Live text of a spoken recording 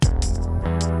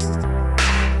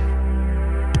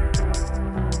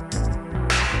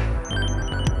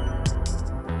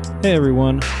Hey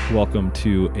everyone, welcome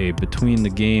to a Between the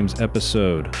Games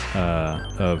episode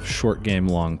of Short Game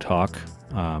Long Talk.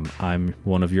 I'm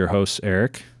one of your hosts,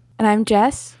 Eric. And I'm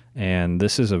Jess. And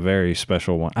this is a very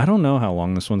special one. I don't know how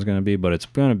long this one's going to be, but it's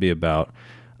going to be about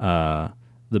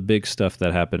the big stuff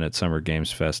that happened at Summer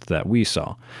Games Fest that we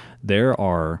saw. There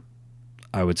are,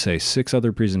 I would say, 6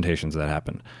 other presentations that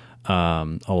happened.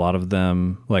 A lot of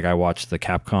them, like I watched the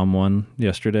Capcom one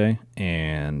yesterday,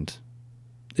 and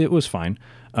it was fine.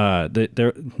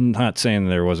 They're not saying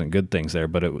there wasn't good things there,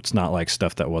 but it's not like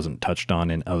stuff that wasn't touched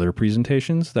on in other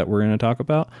presentations that we're going to talk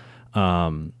about.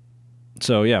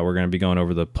 So yeah, we're going to be going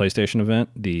over the PlayStation event,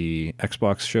 the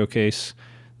Xbox showcase,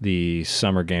 the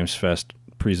Summer Games Fest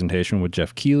presentation with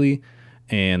Jeff Keighley,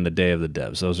 and the Day of the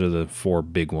Devs. Those are the 4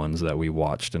 big ones that we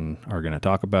watched and are going to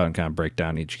talk about and kind of break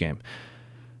down each game.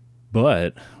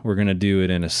 But we're going to do it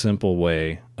in a simple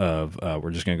way of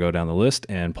we're just going to go down the list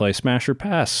and play Smash or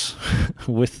Pass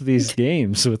with these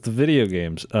games, with the video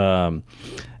games.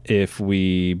 If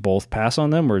we both pass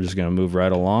on them, we're just going to move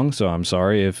right along. So I'm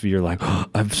sorry if you're like, oh,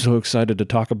 I'm so excited to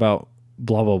talk about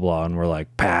blah, blah, blah. And we're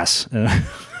like, pass. And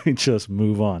we just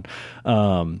move on.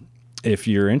 If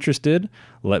you're interested,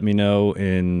 let me know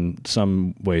in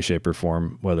some way, shape, or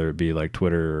form, whether it be like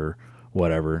Twitter or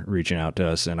whatever, reaching out to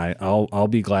us, and I'll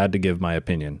be glad to give my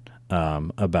opinion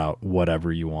about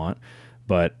whatever you want.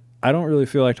 But I don't really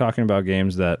feel like talking about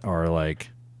games that are like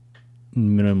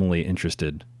minimally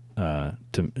interesting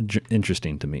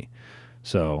to me.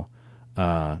 So,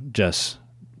 Jess,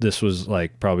 this was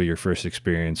like probably your first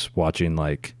experience watching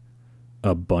like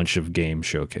a bunch of game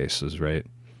showcases, right?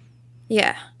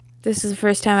 Yeah, this is the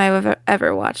first time I've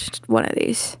ever watched one of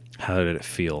these. How did it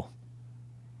feel?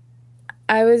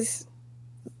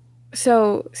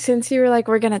 So since you were like,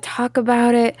 we're going to talk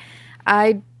about it,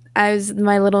 I was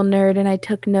my little nerd and I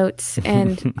took notes,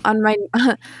 and on my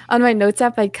notes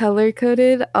app, I color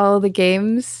coded all the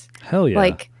games. Hell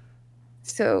yeah.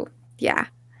 So yeah.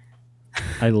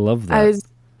 I love that. I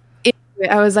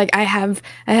was like, I have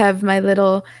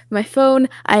my phone.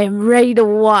 I am ready to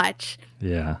watch.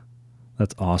 Yeah.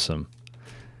 That's awesome.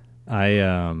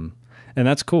 And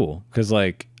that's cool. 'Cause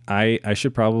like I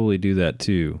should probably do that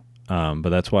too. But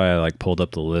that's why I like pulled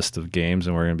up the list of games,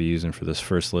 and we're going to be using for this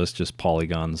first list just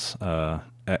Polygon's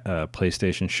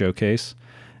PlayStation showcase.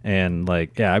 And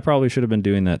like, yeah, I probably should have been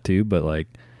doing that too, but like,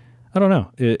 I don't know.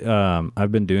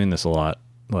 I've been doing this a lot,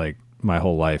 like my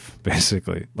whole life,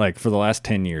 basically. Like for the last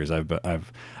 10 years, I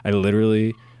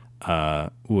literally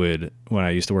would, when I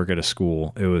used to work at a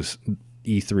school, it was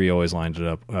E3 always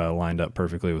lined up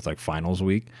perfectly with like finals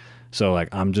week. So like,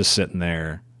 I'm just sitting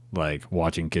there like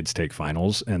watching kids take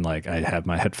finals, and like I have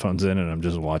my headphones in and I'm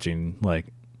just watching like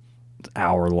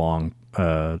hour-long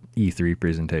E3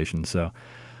 presentations. So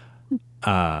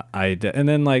and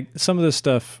then like some of this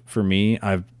stuff for me,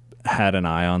 I've had an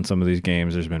eye on some of these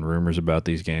games. There's been rumors about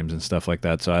these games and stuff like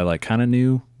that, so I like kind of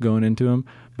knew going into them.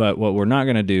 But what we're not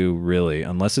going to do really,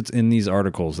 unless it's in these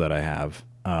articles that I have,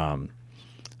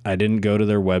 I didn't go to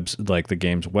their the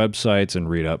game's websites and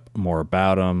read up more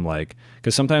about them, like,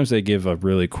 because sometimes they give a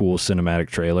really cool cinematic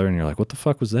trailer and you're like, what the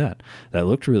fuck was that? That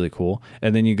looked really cool.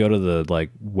 And then you go to the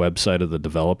like website of the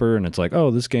developer and it's like, oh,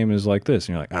 this game is like this.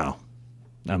 And you're like, oh,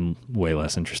 I'm way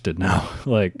less interested now.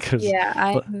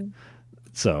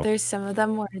 So there's some of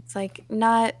them where it's like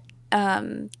not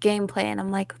gameplay, and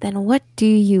I'm like, then what do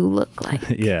you look like?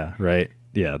 Yeah, right.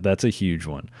 Yeah, that's a huge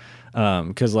one.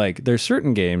 Because like there's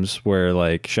certain games where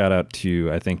like, shout out to,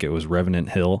 I think it was Revenant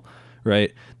Hill,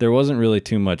 right? There wasn't really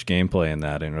too much gameplay in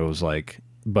that, and it was like,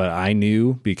 but I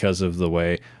knew because of the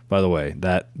way, by the way,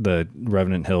 that the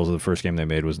Revenant Hills, the first game they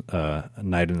made was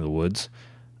Night in the Woods.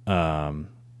 And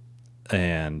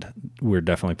we're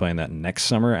definitely playing that next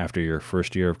summer after your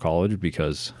first year of college,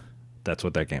 because that's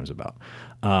what that game's about.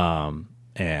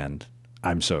 And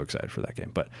I'm so excited for that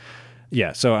game. But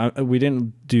yeah, so we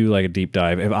didn't do like a deep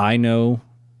dive. If I know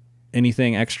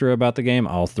anything extra about the game,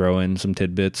 I'll throw in some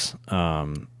tidbits.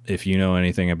 If you know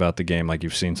anything about the game, like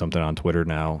you've seen something on Twitter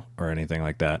now or anything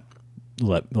like that,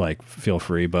 feel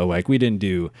free. But like, we didn't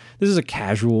do, this is a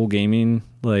casual gaming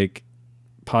like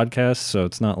podcast, so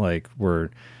it's not like we're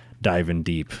diving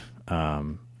deep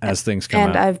as things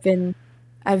come out. And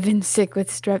I've been sick with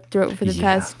strep throat for the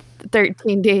past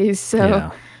 13 days, so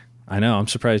yeah. I know. I'm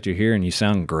surprised you're here, and you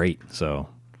sound great. So,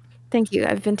 thank you.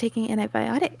 I've been taking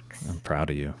antibiotics. I'm proud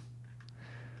of you.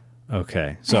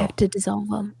 Okay, so I have to dissolve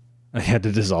them. I had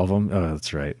to dissolve them. Oh,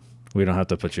 that's right. We don't have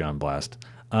to put you on blast.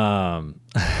 So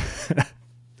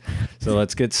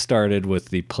let's get started with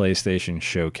the PlayStation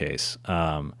Showcase.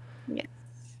 Yes.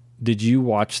 Did you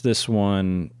watch this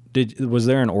one Was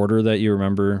there an order that you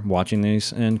remember watching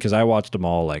these in? Because I watched them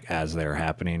all like as they were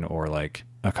happening, or like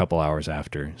a couple hours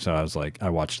after. So I was like, I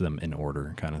watched them in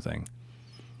order, kind of thing.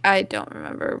 I don't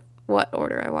remember what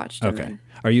order I watched them Okay. in.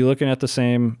 Are you looking at the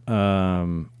same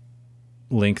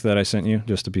link that I sent you,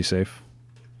 just to be safe?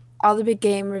 All the big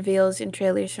game reveals and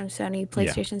trailers from Sony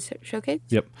PlayStation Showcase?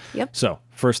 Yep. Yep. So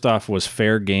first off was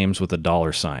Fair Games with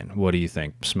a $sign. What do you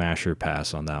think? Smash or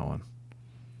pass on that one?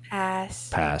 Pass.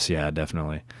 Pass, yeah,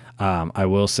 definitely. I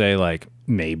will say like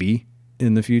maybe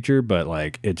in the future, but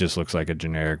like it just looks like a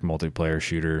generic multiplayer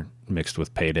shooter mixed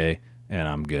with Payday, and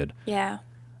I'm good. Yeah.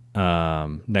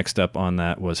 Next up on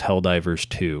that was Helldivers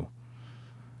 2.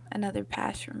 Another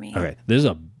pass for me. Okay, this is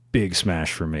a big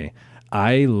smash for me.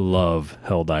 I love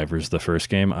Helldivers, the first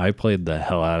game. I played the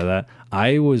hell out of that.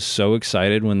 I was so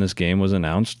excited when this game was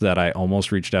announced that I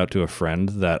almost reached out to a friend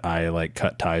that I like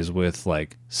cut ties with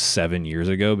like 7 years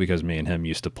ago, because me and him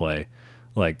used to play.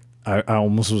 Like I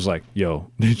almost was like,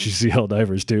 yo, did you see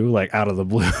Helldivers 2? Like out of the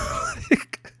blue.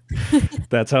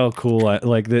 That's how cool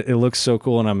it looks so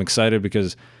cool, and I'm excited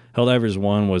because Helldivers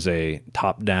 1 was a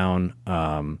top-down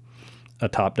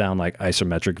like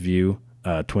isometric view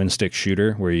twin stick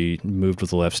shooter where you moved with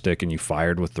the left stick and you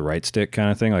fired with the right stick, kind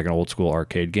of thing, like an old school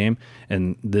arcade game.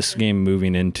 And this game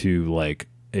moving into like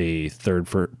a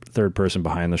third person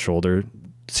behind the shoulder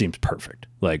seems perfect.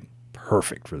 Like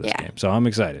perfect for this game. So I'm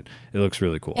excited. It looks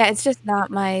really cool. Yeah, it's just not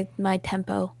my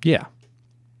tempo. Yeah.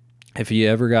 If you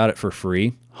ever got it for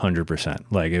free, 100%.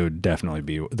 Like it would definitely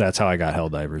be. That's how I got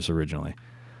Helldivers originally.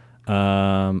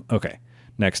 Okay.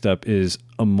 Next up is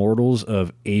Immortals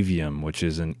of Avium, which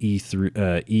is an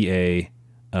EA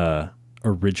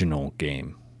original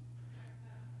game.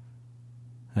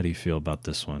 How do you feel about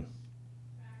this one?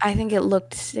 I think it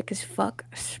looked sick as fuck.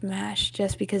 Smash,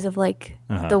 just because of like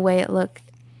the way it looked.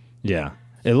 Yeah,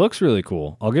 it looks really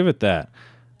cool. I'll give it that.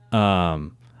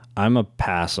 I'm a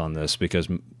pass on this because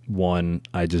one,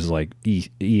 I just like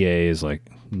EA is like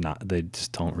not. They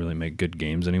just don't really make good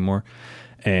games anymore.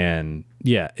 And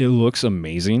yeah, it looks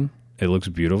amazing. It looks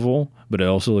beautiful, but it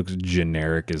also looks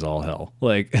generic as all hell.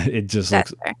 Like it just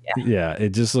looks, yeah, it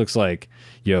just looks like,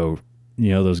 yo,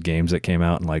 you know, those games that came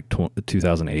out in like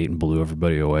 2008 and blew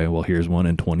everybody away. Well, here's one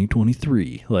in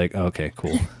 2023. Like, okay,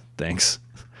 cool. Thanks.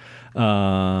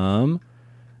 Ghost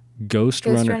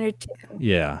Runner 2.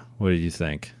 Yeah. What did you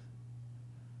think?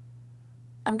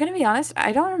 I'm going to be honest.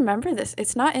 I don't remember this.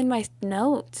 It's not in my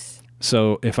notes.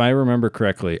 So if I remember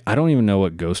correctly, I don't even know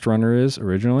what Ghost Runner is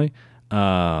originally.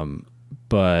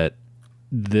 But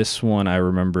this one, I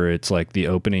remember it's like the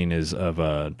opening is of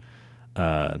a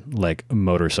like a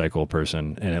motorcycle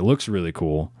person, and it looks really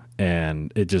cool,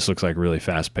 and it just looks like really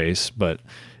fast paced. But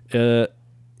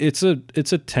it's a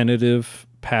tentative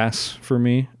pass for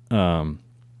me.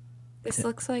 This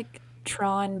looks like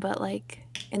Tron, but like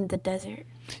in the desert.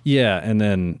 Yeah, and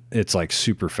then it's like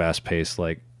super fast paced,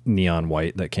 like Neon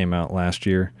White that came out last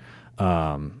year.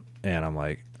 And I'm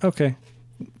like, okay,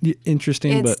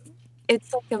 interesting, but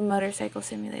it's like a motorcycle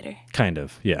simulator. Kind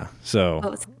of, yeah. So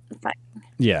it's fine.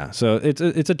 Yeah, so it's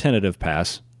a tentative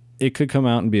pass. It could come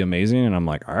out and be amazing, and I'm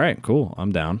like, all right, cool,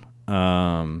 I'm down.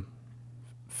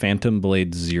 Phantom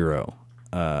Blade Zero.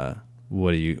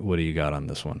 What do you got on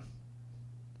this one?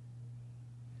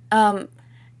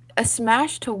 A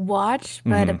smash to watch,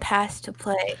 but a pass to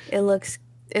play. It looks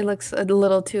a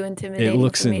little too intimidating. It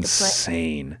looks for me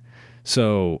insane. To play.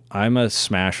 So I'm a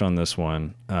smash on this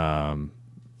one,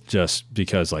 just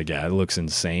because, like, yeah, it looks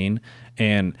insane.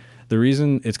 And the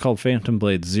reason it's called Phantom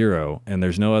Blade Zero and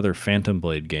there's no other Phantom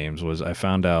Blade games was I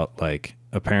found out, like,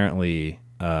 apparently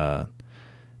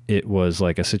it was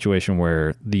like a situation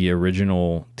where the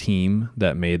original team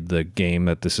that made the game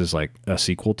that this is like a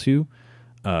sequel to,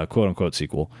 quote unquote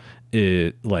sequel,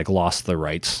 it like lost the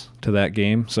rights to that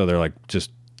game. So they're like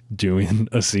just doing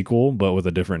a sequel, but with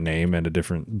a different name and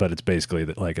but it's basically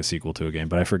like a sequel to a game,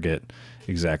 but I forget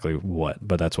exactly what,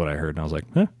 but that's what I heard. And I was like,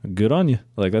 good on you.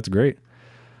 Like, that's great.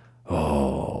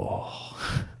 Oh,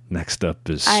 next up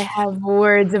is, I have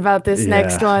words about this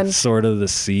next one. Sword of the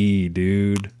Sea,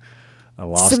 dude. I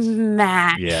lost.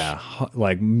 Smash. Yeah.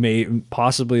 Like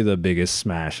possibly the biggest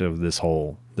smash of this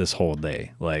whole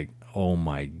day. Like, oh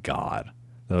my God.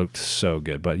 That looked so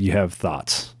good, but you have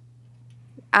thoughts.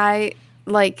 It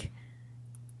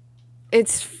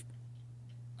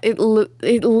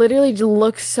literally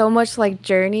looks so much like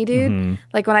Journey, dude. Mm-hmm.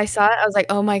 Like when I saw it, I was like,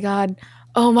 oh my God.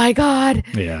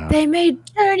 Yeah. They made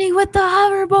Journey with the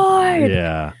hoverboard.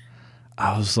 Yeah.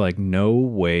 I was like, no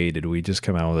way did we just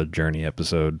come out with a Journey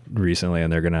episode recently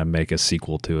and they're going to make a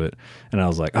sequel to it. And I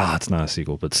was like, it's not a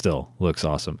sequel, but still looks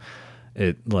awesome.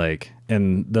 It like,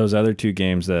 and those other two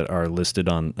games that are listed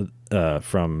on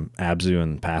from Abzu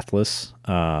and Pathless,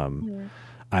 Mhm.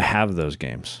 I have those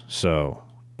games, so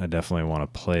I definitely want to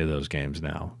play those games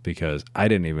now because I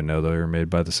didn't even know they were made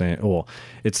by the same. Well,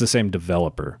 it's the same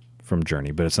developer from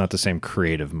Journey, but it's not the same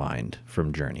creative mind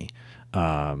from Journey.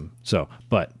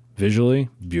 But visually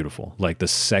beautiful. Like the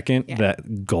second Yeah.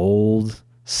 that gold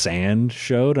sand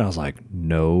showed, I was like,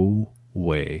 no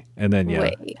way. And then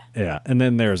Way. and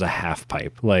then there's a half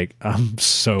pipe. Like I'm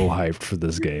so hyped for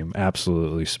this game.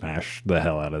 Absolutely smashed the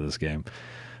hell out of this game.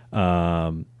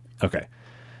 Okay.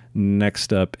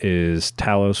 Next up is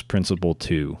Talos Principle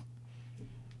 2.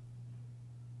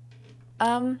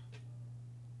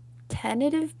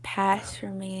 Tentative pass for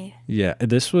me. Yeah,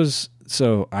 this was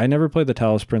so I never played the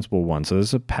Talos Principle 1, so this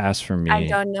is a pass for me. I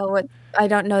don't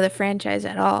know the franchise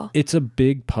at all. It's a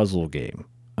big puzzle game.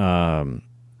 Oh, I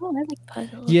like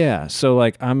puzzles. Yeah, so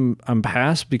like I'm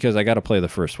past because I got to play the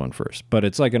first one first, but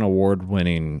it's like an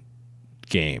award-winning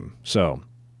game. So,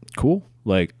 cool.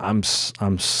 Like I'm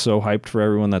so hyped for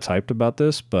everyone that's hyped about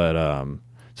this, but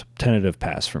it's a tentative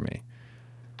pass for me.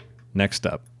 Next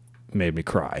up, made me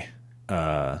cry.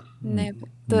 Neva.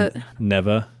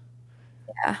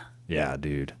 Yeah. Yeah,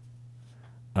 dude.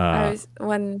 I was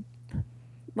when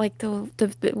like the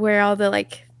where all the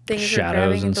like things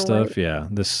shadows and stuff. light. Yeah,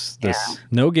 this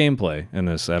no gameplay in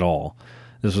this at all.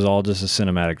 This was all just a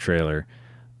cinematic trailer.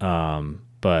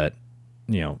 But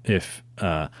you know, if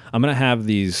I'm gonna have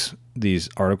these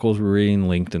articles we're reading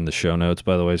linked in the show notes,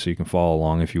 by the way, so you can follow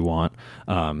along if you want.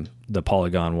 The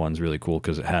Polygon one's really cool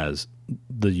because it has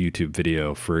the YouTube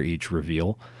video for each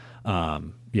reveal.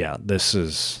 Yeah, this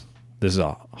is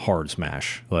a hard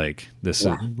smash. Like this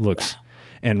looks,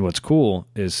 and what's cool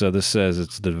is so this says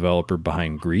it's the developer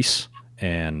behind Grease,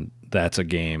 and that's a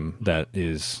game that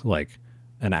is like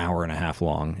an hour and a half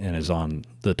long and is on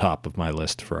the top of my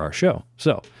list for our show.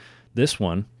 So this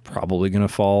one probably going to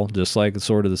fall just like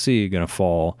Sword of the Sea, going to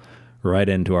fall right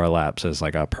into our laps as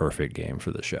like a perfect game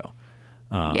for the show.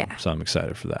 So I'm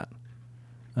excited for that.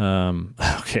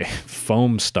 Okay,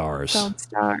 Foam Stars. Foam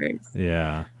Stars.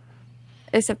 Yeah.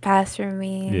 It's a pass for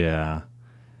me. Yeah.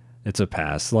 It's a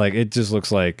pass. Like it just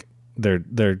looks like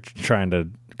they're trying to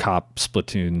cop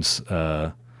Splatoon's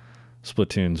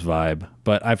vibe.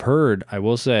 But I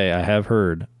will say I have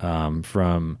heard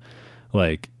from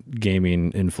like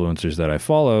gaming influencers that I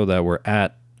follow that were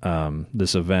at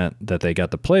this event that they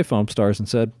got to play Foam Stars and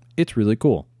said it's really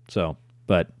cool. So,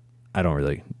 but I don't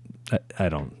really I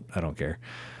don't care.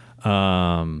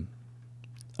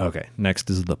 Okay, next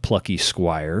is the Plucky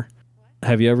Squire.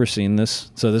 Have you ever seen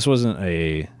this? So this wasn't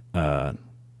an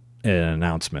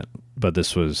announcement, but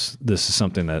this is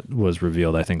something that was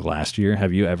revealed I think last year.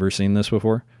 Have you ever seen this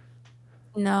before?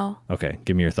 No. Okay,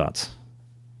 give me your thoughts.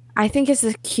 I think it's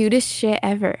the cutest shit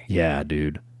ever. Yeah,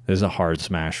 dude. This is a hard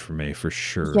smash for me for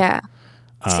sure. Yeah.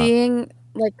 Seeing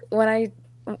like when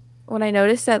I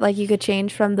noticed that like you could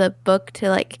change from the book to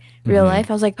like real life,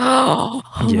 I was like, oh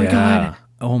my god.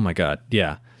 Oh my god.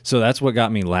 Yeah. So that's what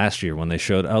got me last year when they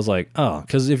showed. I was like, oh,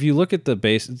 because if you look at the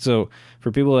base, so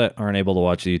for people that aren't able to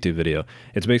watch the YouTube video,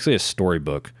 it's basically a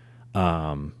storybook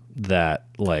that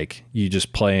like you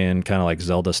just play in kind of like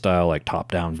Zelda style, like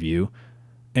top down view,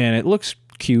 and it looks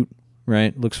cute,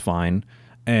 right? Looks fine,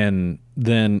 and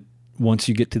then once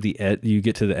you get to the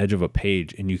edge of a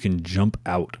page, and you can jump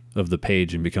out of the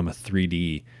page and become a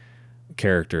 3D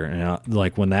character. And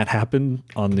like when that happened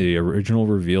on the original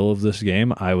reveal of this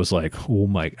game, I was like, oh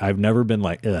my, I've never been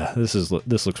like, this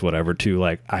looks whatever, to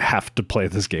like I have to play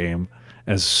this game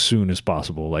as soon as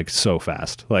possible, like so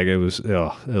fast. Like it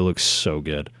looks so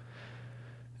good.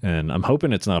 And I'm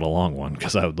hoping it's not a long one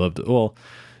because I would love to. Well,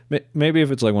 maybe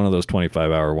if it's like one of those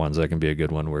 25-hour ones, that can be a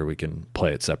good one where we can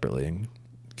play it separately and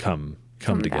come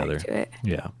together. Back to it.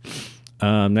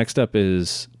 Yeah. Next up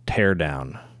is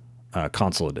Teardown,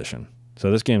 console edition. So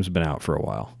this game's been out for a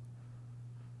while.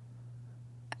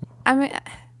 I mean,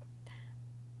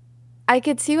 I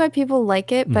could see why people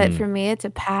like it, but for me, it's a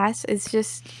pass. It's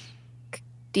just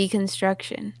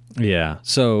deconstruction. Yeah.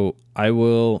 So I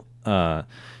will.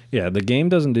 The game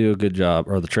doesn't do a good job,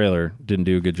 or the trailer didn't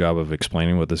do a good job of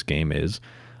explaining what this game is.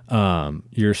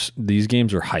 These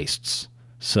games are heists,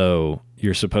 so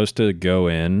you're supposed to go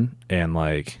in and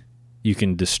like you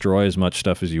can destroy as much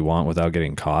stuff as you want without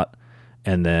getting caught,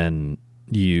 and then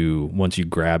once you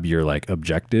grab your like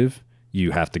objective,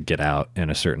 you have to get out in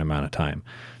a certain amount of time.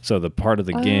 So the part of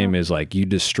the game is like you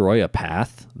destroy a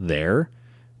path there,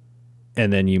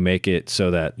 and then you make it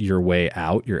so that your way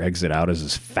out, your exit out, is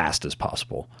as fast as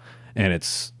possible, and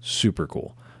it's super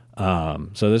cool.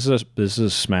 So this is a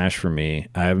smash for me.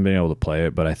 I haven't been able to play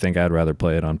it, but I think I'd rather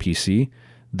play it on PC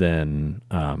than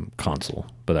console.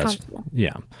 But that's Console.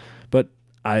 yeah. But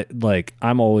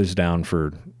I'm always down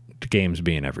for games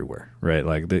being everywhere, right?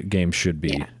 Like the game should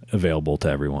be available to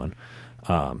everyone.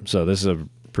 So this is a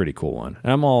pretty cool one.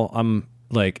 And I'm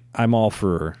all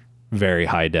for very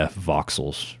high def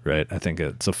voxels, right? I think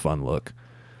it's a fun look.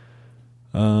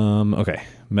 Okay.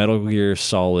 Metal Gear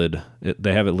Solid.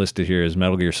 They have it listed here as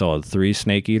Metal Gear Solid 3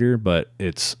 Snake Eater, but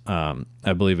it's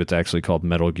I believe it's actually called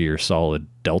Metal Gear Solid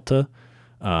Delta.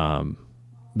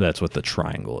 That's what the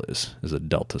triangle is a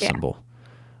delta symbol.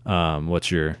 What's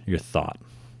your thought?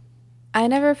 I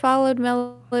never followed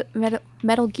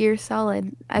Metal Gear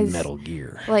Solid as Metal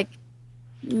Gear. like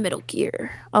Metal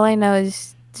Gear. All I know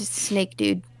is just Snake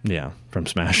Dude. Yeah, from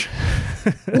Smash.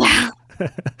 Yeah.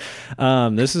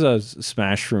 This is a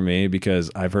smash for me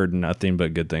because I've heard nothing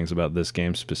but good things about this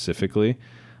game specifically.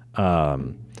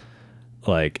 And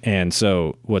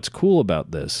so what's cool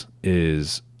about this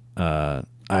is I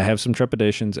have some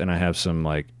trepidations and I have some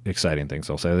like exciting things.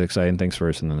 I'll say the exciting things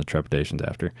first and then the trepidations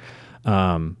after.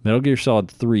 Metal Gear Solid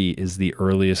 3 is the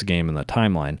earliest game in the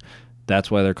timeline.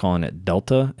 That's why they're calling it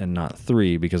Delta and not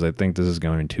 3, because I think this is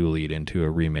going to lead into a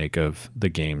remake of the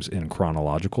games in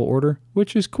chronological order,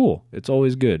 which is cool. It's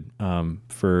always good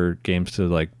for games to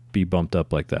like be bumped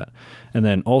up like that. And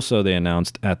then also they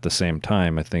announced at the same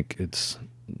time, I think it's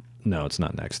not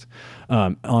next.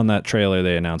 On that trailer,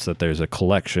 they announced that there's a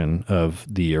collection of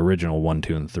the original 1,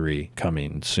 2, and 3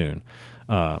 coming soon,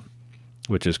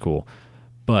 which is cool.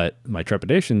 But my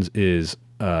trepidations is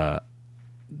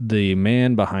the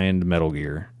man behind Metal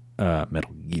Gear.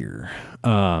 Originally,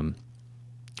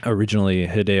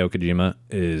 Hideo Kojima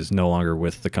is no longer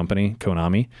with the company,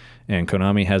 Konami, and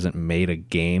Konami hasn't made a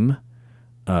game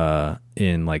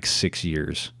in like 6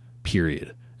 years,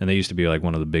 period. And they used to be like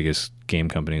one of the biggest game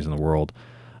companies in the world.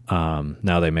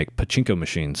 Now they make pachinko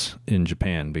machines in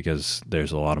Japan because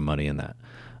there's a lot of money in that.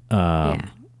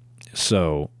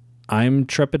 So I'm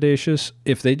trepidatious.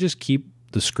 If they just keep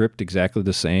the script exactly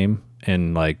the same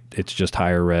and like it's just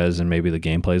higher res and maybe the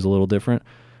gameplay is a little different,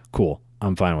 cool.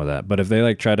 I'm fine with that. But if they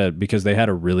like try to, because they had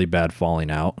a really bad falling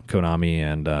out, Konami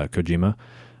and Kojima,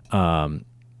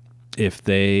 if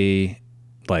they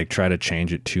like try to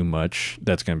change it too much,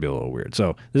 that's going to be a little weird.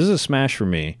 So this is a smash for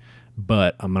me,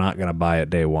 but I'm not going to buy it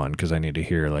day one because I need to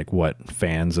hear like what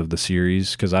fans of the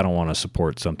series, because I don't want to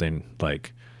support something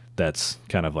like that's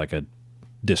kind of like a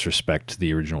disrespect to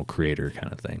the original creator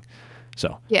kind of thing.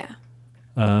 So Yeah.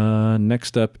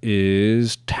 Next up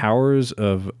is Towers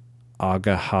of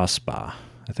Agahaspa.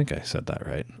 I think I said that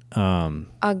right.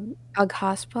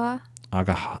 Aghaspa?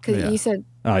 Because you said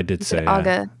I did say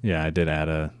Aga. I did add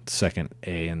a second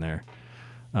A in there.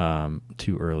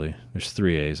 Too early. There's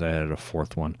 3 A's. I added a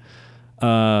fourth one.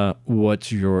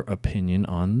 What's your opinion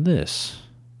on this?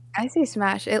 I say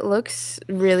smash. It looks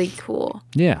really cool.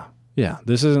 Yeah.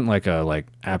 This isn't like a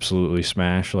absolutely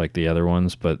smash like the other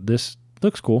ones, but this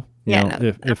looks cool.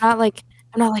 I'm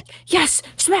not like yes,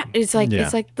 smash. It's like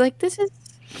this is.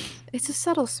 It's a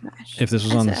subtle smash. If this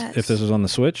was on the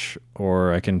Switch,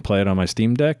 or I can play it on my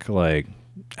Steam Deck, like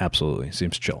absolutely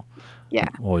seems chill. Yeah,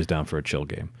 I'm always down for a chill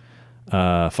game.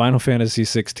 Final Fantasy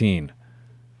 16.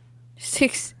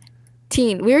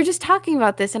 16. We were just talking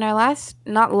about this in our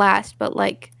not last, but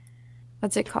like,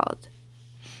 what's it called?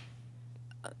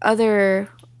 Other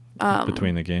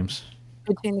between the games.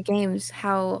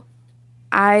 How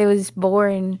I was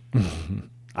born.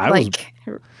 I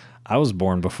was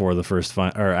born before the first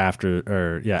after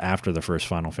the first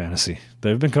Final Fantasy.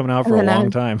 They've been coming out for a long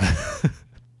time.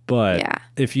 But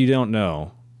if you don't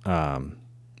know,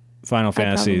 Final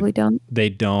Fantasy,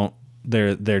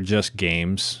 they're just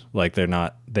games. Like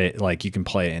you can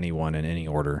play any one in any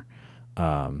order.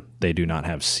 They do not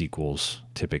have sequels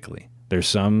typically. There's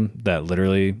some that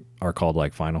literally are called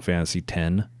like Final Fantasy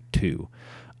X-2.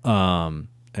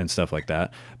 And stuff like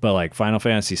that. But like Final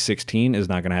Fantasy 16 is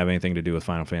not going to have anything to do with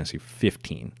Final Fantasy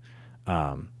 15.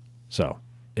 So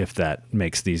if that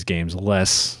makes these games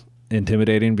less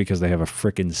intimidating because they have a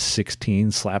frickin'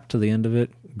 16 slapped to the end of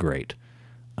it, great.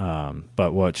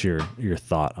 But what's your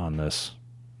thought on this?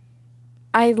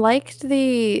 I liked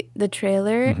the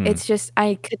trailer. Mm-hmm. It's just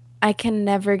I can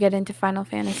never get into Final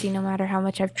Fantasy no matter how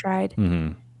much I've tried.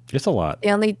 Mm-hmm. It's a lot.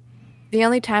 The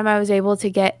only time I was able to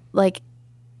get like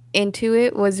into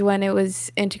it was when it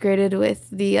was integrated with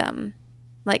the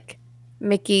like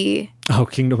Mickey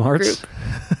Kingdom Hearts group.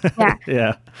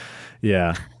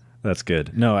 yeah That's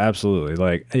good. No, absolutely.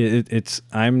 Like it's.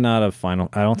 I'm not a final.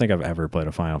 I don't think I've ever played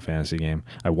a Final Fantasy game.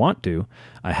 I want to.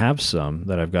 I have some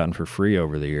that I've gotten for free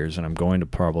over the years, and I'm going to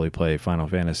probably play Final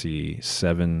Fantasy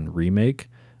VII Remake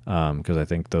because I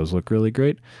think those look really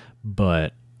great.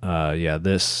 But yeah,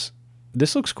 this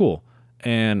looks cool,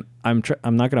 and I'm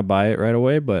not gonna buy it right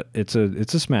away, but it's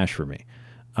a smash for me.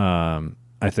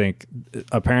 I think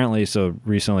apparently so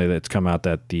recently that it's come out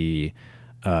that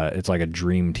it's like a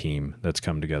dream team that's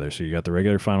come together. So you got the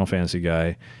regular Final Fantasy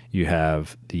guy. You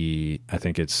have I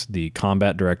think it's the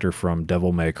combat director from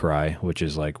Devil May Cry, which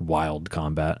is like wild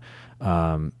combat.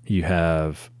 You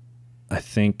have, I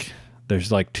think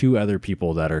there's like two other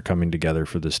people that are coming together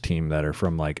for this team that are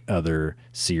from like other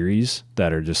series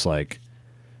that are just like,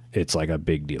 it's like a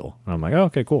big deal. And I'm like, oh,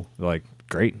 okay, cool. Like,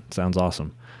 great. Sounds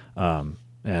awesome.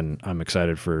 And I'm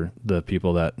excited for the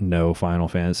people that know Final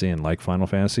Fantasy and like Final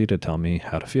Fantasy to tell me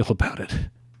how to feel about it.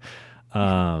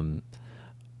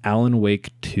 Alan Wake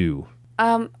 2.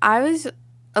 I was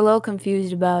a little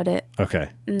confused about it. Okay.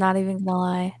 Not even gonna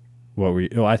lie.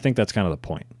 Well, I think that's kind of the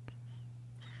point.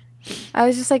 I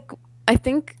was just like,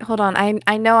 hold on.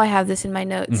 I know I have this in my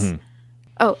notes. Mm-hmm.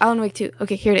 Oh, Alan Wake 2.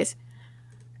 Okay, here it is.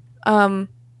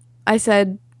 I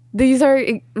said, these are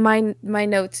my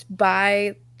notes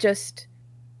by just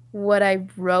what I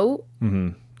wrote. Mm-hmm.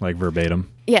 Like verbatim.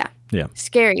 Yeah. Yeah.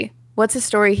 Scary. What's the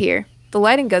story here? The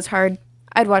lighting goes hard.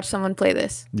 I'd watch someone play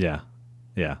this. Yeah.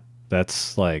 Yeah.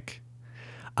 That's like,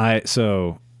 I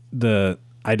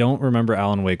don't remember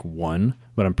Alan Wake 1,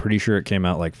 but I'm pretty sure it came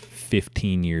out like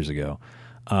 15 years ago.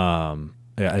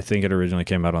 Yeah, I think it originally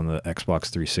came out on the Xbox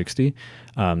 360.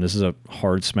 This is a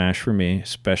hard smash for me,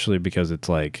 especially because it's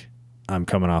like I'm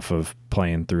coming off of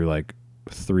playing through like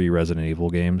 3 Resident Evil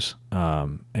games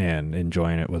and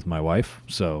enjoying it with my wife.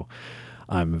 So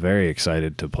I'm very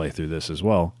excited to play through this as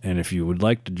well. And if you would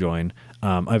like to join,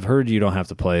 I've heard you don't have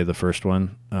to play the first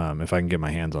one. If I can get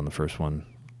my hands on the first one,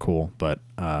 cool. But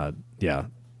yeah,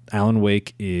 Alan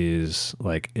Wake is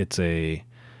like, it's a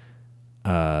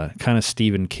kind of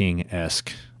Stephen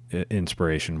King-esque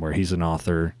inspiration where he's an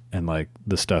author and like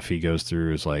the stuff he goes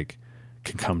through is like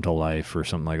can come to life or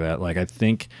something like that. Like I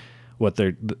think what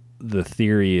the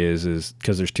theory is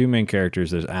because there's 2 main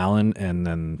characters. There's Alan and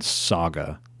then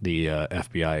Saga, the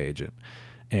FBI agent.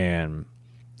 And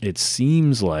it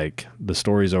seems like the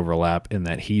stories overlap in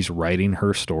that he's writing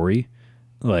her story,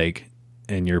 like,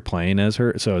 and you're playing as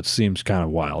her. So it seems kind of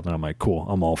wild. And I'm like, cool,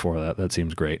 I'm all for that. That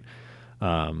seems great.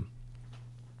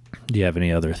 Do you have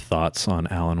any other thoughts on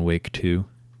Alan Wake 2?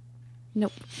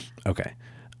 Nope. Okay.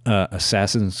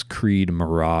 Assassin's Creed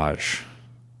Mirage.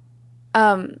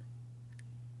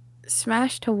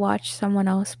 Smash to watch someone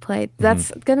else play.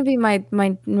 That's gonna be my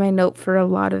note for a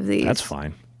lot of these. That's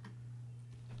fine.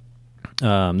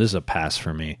 This is a pass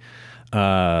for me.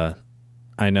 I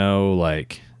know,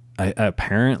 like,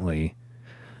 apparently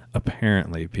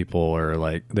people are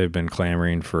like, they've been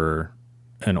clamoring for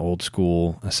an old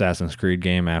school Assassin's Creed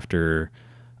game after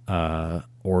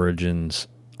Origins,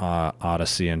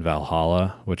 Odyssey, and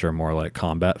Valhalla, which are more like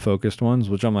combat focused ones,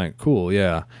 which I'm like, cool,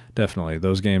 yeah, definitely.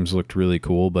 Those games looked really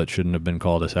cool, but shouldn't have been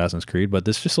called Assassin's Creed. But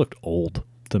this just looked old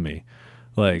to me.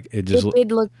 Like it did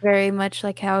look very much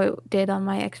like how it did on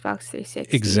my Xbox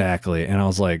 360. Exactly. And I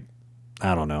was like,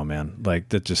 I don't know, man. Like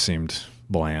that just seemed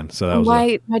bland. So that was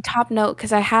my top note,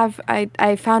 because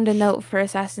I found a note for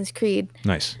Assassin's Creed.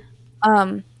 Nice.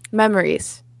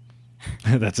 Memories.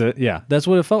 That's it. Yeah, that's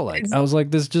what it felt like. I was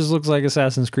like, this just looks like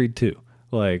Assassin's Creed 2.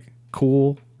 Like,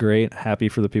 cool, great, happy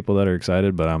for the people that are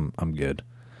excited, but I'm good.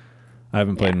 I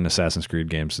haven't played an Assassin's Creed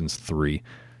game since 3,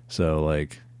 so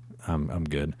like, I'm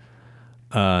good.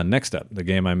 Next up, the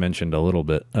game I mentioned a little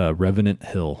bit, Revenant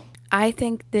Hill. I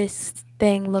think this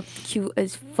thing looked cute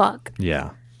as fuck.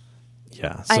 Yeah.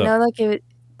 So, I know,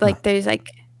 there's like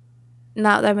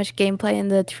not that much gameplay in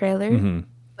the trailer,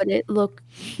 but it looked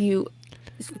cute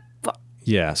as fuck.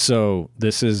 Yeah, so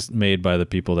this is made by the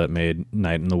people that made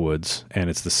Night in the Woods, and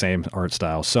it's the same art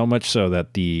style. So much so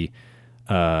that the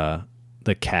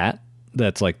cat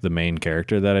that's like the main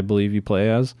character that I believe you play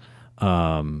as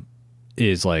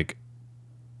is like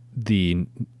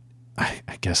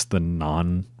I guess the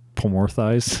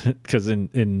non-pomorphized, because in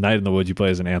Night in the Woods you play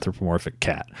as an anthropomorphic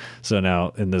cat. So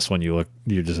now in this one you're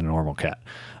just a normal cat,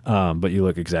 but you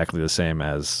look exactly the same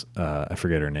as I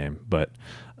forget her name, but.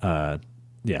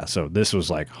 Yeah, so this was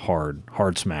like hard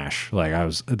smash. Like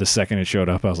the second it showed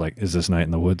up, I was like, is this Night in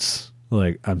the Woods?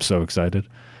 Like, I'm so excited.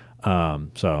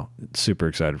 So super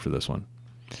excited for this one.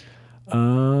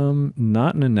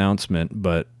 Not an announcement,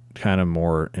 but kind of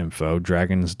more info.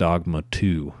 Dragon's Dogma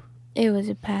 2. It was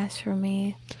a pass for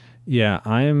me. Yeah,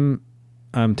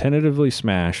 I'm tentatively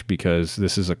Smash because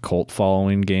this is a cult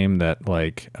following game that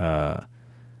like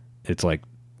it's like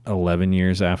 11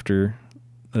 years after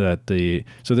that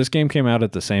so this game came out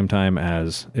at the same time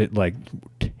as it, like,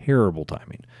 terrible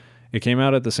timing. It came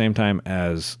out at the same time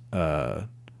as I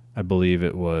believe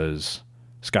it was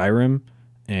Skyrim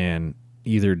and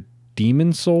either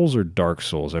Demon Souls or Dark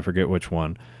Souls. I forget which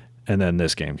one. And then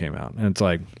this game came out. And it's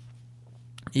like,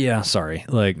 yeah, sorry.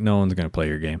 Like, no one's going to play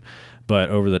your game. But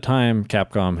over the time,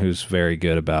 Capcom, who's very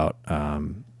good about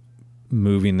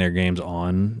moving their games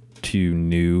on to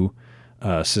new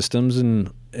systems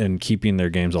and keeping their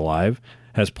games alive,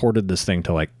 has ported this thing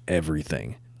to like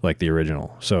everything, like the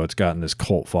original. So it's gotten this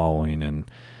cult following, and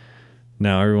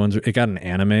now it got an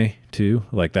anime too.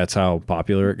 Like, that's how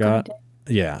popular it got.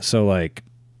 Yeah. So like,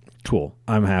 cool.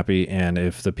 I'm happy. And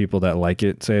if the people that like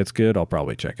it say it's good, I'll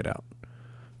probably check it out.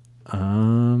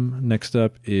 Next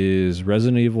up is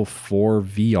Resident Evil 4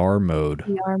 VR mode.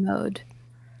 VR mode.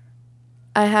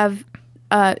 I have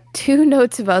 2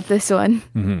 notes about this one.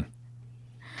 Mm-hmm.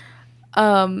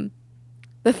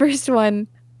 The first one,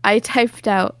 I typed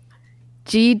out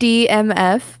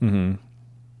GDMF. Mm-hmm.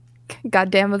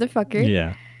 Goddamn motherfucker.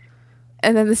 Yeah.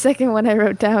 And then the second one I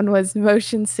wrote down was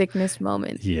motion sickness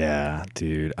moment. Yeah,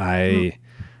 dude. I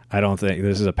don't think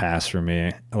this is a pass for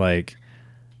me. Like,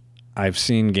 I've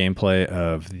seen gameplay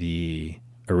of the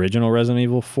original Resident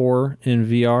Evil 4 in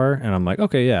VR, and I'm like,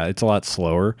 okay, yeah, it's a lot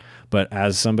slower. But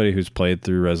as somebody who's played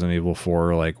through Resident Evil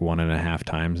 4 like 1.5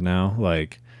 times now,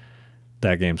 like,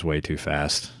 that game's way too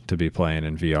fast to be playing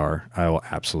in VR. I will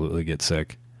absolutely get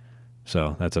sick.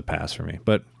 So that's a pass for me.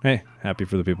 But hey, happy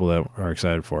for the people that are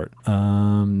excited for it.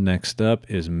 Next up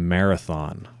is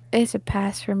Marathon. It's a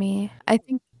pass for me. I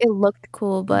think it looked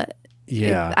cool, but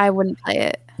yeah, I wouldn't play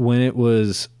it. When it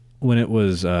was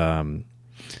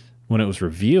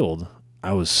revealed,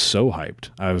 I was so hyped.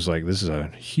 I was like, this is a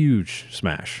huge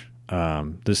smash.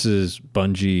 This is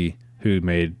Bungie, who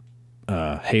made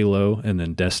Halo and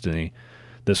then Destiny.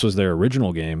 This was their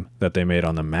original game that they made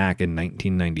on the Mac in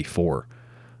 1994.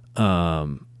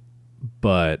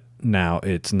 But now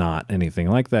it's not anything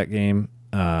like that game.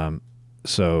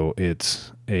 So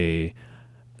it's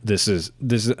this is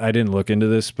I didn't look into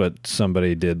this, but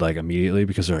somebody did, like, immediately,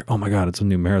 because they're like, oh my God, it's a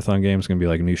new Marathon game. It's going to be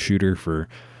like a new shooter for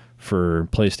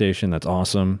PlayStation. That's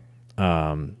awesome.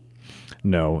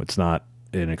 No, it's not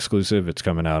an exclusive. It's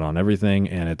coming out on everything,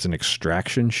 and it's an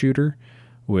extraction shooter,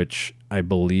 which I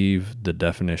believe the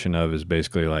definition of is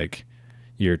basically like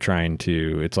you're trying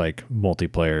to, it's like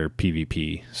multiplayer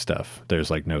PvP stuff.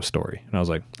 There's like no story. And I was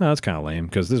like, oh, that's kind of lame,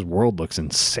 because this world looks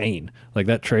insane. Like,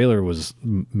 that trailer was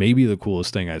maybe the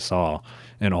coolest thing I saw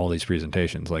in all these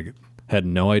presentations. Like, had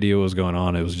no idea what was going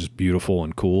on. It was just beautiful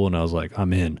and cool. And I was like,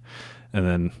 I'm in. And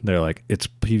then they're like, it's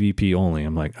PvP only.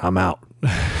 I'm like, I'm out.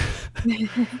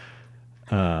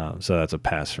 So that's a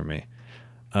pass for me.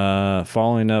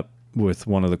 Following up with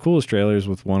one of the coolest trailers,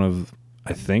 with one of,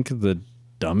 I think, the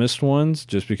dumbest ones,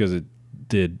 just because it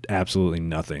did absolutely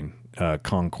nothing.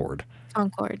 Concord.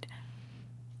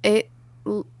 I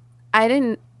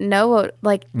didn't know what,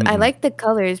 like, I liked the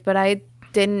colors, but I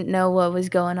didn't know what was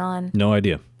going on. No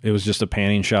idea. It was just a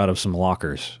panning shot of some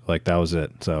lockers. Like, that was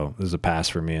it. So it was a pass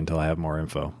for me until I have more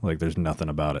info. Like, there's nothing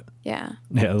about it. Yeah.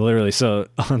 Yeah, literally. So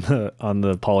on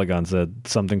the Polygon said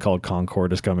something called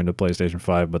Concord is coming to PlayStation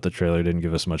 5, but the trailer didn't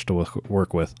give us much to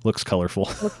work with. Looks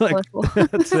colorful. Like,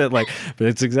 that's it. Like, but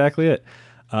it's exactly it.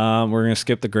 We're gonna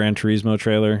skip the Gran Turismo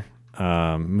trailer.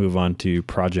 Move on to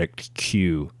Project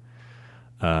Q.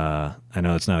 I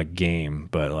know it's not a game,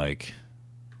 but, like,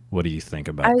 what do you think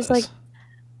about this?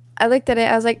 I looked at it.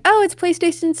 I was like, oh, it's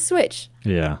PlayStation Switch.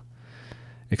 Yeah.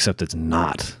 Except it's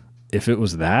not. If it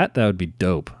was that would be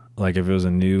dope. Like, if it was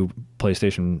a new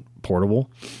PlayStation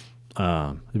Portable,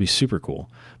 it'd be super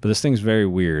cool. But this thing's very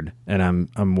weird, and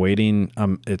I'm waiting.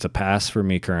 It's a pass for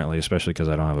me currently, especially because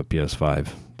I don't have a PS5,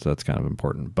 so that's kind of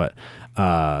important. But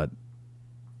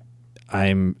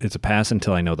it's a pass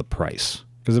until I know the price.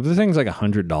 Because if the thing's like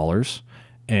 $100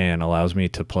 and allows me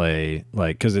to play,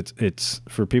 like, because it's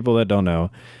for people that don't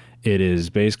know, it is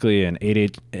basically an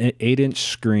 8-inch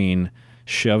screen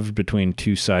shoved between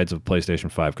two sides of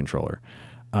PlayStation 5 controller.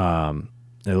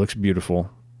 It looks beautiful.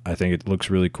 I think it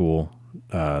looks really cool.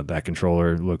 That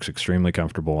controller looks extremely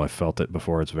comfortable. I felt it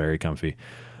before. It's very comfy.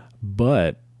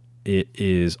 But it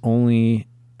is only,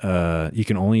 you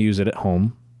can only use it at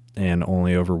home and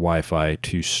only over Wi-Fi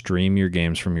to stream your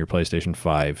games from your PlayStation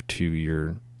 5 to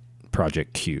your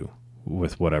Project Q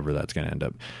with whatever that's going to end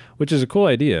up, which is a cool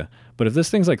idea. But if this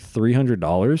thing's like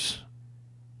 $300,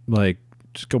 like,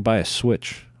 just go buy a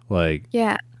Switch. Like,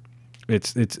 yeah,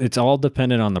 it's all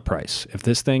dependent on the price. If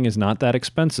this thing is not that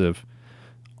expensive,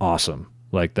 awesome.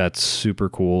 Like, that's super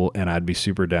cool, and I'd be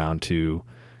super down to,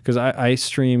 because I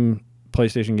stream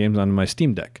PlayStation games on my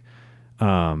Steam Deck.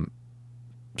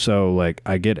 So, like,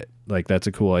 I get it. Like, that's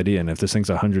a cool idea. And if this thing's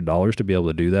 $100 to be able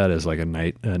to do that as like a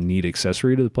neat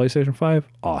accessory to the PlayStation 5,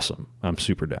 awesome. I'm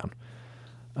super down.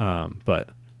 But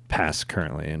pass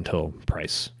currently until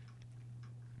price.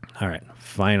 All right,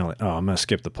 finally. Oh, I'm going to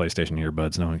skip the PlayStation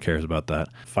earbuds. No one cares about that.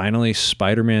 Finally,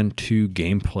 Spider-Man 2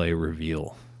 gameplay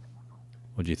reveal.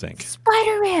 What'd you think?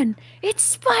 Spider-Man! It's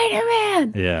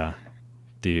Spider-Man! Yeah.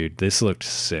 Dude, this looked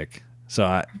sick. So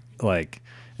I, like,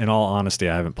 in all honesty,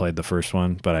 I haven't played the first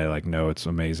one, but I like know it's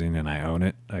amazing and I own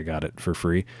it. I got it for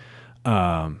free.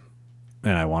 And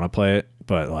I want to play it,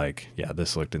 but like, yeah,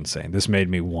 this looked insane. This made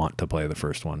me want to play the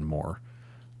first one more.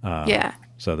 Yeah.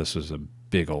 So this was a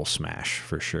big old smash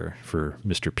for sure for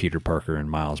Mr. Peter Parker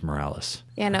and Miles Morales.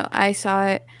 Yeah, no, I saw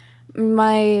it.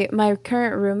 My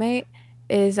current roommate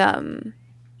is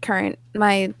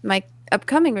my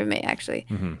upcoming roommate actually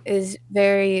is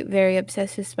very, very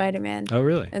obsessed with Spider-Man. Oh,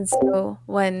 really? And so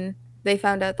when they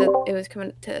found out that it was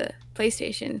coming to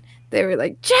PlayStation, they were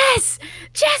like, Jess,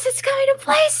 it's coming to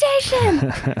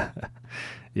PlayStation.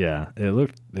 Yeah, it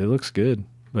looks good.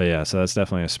 But yeah, so that's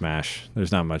definitely a smash.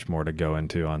 There's not much more to go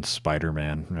into on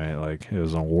Spider-Man, right? Like, it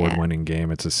was an award-winning game.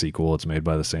 It's a sequel. It's made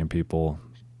by the same people.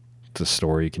 It's a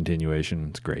story continuation.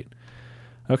 It's great.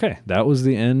 Okay, that was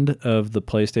the end of the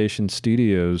PlayStation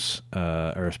Studios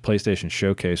or PlayStation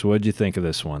Showcase. What did you think of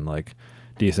this one? Like,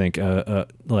 do you think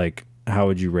like, how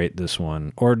would you rate this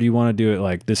one? Or do you want to do it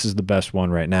like, this is the best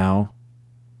one right now,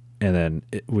 and then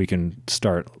we can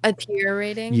start a tier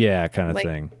rating? Yeah, kind of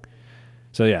thing.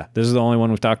 So yeah, this is the only one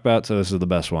we've talked about, so this is the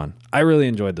best one. I really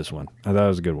enjoyed this one. I thought it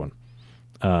was a good one.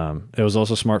 It was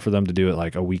also smart for them to do it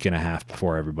like a week and a half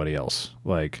before everybody else.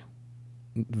 Like,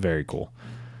 very cool.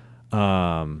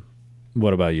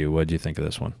 What about you? What did you think of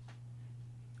this one?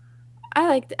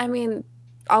 I mean,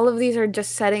 all of these are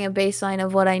just setting a baseline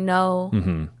of what I know.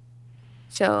 Mm-hmm.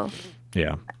 So.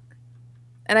 Yeah.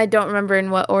 And I don't remember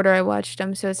in what order I watched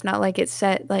them, so it's not like it's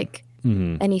set like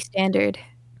any standard.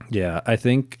 Yeah, I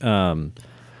think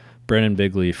Brennan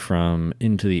Bigley from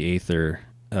Into the Aether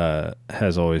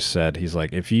has always said, he's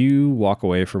like, if you walk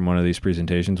away from one of these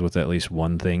presentations with at least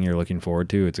one thing you're looking forward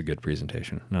to, it's a good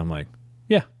presentation. And I'm like,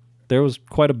 yeah, there was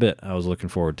quite a bit I was looking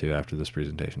forward to after this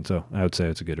presentation. So I would say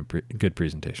it's a good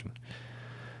presentation.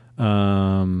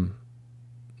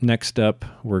 Next up,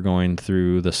 we're going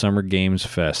through the Summer Games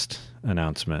Fest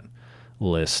announcement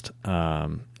list.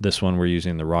 This one we're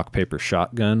using the Rock Paper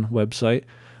Shotgun website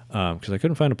because I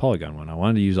couldn't find a Polygon one. I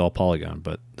wanted to use all Polygon,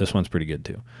 but this one's pretty good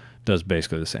too. Does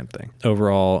basically the same thing.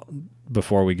 Overall,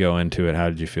 before we go into it, how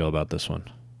did you feel about this one?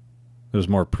 It was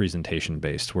more presentation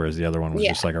based, whereas the other one was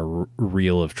just like a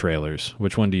reel of trailers.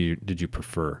 Which one did you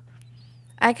prefer?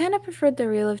 I kind of preferred the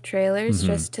reel of trailers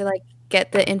just to like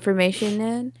get the information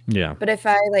in. Yeah. But if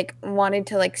I like wanted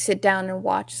to like sit down and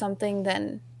watch something,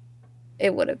 then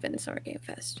it would have been Summer Game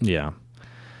Fest. Yeah.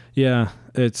 Yeah.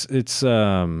 These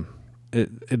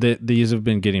have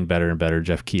been getting better and better.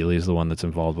 Jeff Keighley is the one that's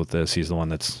involved with this. He's the one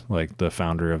that's like the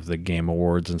founder of the Game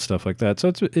Awards and stuff like that.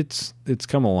 So it's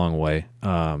come a long way.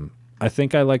 I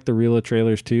think I like the reel of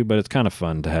trailers too, but it's kind of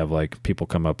fun to have like people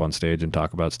come up on stage and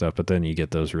talk about stuff, but then you get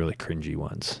those really cringy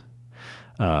ones,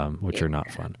 which are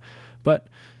not fun. But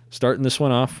starting this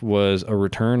one off was a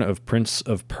return of Prince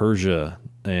of Persia,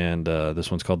 and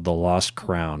this one's called The Lost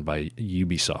Crown by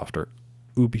Ubisoft or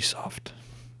Ubisoft.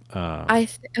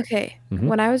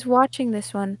 When I was watching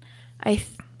this one,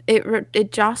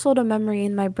 it jostled a memory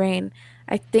in my brain.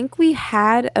 I think we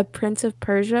had a Prince of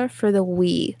Persia for the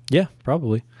Wii. Yeah,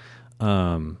 probably.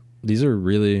 These are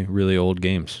really, really old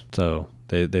games, so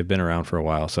they've been around for a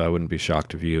while, so I wouldn't be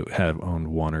shocked if you have owned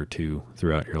one or two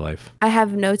throughout your life. I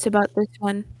have notes about this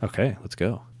one. Okay, let's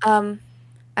go.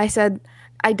 I said,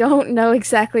 I don't know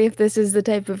exactly if this is the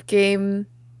type of game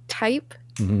type,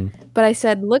 but I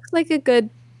said, looks like a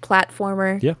good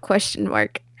platformer, ?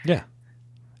 Yeah.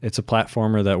 It's a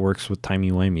platformer that works with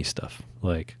timey-wimey stuff.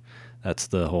 Like, that's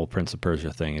the whole Prince of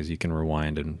Persia thing, is you can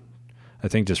rewind and I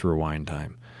think just rewind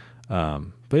time.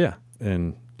 But yeah,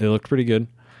 and it looked pretty good.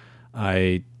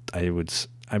 I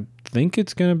think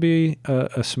it's going to be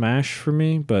a smash for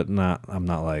me, but I'm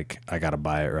not like, I got to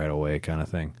buy it right away kind of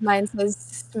thing. Mine says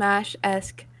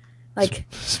Smash-esque. Like,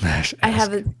 Smash-esque. I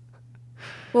have it.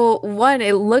 Well, one,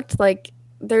 it looked like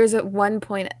there's at one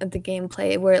point at the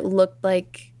gameplay where it looked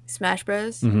like Smash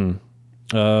Bros. Mm-hmm.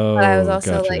 Oh, but I was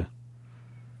also gotcha. like,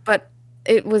 but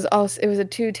it was a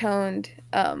two-toned,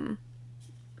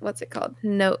 what's it called?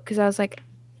 Note. Because I was like,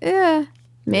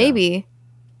 maybe,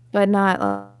 but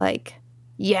not like,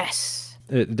 yes.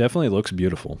 it definitely looks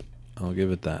beautiful. I'll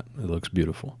give it that. It looks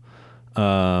beautiful.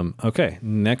 Okay,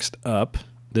 next up,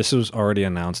 this was already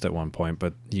announced at one point,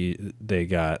 but we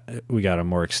got a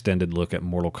more extended look at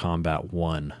Mortal Kombat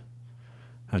 1.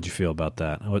 How'd you feel about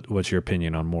that? What's your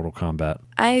opinion on Mortal Kombat?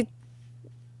 I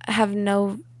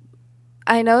know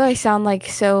I sound like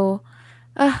so,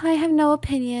 I have no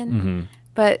opinion,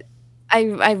 but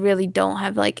I really don't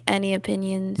have like any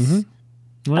opinions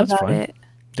Well, that's about fine. it.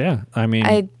 Yeah, I mean,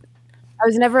 I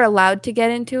was never allowed to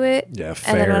get into it. yeah,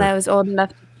 fair. And then when I was old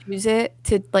enough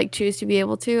to choose to be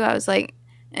able to, I was like,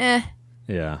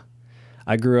 Yeah.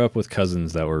 I grew up with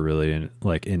cousins that were really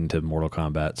into Mortal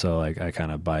Kombat, so like I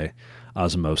kind of by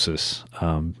osmosis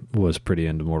was pretty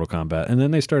into Mortal Kombat, and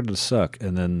then they started to suck,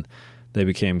 and then they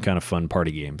became kind of fun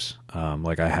party games.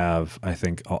 Like I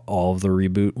think all of the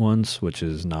reboot ones, which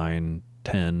is 9,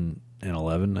 10, and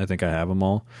 11. I think I have them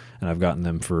all, and I've gotten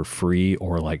them for free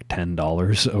or like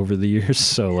 $10 over the years.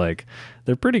 So like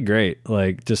they're pretty great.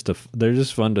 Like they're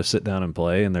just fun to sit down and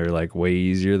play, and they're like way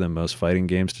easier than most fighting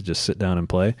games to just sit down and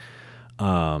play.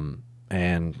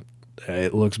 And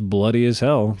it looks bloody as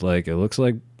hell. Like it looks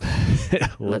like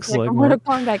it looks like a Mortal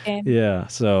Kombat game. Yeah.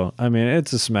 So I mean,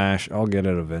 it's a smash. I'll get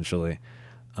it eventually.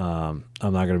 I'm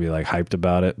not gonna be like hyped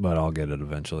about it, but I'll get it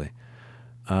eventually.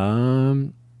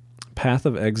 Path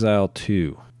of Exile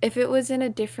 2. If it was in a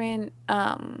different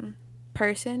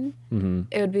person,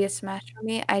 it would be a smash for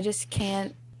me. I just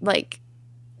can't like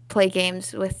play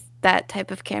games with that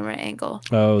type of camera angle.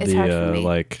 Oh, it's hard for me.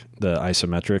 like the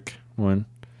isometric one.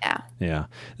 Yeah.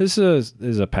 This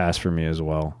is a pass for me as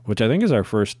well, which I think is our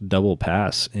first double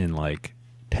pass in like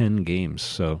 10 games.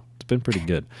 So it's been pretty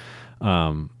good.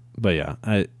 But yeah,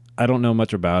 I don't know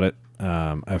much about it.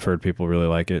 I've heard people really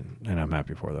like it, and I'm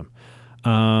happy for them.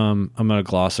 I'm going to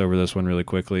gloss over this one really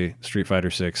quickly. Street Fighter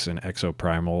 6 and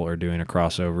Exoprimal are doing a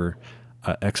crossover.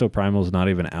 Exoprimal is not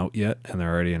even out yet, and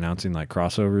they're already announcing like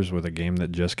crossovers with a game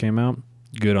that just came out.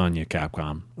 Good on you,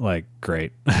 Capcom. Like,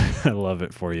 great. I love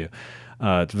it for you.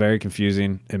 It's very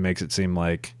confusing. It makes it seem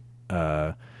like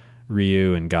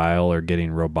Ryu and Guile are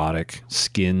getting robotic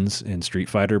skins in Street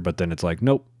Fighter, but then it's like,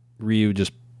 nope, Ryu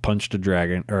just punched a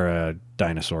dragon or a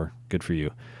dinosaur. Good for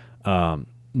you.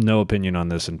 No opinion on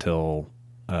this until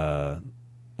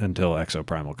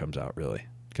Exoprimal comes out, really,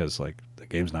 because like the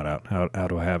game's not out. How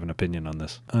do I have an opinion on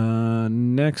this?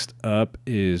 Next up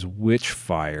is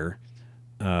Witchfire.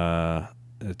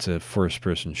 It's a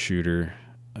first-person shooter,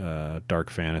 dark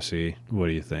fantasy. What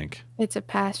do you think? It's a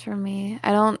pass for me.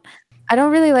 I don't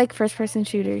really like first-person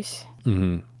shooters.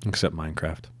 Except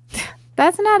Minecraft.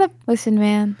 That's not a listen,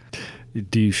 man.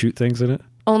 Do you shoot things in it?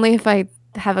 Only if I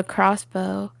have a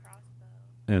crossbow.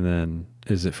 And then,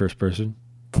 is it first person?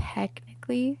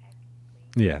 Technically.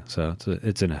 Yeah, so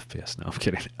it's an FPS. No, I'm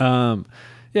kidding.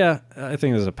 Yeah, I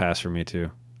think there's a pass for me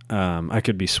too. I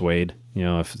could be swayed,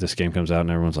 if this game comes out and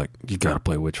everyone's like, you gotta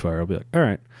play Witchfire, I'll be like, all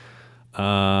right.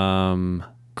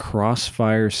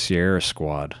 Crossfire Sierra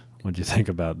Squad. What'd you think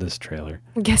about this trailer?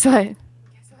 Guess what?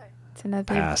 It's another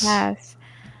pass.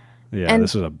 Yeah, and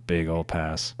this was a big old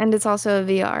pass. And it's also a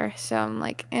VR, so I'm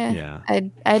like, yeah.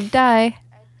 I'd die.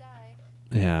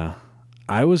 Yeah.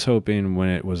 I was hoping when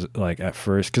it was like at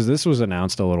first, because this was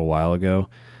announced a little while ago.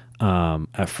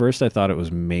 At first I thought it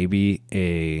was maybe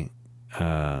a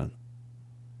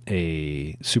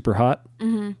Super Hot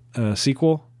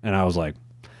sequel, and I was like,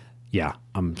 yeah,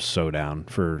 I'm so down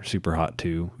for Super Hot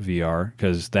 2 VR,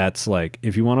 because that's like,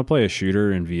 if you want to play a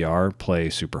shooter in VR, play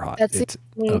Super Hot. It's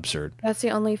absurd. That's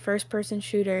the only first-person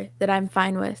shooter that I'm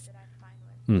fine with.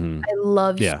 I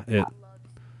love. Yeah,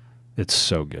 it's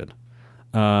so good.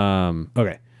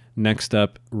 Okay, next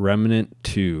up, Remnant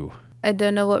 2. I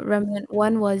don't know what Remnant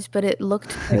 1 was, but it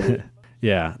looked pretty.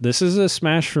 Yeah, this is a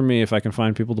smash for me if I can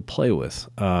find people to play with.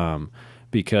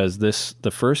 Because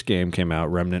the first game came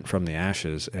out, Remnant from the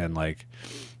Ashes, and like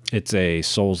it's a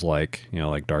Souls-like,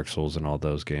 like Dark Souls and all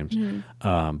those games.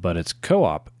 But it's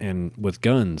co-op and with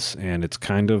guns, and it's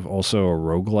kind of also a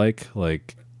roguelike.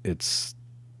 Like it's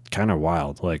kind of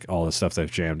wild, like all the stuff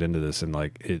they've jammed into this, and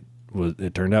like it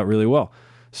turned out really well.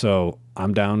 So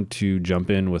I'm down to jump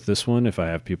in with this one if I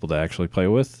have people to actually play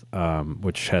with,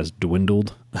 which has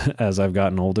dwindled as I've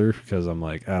gotten older, because I'm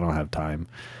like, I don't have time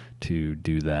to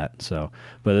do that. So,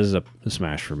 but this is a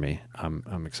smash for me.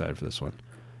 I'm excited for this one.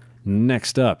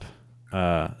 Next up,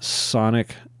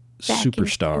 Sonic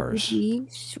Superstars.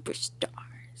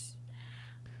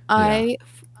 I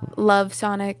love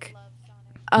Sonic.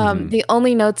 The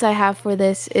only notes I have for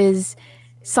this is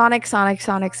Sonic.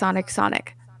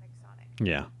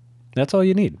 Yeah, that's all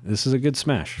you need. This is a good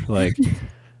smash. Like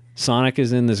Sonic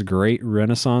is in this great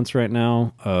renaissance right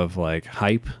now of like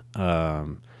hype.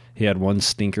 He had one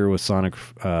stinker with Sonic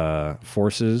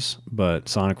Forces, but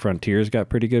Sonic Frontiers got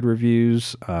pretty good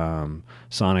reviews.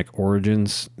 Sonic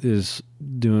Origins is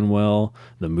doing well.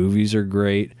 The movies are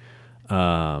great.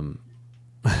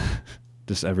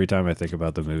 Just every time I think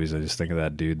about the movies, I just think of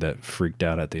that dude that freaked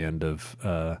out at the end of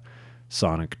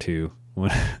Sonic 2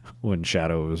 when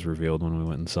Shadow was revealed when we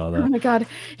went and saw that. Oh my god.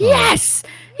 Yes!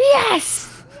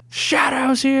 Yes!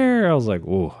 Shadow's here! I was like,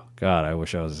 oh, God, I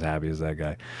wish I was as happy as that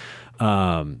guy.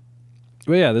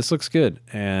 But yeah, this looks good.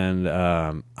 And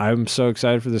I'm so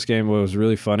excited for this game. What was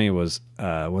really funny was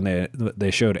when they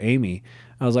showed Amy,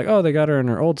 I was like, oh, they got her in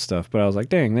her old stuff. But I was like,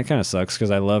 dang, that kind of sucks because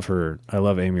I love her. I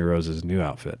love Amy Rose's new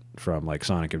outfit from like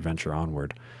Sonic Adventure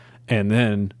onward. And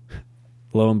then,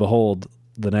 lo and behold,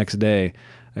 the next day,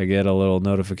 I get a little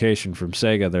notification from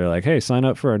Sega. They're like, hey, sign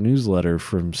up for our newsletter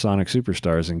from Sonic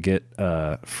Superstars and get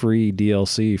free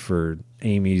DLC for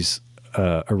Amy's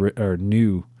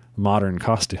new modern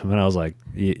costume. And I was like,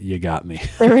 you got me.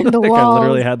 They're in the like walls. I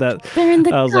literally had that. They're in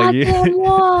the I was goddamn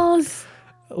walls.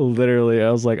 Literally,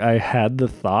 I was like, I had the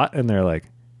thought, and they're like,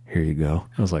 here you go.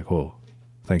 I was like, whoa,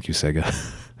 thank you, Sega.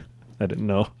 I didn't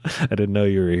know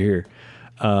you were here.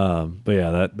 But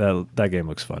yeah, that game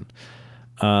looks fun.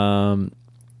 All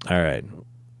right.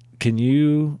 Can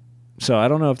you? So I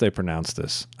don't know if they pronounce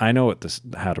this. I know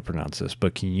how to pronounce this,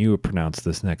 but can you pronounce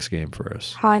this next game for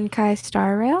us? Honkai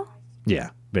Star Rail? Yeah,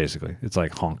 basically, it's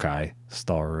like Honkai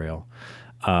Star Rail.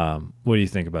 What do you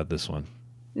think about this one?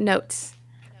 Notes.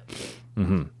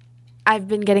 Mm-hmm. I've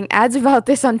been getting ads about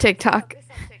this on TikTok.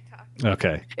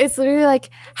 Okay. It's literally like,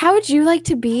 how would you like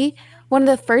to be one of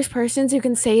the first persons who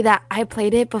can say that I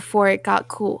played it before it got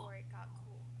cool?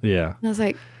 Yeah. And I was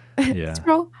like, Yeah.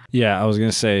 bro. Yeah, I was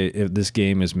gonna say if this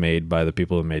game is made by the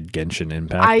people who made Genshin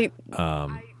Impact.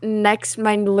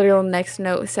 My literal next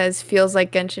note says feels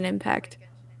like Genshin Impact.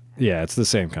 Yeah, it's the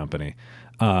same company.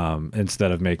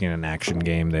 Instead of making an action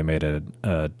game, they made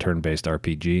a turn-based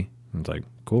RPG. It's like,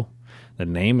 cool. The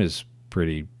name is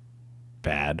pretty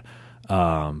bad,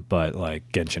 but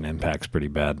like Genshin Impact's pretty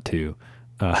bad too.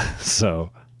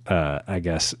 So I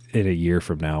guess in a year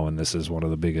from now, when this is one of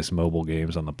the biggest mobile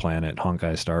games on the planet,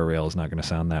 Honkai Star Rail is not going to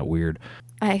sound that weird.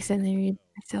 I accidentally muted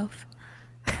myself.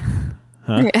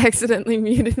 Huh? I accidentally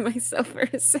muted myself for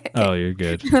a second. Oh, you're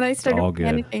good. And I started all good.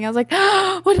 panicking. I was like,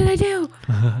 oh, what did I do?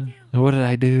 What did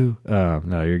I do?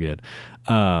 No, you're good.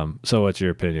 So what's your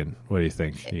opinion? What do you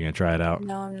think? You gonna try it out?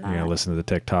 No, I'm not. You gonna listen to the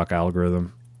TikTok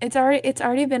algorithm? It's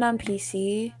already been on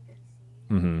PC.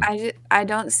 Mm-hmm. I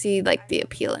don't see like the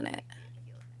appeal in it.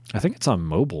 I think it's on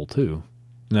mobile too.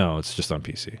 No, it's just on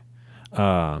PC.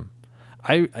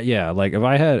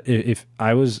 If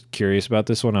I was curious about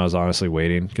this one, I was honestly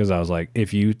waiting because I was like,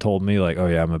 if you told me like, oh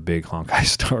yeah, I'm a big Honkai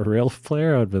Star Rail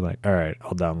player, I'd be like, all right,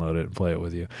 I'll download it and play it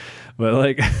with you. But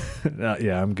like,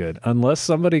 yeah, I'm good. Unless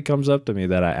somebody comes up to me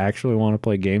that I actually want to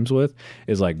play games with,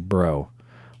 is like, bro,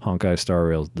 Honkai Star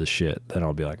Rail's the shit. Then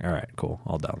I'll be like, all right, cool,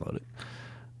 I'll download it.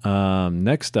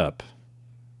 Next up,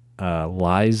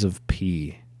 Lies of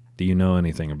P. Do you know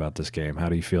anything about this game? How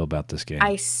do you feel about this game?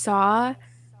 I saw.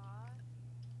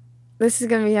 This is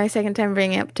gonna be my second time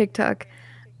bringing up TikTok,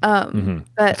 but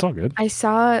it's all good. I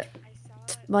saw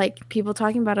like people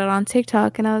talking about it on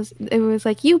TikTok, and it was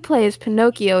like, you play as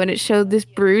Pinocchio, and it showed this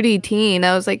broody teen.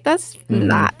 I was like, that's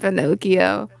not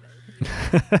Pinocchio.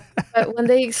 But when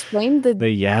they explained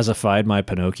they yazified my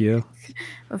Pinocchio.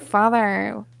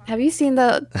 Father, have you seen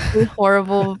the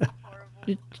horrible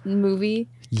movie?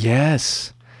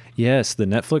 Yes, the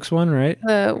Netflix one, right?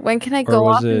 When can I go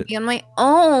off and be on my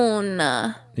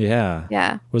own?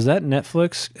 Yeah. Was that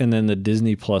Netflix? And then the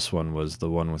Disney Plus one was the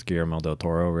one with Guillermo del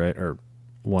Toro, right? Or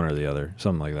one or the other,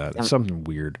 something like that. Something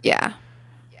weird. Yeah.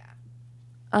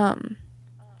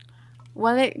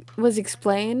 When it was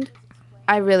explained,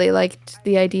 I really liked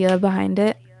the idea behind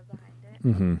it.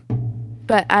 Mm-hmm.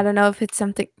 But I don't know if it's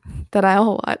something that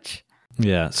I'll watch.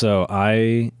 Yeah. So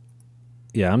I'm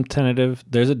tentative.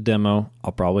 There's a demo.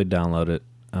 I'll probably download it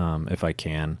if I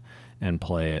can and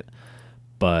play it.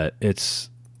 But it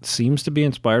seems to be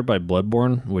inspired by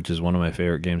Bloodborne, which is one of my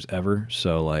favorite games ever.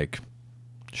 So, like,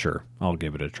 sure, I'll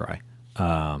give it a try.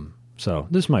 So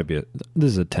this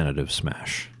is a tentative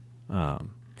smash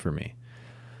for me.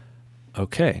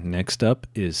 Okay, next up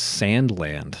is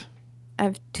Sandland. I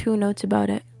have 2 notes about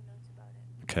it.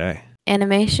 Okay.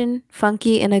 Animation,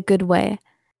 funky in a good way.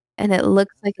 And it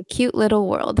looks like a cute little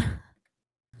world.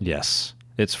 Yes.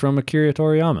 It's from Akira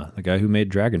Toriyama, the guy who made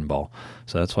Dragon Ball.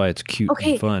 So that's why it's cute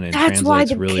and fun and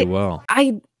translates really well.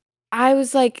 I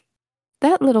was like,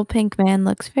 that little pink man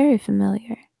looks very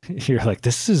familiar. You're like,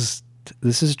 this is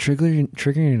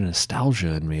triggering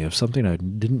nostalgia in me of something I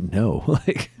didn't know.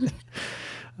 Like,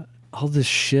 all this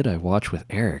shit I watch with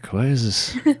Eric. Why does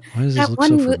this? Why does this look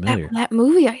so that, familiar? that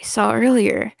movie I saw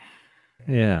earlier.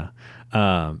 Yeah.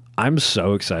 I'm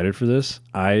so excited for this.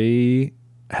 I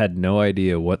had no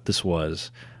idea what this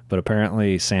was, but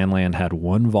apparently Sandland had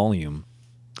one volume,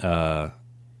 uh,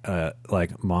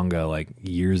 like manga, like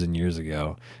years and years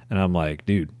ago, and I'm like,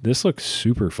 dude, this looks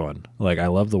super fun. Like, I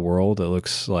love the world. It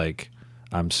looks like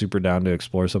I'm super down to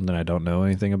explore something I don't know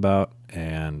anything about,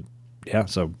 and yeah,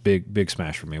 so big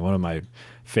smash for me. One of my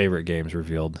favorite games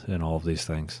revealed in all of these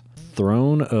things.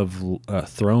 Throne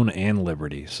and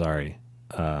Liberty. Sorry.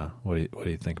 What do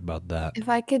you think about that? If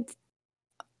I could,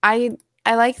 I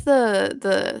I like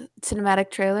the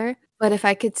cinematic trailer, but if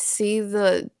I could see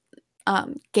the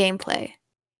gameplay,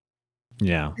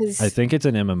 Yeah, I because think it's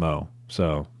an MMO.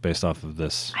 So based off of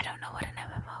this I don't know what an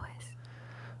MMO is.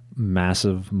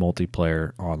 massive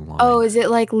multiplayer online. Oh, is it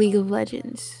like League of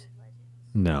Legends?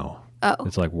 No, Oh.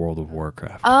 it's like World of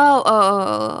Warcraft.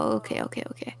 Okay.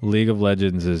 League of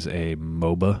Legends is a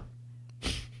MOBA,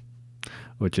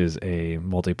 which is a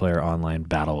multiplayer online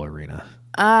battle arena.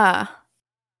 Ah,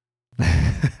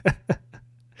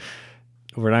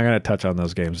 We're not going to touch on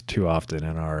those games too often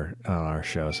in our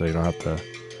show, so we don't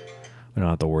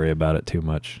have to worry about it too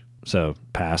much. So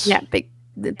pass. yeah,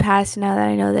 the past now that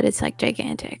I know that it's like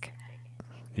gigantic.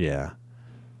 Yeah.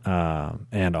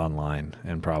 And online,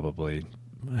 and probably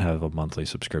have a monthly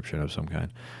subscription of some kind.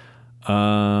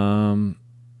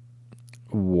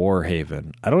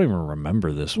 Warhaven. I don't even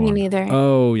remember this Me one. neither.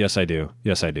 Oh, yes, I do.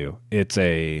 It's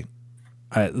they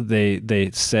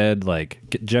said, like,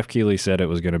 Jeff Keighley said it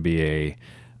was going to be a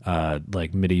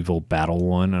like medieval battle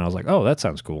one, and I was like, oh, that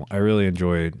sounds cool. I really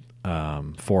enjoyed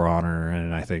For Honor,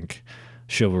 and I think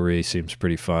Chivalry seems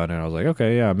pretty fun, and I was like,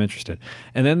 okay, yeah, I'm interested.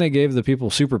 And then they gave the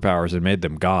people superpowers and made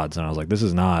them gods, and I was like, this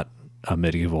is not a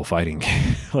medieval fighting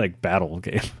game, like battle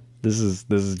game. This is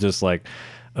just like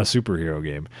a superhero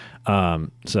game.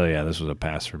 So yeah, this was a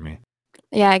pass for me.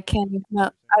 Yeah, I can't even know.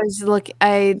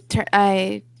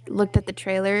 I looked at the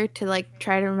trailer to like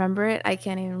try to remember it. I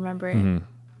can't even remember it. Mm-hmm.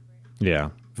 Yeah,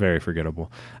 very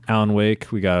forgettable. Alan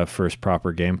Wake, we got a first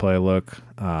proper gameplay look.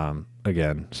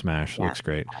 Again, Smash looks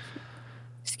great.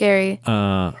 Scary.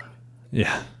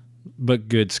 Yeah, but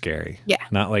good scary. Yeah.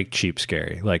 Not like cheap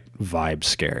scary, like vibe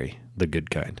scary, the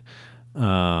good kind.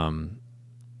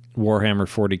 Warhammer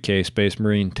 40K Space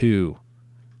Marine 2.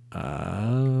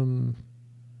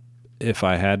 If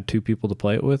I had two people to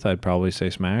play it with, I'd probably say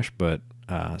Smash, but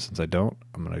since I don't,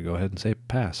 I'm going to go ahead and say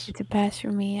pass. It's a pass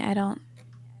for me. I don't.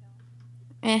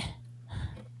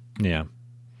 Yeah.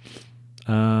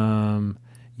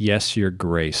 Yes, Your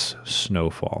Grace,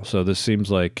 Snowfall. So this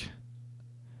seems like,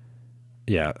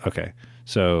 yeah, okay.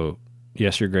 So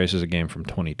Yes, Your Grace is a game from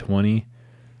 2020.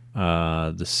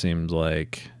 This seems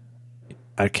like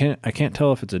I can't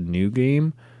tell if it's a new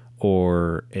game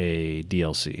or a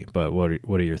DLC. But what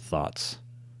are your thoughts?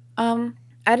 I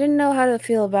didn't know how to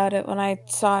feel about it when I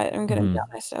saw it. I'm gonna be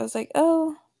honest. I was like,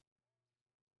 oh,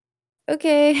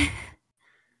 okay.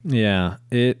 Yeah,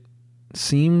 it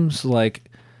seems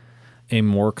like a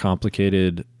more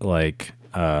complicated, like,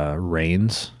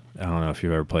 Reigns. I don't know if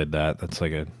you've ever played that. That's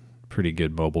like a pretty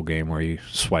good mobile game where you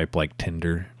swipe like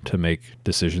Tinder to make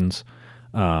decisions,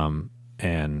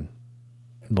 and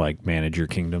like manage your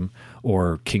kingdom.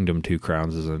 Or Kingdom 2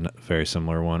 Crowns is a very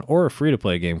similar one. Or a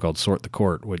free-to-play game called Sort the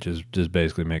Court, which is just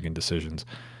basically making decisions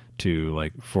to,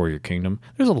 like, for your kingdom.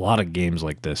 There's a lot of games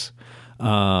like this.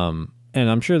 And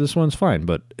I'm sure this one's fine,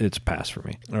 but it's a pass for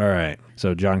me. All right.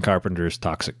 So John Carpenter's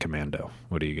Toxic Commando.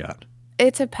 What do you got?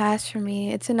 It's a pass for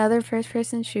me. It's another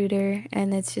first-person shooter,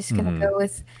 and it's just gonna go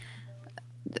with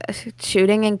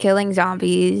shooting and killing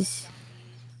zombies.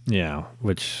 Yeah,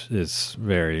 which is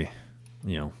very,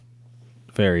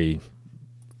 very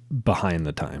behind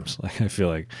the times. Like, I feel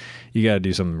like you got to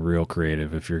do something real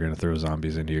creative if you're going to throw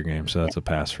zombies into your game. So that's a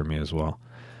pass for me as well.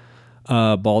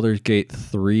 Baldur's Gate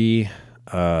 3,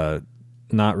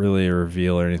 not really a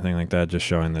reveal or anything like that, just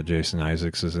showing that Jason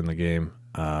Isaacs is in the game.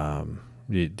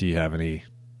 Do you have any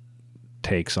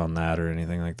takes on that or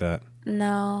anything like that?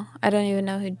 No, I don't even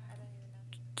know who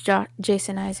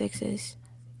Jason Isaacs is.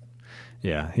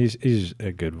 Yeah, he's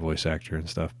a good voice actor and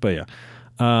stuff. But yeah,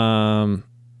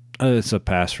 it's a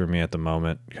pass for me at the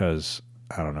moment because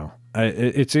I don't know.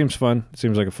 It seems fun. It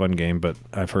seems like a fun game, but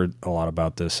I've heard a lot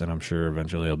about this, and I'm sure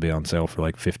eventually it'll be on sale for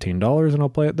like $15, and I'll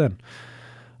play it then.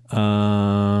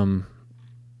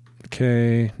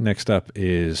 Okay, next up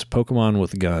is Pokemon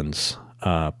with Guns,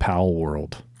 Pal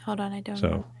World. Hold on, I don't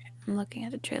know. I'm looking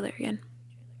at the trailer again.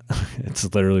 It's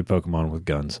literally Pokemon with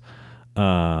guns.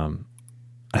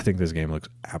 I think this game looks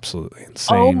absolutely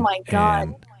insane. Oh my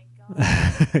god.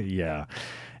 Yeah.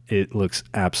 it looks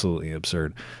absolutely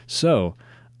absurd. So,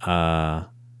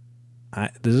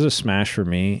 this is a smash for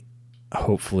me.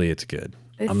 Hopefully it's good.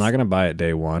 I'm not going to buy it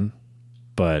day one,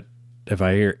 but if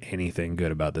I hear anything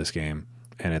good about this game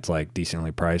and it's like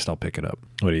decently priced, I'll pick it up.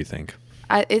 What do you think?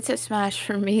 It's a smash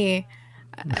for me.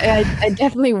 I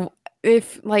definitely,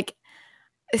 if like,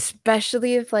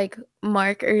 especially if like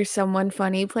Mark or someone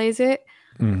funny plays it,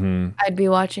 I'd be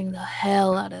watching the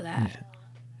hell out of that.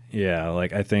 Yeah,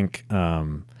 like I think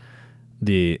in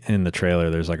the trailer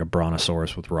there's like a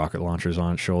brontosaurus with rocket launchers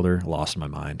on its shoulder. Lost my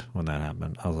mind when that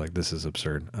happened. I was like, this is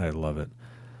absurd. I love it.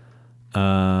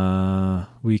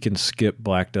 We can skip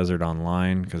Black Desert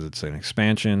Online because it's an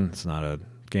expansion. It's not a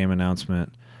game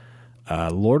announcement.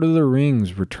 Lord of the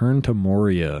Rings: Return to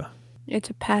Moria. It's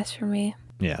a pass for me.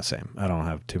 Yeah, same. I don't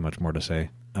have too much more to say.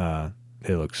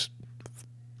 It looks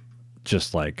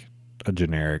just like a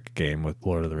generic game with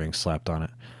Lord of the Rings slapped on it.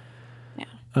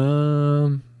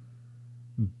 Yeah.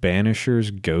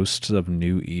 Banishers Ghosts of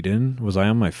New Eden. Was I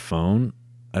on my phone?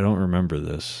 I don't remember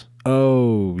this.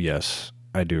 Oh, yes.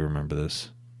 I do remember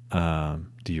this.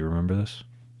 Do you remember this?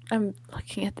 I'm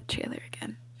looking at the trailer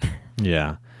again.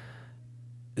 Yeah.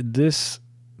 There's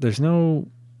no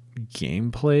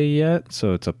gameplay yet,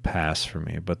 so it's a pass for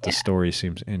me, but the story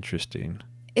seems interesting.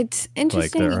 It's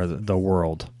interesting. Like the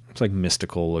world. It's like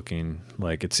mystical looking.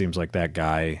 Like it seems like that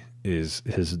guy is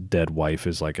his dead wife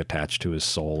is like attached to his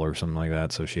soul or something like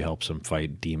that, so she helps him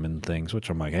fight demon things, which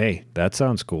I'm like, hey, that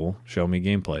sounds cool. Show me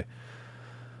gameplay.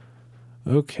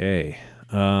 Okay.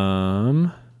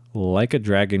 Like a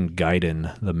Dragon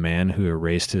Gaiden, the man who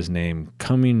erased his name,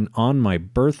 coming on my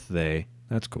birthday.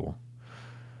 That's cool.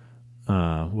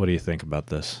 What do you think about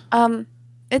this?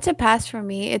 It's a pass for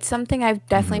me. It's something I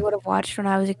definitely would have watched when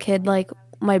I was a kid, like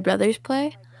my brothers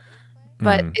play.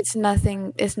 But it's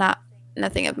nothing. It's not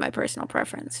nothing of my personal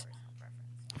preference.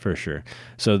 For sure.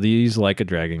 So these Like a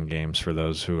Dragon games, for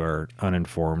those who are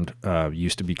uninformed,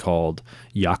 used to be called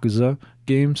Yakuza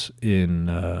games in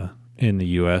the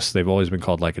U.S. They've always been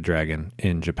called Like a Dragon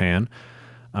in Japan.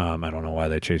 I don't know why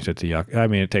they changed it to Yakuza. I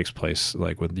mean, it takes place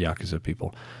like with Yakuza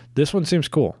people. This one seems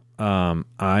cool.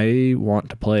 I want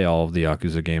to play all of the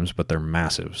Yakuza games, but they're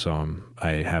massive, so I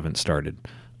haven't started.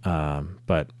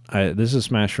 But this is a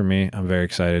smash for me. I'm very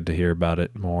excited to hear about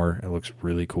it more. It looks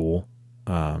really cool.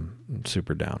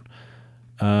 Super down.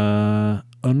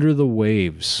 Under the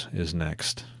Waves is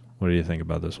next. What do you think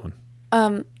about this one?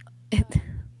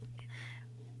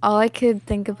 All I could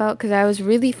think about, because I was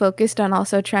really focused on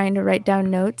also trying to write down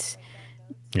notes.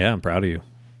 Yeah, I'm proud of you.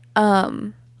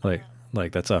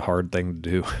 Like that's a hard thing to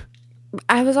do.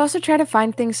 I was also trying to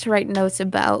find things to write notes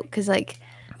about, because like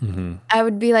I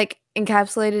would be like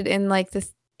encapsulated in like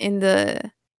this in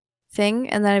the thing,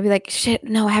 and then I'd be like, shit,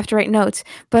 no, I have to write notes.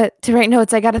 But to write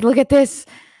notes, I got to look at this.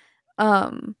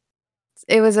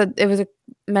 It was a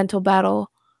mental battle.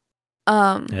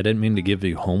 I didn't mean to give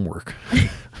you homework.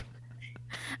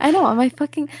 I know,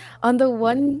 on the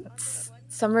one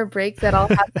summer break that I'll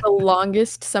have the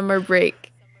longest summer break.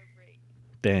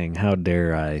 Dang, how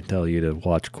dare I tell you to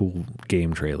watch cool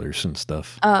game trailers and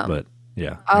stuff. But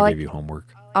yeah, I gave you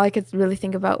homework. All I could really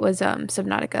think about was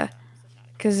Subnautica.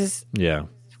 Because yeah,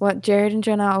 what Jared and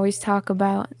Jenna always talk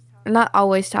about. Not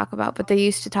always talk about, but they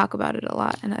used to talk about it a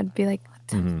lot. And I'd be like, what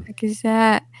the heck is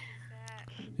that?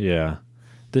 Yeah.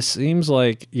 This seems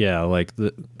like,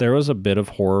 there was a bit of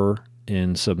horror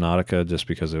in Subnautica just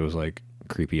because it was like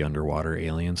creepy underwater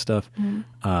alien stuff.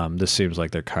 This seems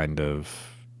like they're kind of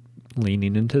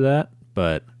leaning into that,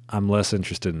 but I'm less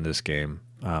interested in this game.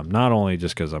 Not only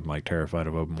just because I'm like terrified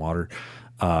of open water,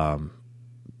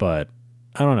 but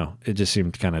I don't know. It just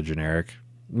seemed kind of generic.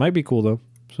 Might be cool though.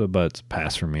 So, but it's a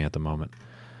pass for me at the moment.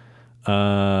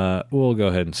 We'll go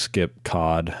ahead and skip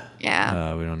COD.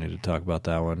 Yeah. We don't need to talk about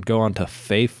that one. Go on to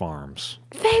Fae Farms.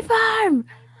 Fae Farm.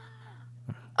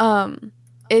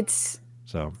 It's.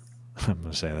 So, I'm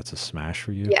gonna say that's a smash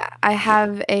for you. Yeah, I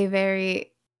have a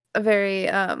very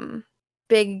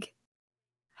big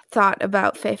thought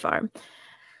about Fae Farm.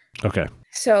 Okay.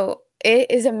 So it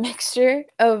is a mixture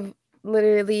of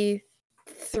literally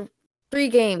 3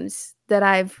 games that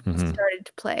I've started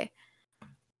to play.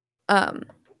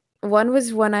 One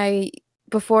was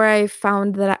before I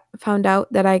found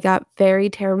out that I got very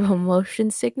terrible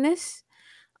motion sickness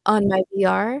on my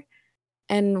VR,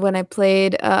 and when I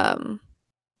played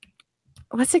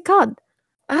what's it called?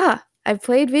 I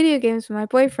played video games with my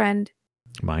boyfriend.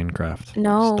 Minecraft.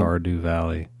 No. Stardew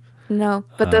Valley. No,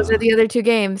 but those are the other 2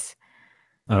 games.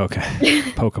 Okay.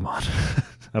 Pokemon.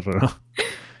 I don't know.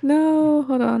 No,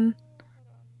 hold on.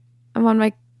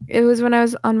 It was when I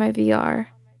was on my VR.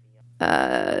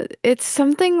 It's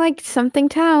something like Something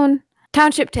Town.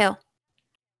 Township Tale.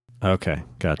 Okay,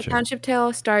 gotcha. Township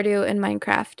Tale, Stardew, and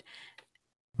Minecraft.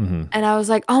 Mm-hmm. And I was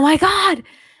like, oh my God.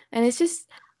 And it's just,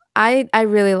 I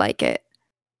really like it.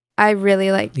 I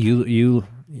really like. You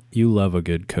love a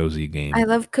good cozy game. I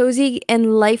love cozy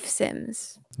and life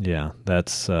sims. Yeah,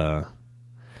 that's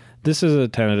this is a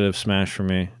tentative smash for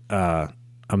me.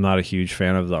 I'm not a huge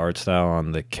fan of the art style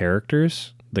on the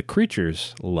characters. The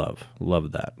creatures love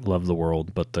that. Love the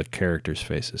world, but the characters'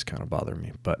 faces kind of bother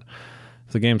me. But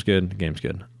if the game's good, the game's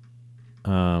good.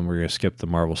 We're going to skip the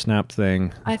Marvel Snap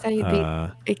thing. I thought you'd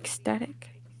be ecstatic.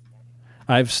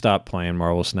 I've stopped playing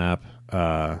Marvel Snap.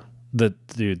 The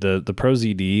Pro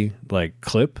ZD like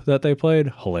clip that they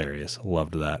played, hilarious.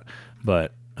 Loved that.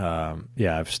 But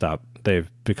yeah, I've stopped. They've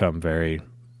become very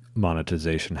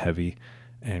monetization heavy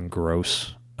and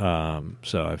gross.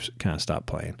 So I've kind of stopped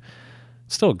playing.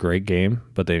 Still a great game,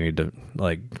 but they need to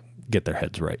like get their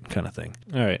heads right, kind of thing.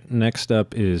 All right, next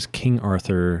up is King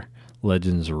Arthur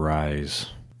Legends Rise.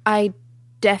 I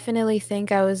definitely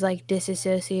think I was like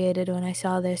disassociated when I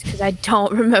saw this because I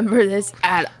don't remember this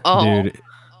at all. Dude,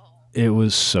 it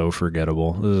was so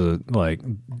forgettable. This is like,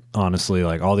 honestly,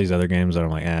 like all these other games that I'm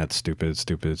like, it's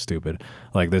stupid.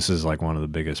 Like this is like one of the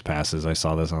biggest passes. I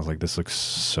saw this and I was like, this looks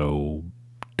so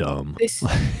dumb.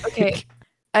 Okay.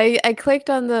 I clicked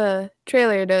on the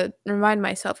trailer to remind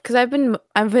myself because I've been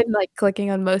like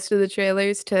clicking on most of the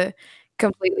trailers to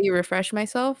completely refresh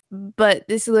myself, but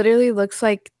this literally looks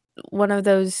like one of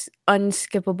those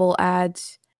unskippable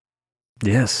ads.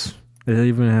 Yes, it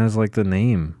even has like the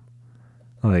name.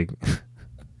 Like,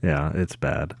 yeah, it's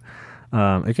bad.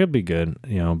 It could be good,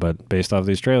 but based off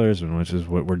these trailers, and which is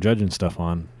what we're judging stuff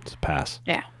on, it's a pass.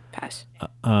 Yeah, pass.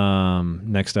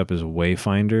 Next up is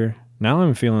Wayfinder. Now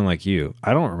I'm feeling like you.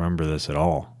 I don't remember this at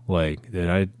all. Like, did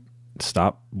I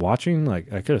stop watching?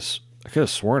 Like, I could have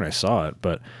sworn I saw it,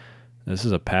 but this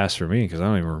is a pass for me because I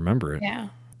don't even remember it. Yeah,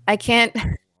 I can't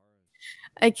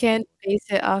base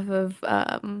it off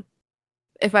of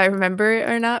if I remember it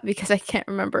or not because I can't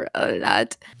remember a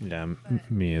lot. Yeah,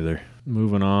 me either.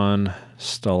 Moving on,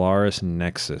 Stellaris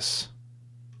Nexus.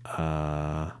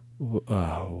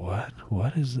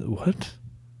 What is it? What?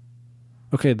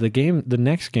 Okay, the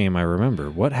next game I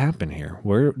remember. What happened here?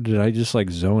 Where did I just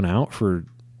like zone out for?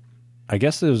 I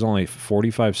guess it was only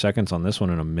 45 seconds on this one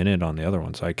and a minute on the other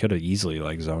one, so I could have easily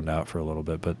like zoned out for a little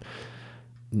bit, but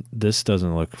this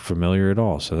doesn't look familiar at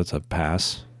all, so that's a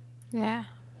pass. Yeah.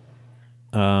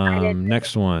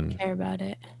 Next one. Care about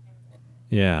it.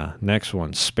 Yeah, next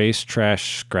one. Space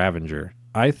Trash Scavenger.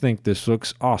 I think this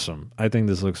looks awesome. I think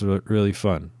this looks really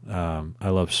fun. I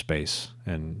love space,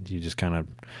 and you just kind of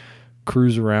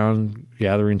cruise around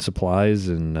gathering supplies,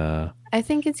 and I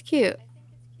think it's cute.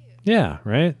 Yeah,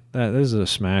 right? That is a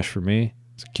smash for me.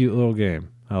 It's a cute little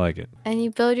game. I like it. And you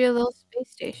build your little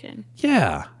space station.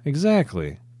 Yeah,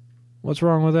 exactly. What's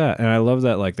wrong with that? And I love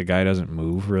that like the guy doesn't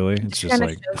move really. It's just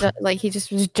like he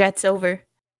just jets over.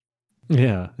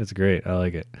 Yeah, it's great. I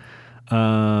like it.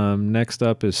 Next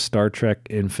up is Star Trek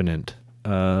Infinite.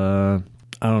 I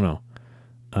don't know.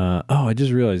 I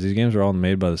just realized these games are all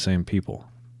made by the same people,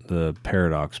 the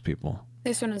Paradox people.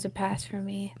 This one was a pass for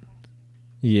me.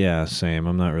 Yeah, same.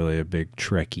 I'm not really a big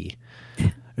Trekkie.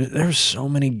 There's so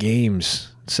many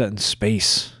games set in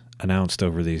space announced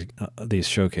over these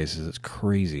showcases. It's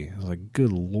crazy. It's like,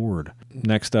 good lord.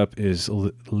 Next up is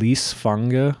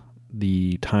Lisfanga,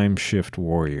 the Time Shift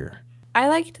Warrior. I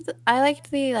liked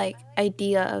the like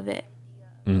idea of it.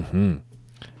 Mm-hmm.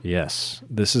 Yes,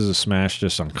 this is a smash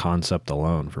just on concept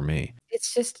alone for me.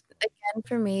 It's just, again,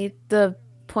 for me, the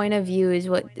point of view is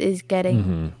what is getting.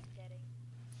 Mm-hmm.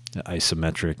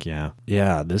 Isometric, yeah.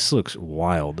 Yeah, this looks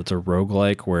wild. It's a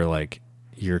roguelike where like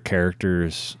your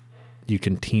characters, you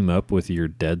can team up with your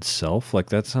dead self. Like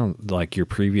that sounds like your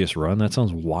previous run. That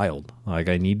sounds wild. Like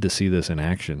I need to see this in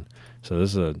action. So this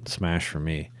is a smash for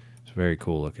me. It's very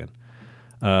cool looking.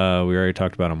 We already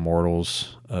talked about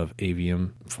Immortals of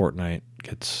Avium. Fortnite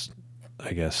gets,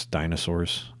 I guess,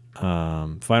 dinosaurs.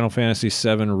 Final Fantasy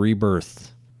VII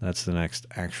Rebirth. That's the next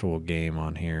actual game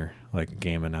on here, like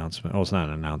game announcement. Oh, it's not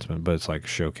an announcement, but it's like a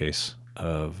showcase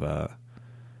of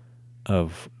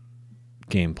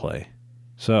gameplay.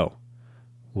 So,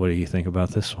 what do you think about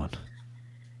this one?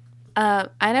 I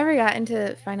never got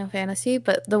into Final Fantasy,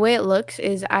 but the way it looks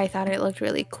I thought it looked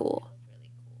really cool.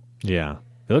 Yeah,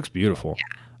 it looks beautiful.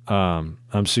 Yeah.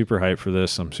 I'm super hyped for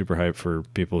this. I'm super hyped for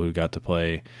people who got to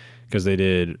play, because they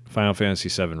did Final Fantasy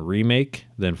VII Remake,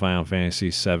 then Final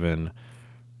Fantasy VII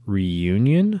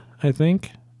Reunion, I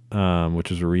think,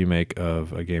 which is a remake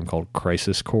of a game called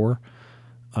Crisis Core,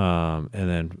 and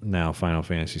then now Final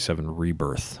Fantasy VII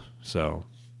Rebirth. So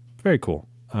very cool.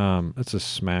 It's a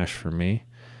smash for me.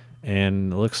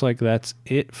 And it looks like that's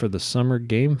it for the Summer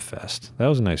Game Fest. That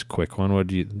was a nice quick one. What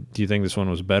do you think this one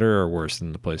was better or worse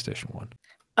than the PlayStation one?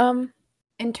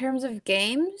 In terms of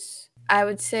games, I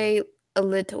would say a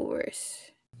little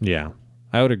worse. Yeah,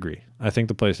 I would agree. I think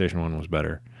the PlayStation one was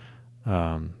better.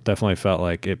 Definitely felt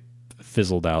like it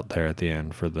fizzled out there at the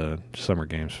end for the Summer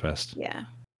Games Fest. Yeah.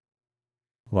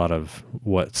 A lot of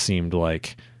what seemed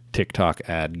like TikTok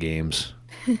ad games.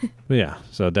 But yeah,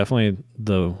 so definitely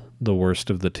the worst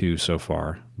of the two so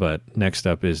far. But next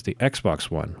up is the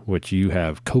Xbox One, which you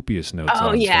have copious notes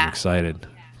on. Yeah. So I'm excited.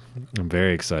 I'm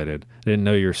very excited. I didn't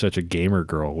know you're such a gamer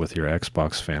girl with your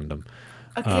Xbox fandom.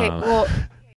 Okay, well,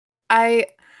 I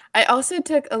also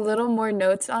took a little more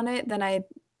notes on it than I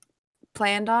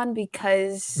planned on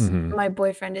because my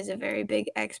boyfriend is a very big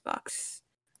Xbox.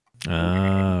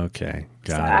 Okay.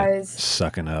 Got it.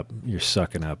 Sucking up. You're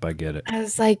sucking up. I get it. I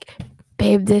was like,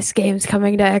 babe, this game's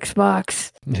coming to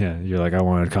Xbox. Yeah, you're like, I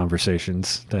wanted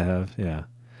conversations to have. Yeah.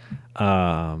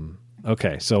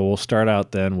 Okay, so we'll start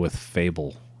out then with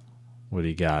Fable. What do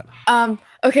you got?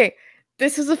 Okay,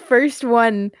 this was the first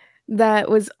one that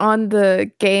was on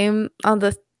the game, on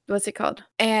the, what's it called?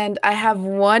 And I have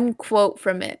one quote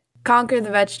from it. Conquer the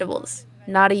vegetables,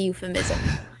 not a euphemism.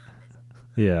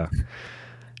 Yeah.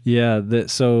 Yeah,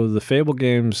 so the Fable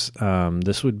games,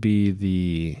 this would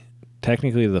be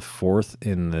technically the fourth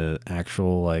in the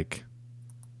actual like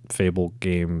Fable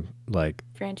game like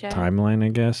franchise timeline, I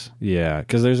guess. Yeah,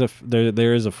 because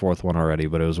there is a fourth one already,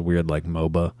 but it was a weird like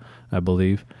MOBA, I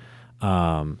believe.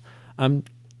 I'm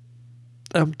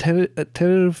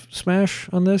tentative smash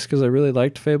on this because I really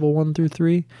liked Fable 1 through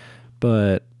 3,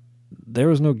 but there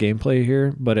was no gameplay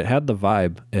here, but it had the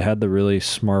vibe. It had the really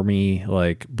smarmy,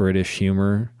 like, British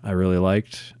humor I really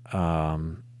liked. I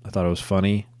thought it was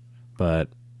funny, but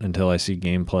until I see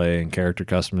gameplay and character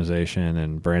customization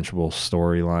and branchable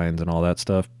storylines and all that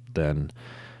stuff, then...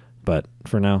 But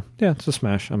for now, yeah, it's a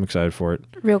smash. I'm excited for it.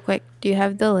 Real quick, do you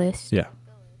have the list? Yeah.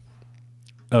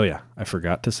 Oh, yeah. I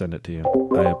forgot to send it to you.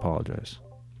 I apologize.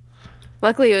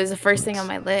 Luckily, it was the first thing on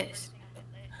my list.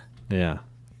 Yeah.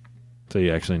 So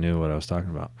you actually knew what I was talking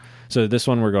about. So this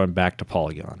one, we're going back to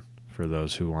Polygon for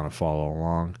those who want to follow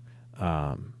along.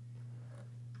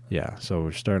 Yeah, so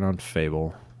we're starting on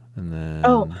Fable, and then...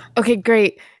 Oh, okay,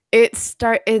 great. It's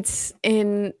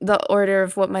in the order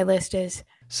of what my list is.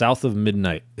 South of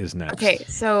Midnight is next. Okay,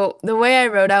 so the way I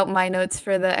wrote out my notes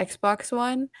for the Xbox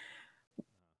One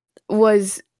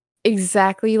was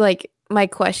exactly like my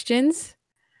questions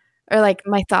or like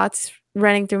my thoughts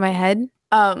running through my head.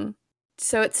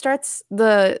 So it starts,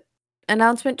 the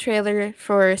announcement trailer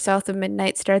for South of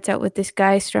Midnight starts out with this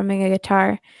guy strumming a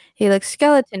guitar. He looks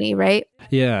skeleton-y, right?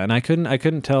 Yeah, and I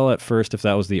couldn't tell at first if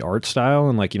that was the art style,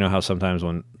 and like, you know how sometimes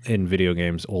when in video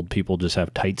games old people just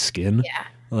have tight skin? Yeah.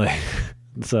 Like,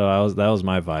 so that was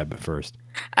my vibe at first.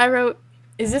 I wrote,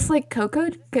 is this like Coco?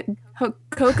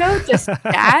 Coco just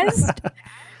jazzed?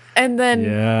 And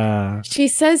then she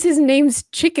says his name's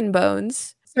Chicken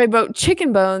Bones. So I wrote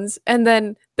Chicken Bones, and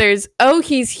then there's, oh,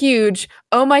 he's huge.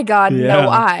 Oh my God, no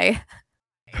eye.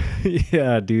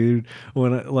 Yeah, dude.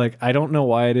 When I don't know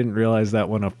why I didn't realize that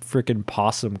when a freaking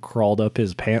possum crawled up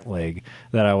his pant leg,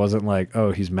 that I wasn't like,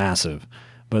 oh, he's massive.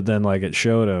 But then like it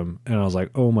showed him, and I was like,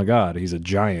 oh my God, he's a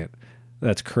giant.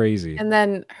 That's crazy. And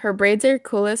then her braids are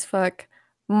cool as fuck.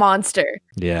 Monster.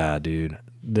 Yeah, dude.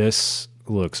 This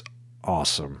looks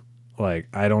awesome. Like,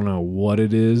 I don't know what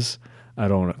it is. I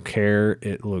don't care.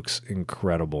 It looks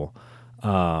incredible.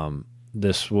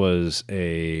 This was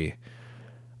I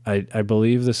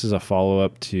believe this is a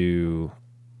follow-up to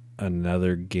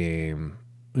another game.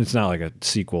 It's not like a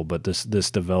sequel, but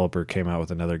this developer came out with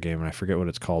another game, and I forget what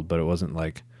it's called, but it wasn't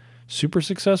like super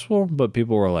successful, but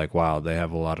people were like, wow, they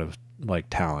have a lot of like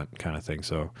talent kind of thing.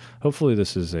 So hopefully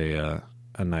this is a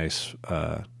nice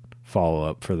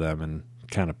follow-up for them and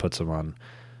kind of puts them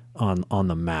on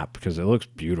the map, because it looks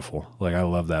beautiful. Like, I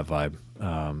love that vibe.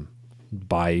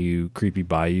 Creepy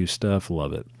bayou stuff,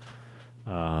 love it.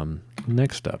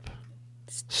 Next up,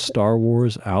 Star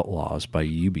Wars Outlaws by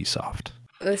Ubisoft.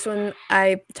 This one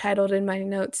I titled in my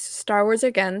notes Star Wars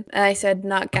again, and I said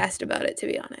not gassed about it, to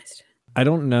be honest. I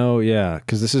don't know, yeah,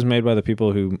 because this is made by the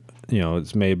people who,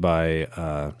 it's made by,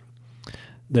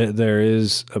 there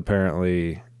is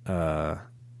apparently a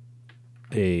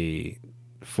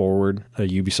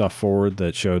Ubisoft forward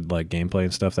that showed like gameplay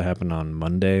and stuff that happened on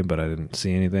Monday, but I didn't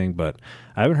see anything. But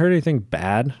I haven't heard anything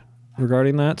bad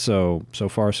regarding that, so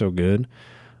far so good.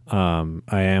 I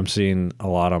am seeing a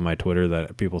lot on my Twitter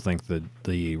that people think that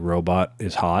the robot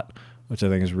is hot, which I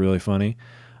think is really funny.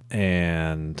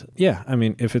 And yeah, I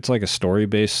mean, if it's like a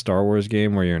story-based Star Wars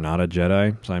game where you're not a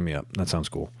Jedi, sign me up. That sounds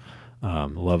cool.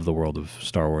 Love the world of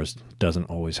Star Wars. Doesn't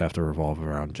always have to revolve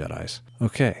around Jedis.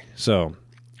 Okay, so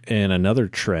in another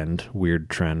trend, weird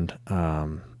trend,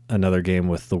 another game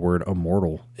with the word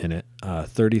immortal in it,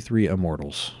 33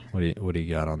 Immortals. What do you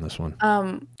got on this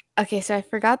one? Okay, so I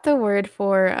forgot the word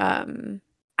for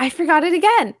I forgot it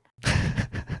again.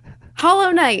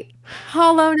 Hollow Knight.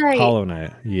 Hollow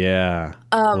Knight. Yeah.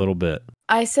 A little bit.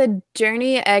 I said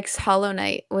Journey X Hollow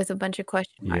Knight with a bunch of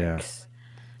question marks.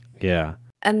 Yeah.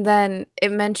 And then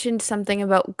it mentioned something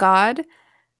about God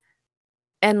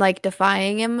and like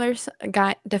defying him or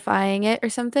defying it or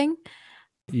something.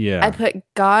 Yeah. I put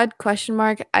God question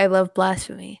mark. I love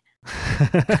blasphemy.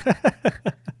 I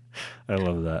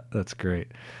love that. That's great.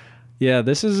 Yeah,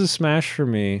 this is a smash for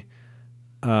me.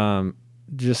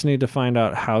 Just need to find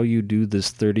out how you do this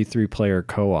 33 player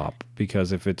co-op,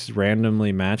 because if it's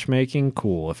randomly matchmaking,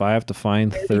 cool. If I have to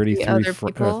find 33 other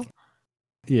people,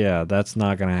 yeah, that's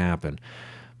not going to happen.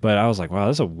 But I was like, wow,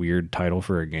 that's a weird title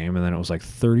for a game. And then it was like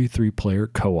 33 player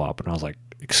co-op. And I was like,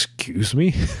 excuse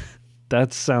me?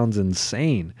 That sounds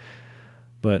insane.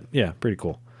 But yeah, pretty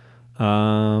cool.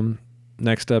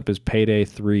 Next up is Payday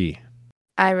 3.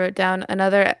 I wrote down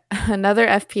another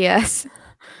FPS.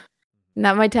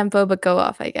 Not my tempo, but go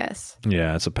off, I guess.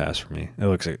 Yeah, it's a pass for me. It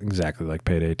looks exactly like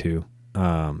Payday 2. So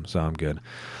I'm good.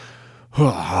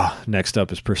 Next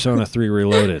up is Persona 3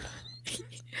 Reloaded.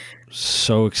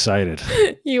 So excited.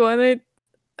 You want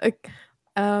to...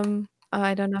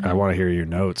 I don't know. I want to hear your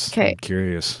notes. Okay. I'm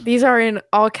curious. These are in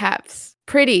all caps.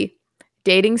 Pretty.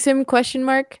 Dating sim question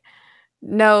mark?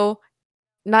 No,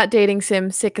 not dating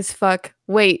sim. Sick as fuck.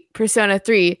 Wait, Persona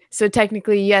 3. So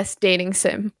technically, yes, dating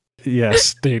sim.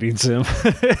 Yes, dating sim.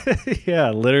 Yeah,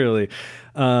 literally.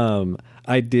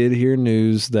 I did hear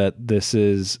news that this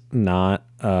is not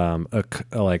a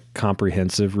like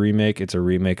comprehensive remake. It's a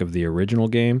remake of the original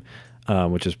game,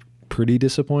 which is pretty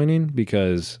disappointing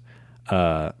because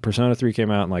Persona 3 came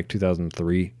out in like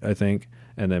 2003, I think.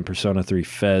 And then Persona 3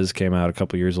 Fez came out a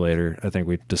couple years later. I think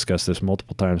we've discussed this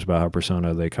multiple times about how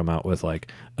Persona, they come out with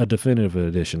like a definitive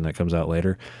edition that comes out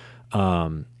later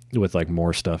with like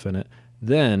more stuff in it.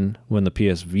 Then when the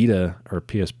PS Vita or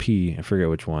PSP, I forget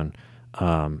which one,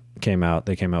 came out,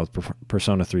 they came out with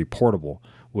Persona 3 Portable,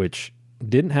 which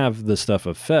didn't have the stuff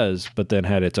of Fez, but then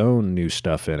had its own new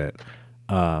stuff in it.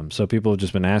 So people have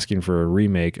just been asking for a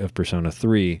remake of Persona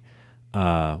 3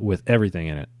 with everything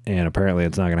in it, and apparently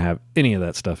it's not going to have any of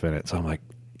that stuff in it. So I'm like,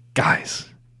 guys,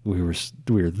 we were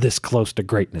this close to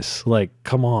greatness. Like,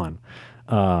 come on.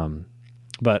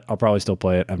 But I'll probably still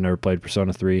play it. I've never played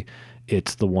Persona 3.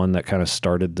 It's the one that kind of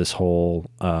started this whole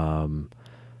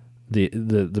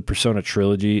the Persona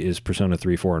trilogy is Persona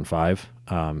 3, 4, and 5.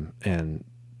 And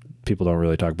people don't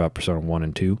really talk about Persona 1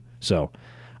 and 2. So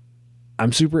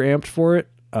I'm super amped for it.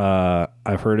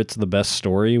 I've heard it's the best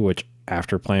story, which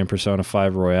after playing Persona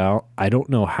 5 Royale, I don't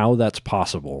know how that's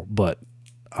possible, but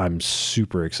I'm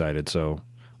super excited. So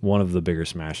one of the bigger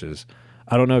smashes.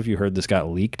 I don't know if you heard this got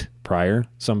leaked prior.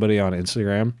 Somebody on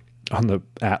Instagram, on the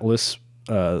Atlas,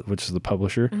 which is the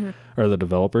publisher or the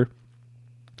developer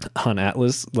on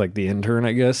Atlas, like the intern,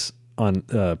 I guess, on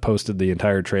posted the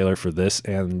entire trailer for this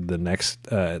and the next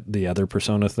the other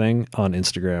Persona thing on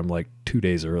Instagram like 2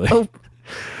 days early. Oh.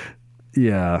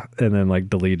 Yeah, and then like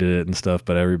deleted it and stuff,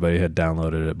 but everybody had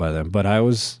downloaded it by then. But I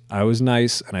was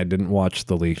nice and I didn't watch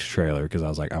the leaked trailer because I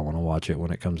was like, I want to watch it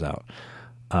when it comes out.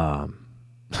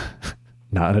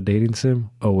 Not a dating sim?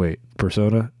 Oh wait,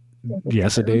 Persona?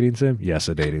 Yes, a dating sim? Yes,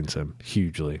 a dating sim.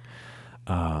 Hugely.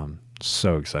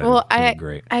 So excited. Well,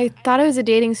 great. I thought it was a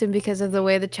dating sim because of the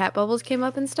way the chat bubbles came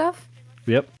up and stuff.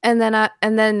 Yep. And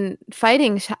then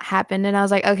fighting happened, and I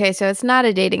was like, okay, so it's not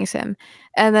a dating sim.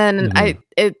 And then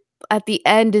it at the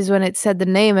end is when it said the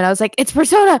name, and I was like, it's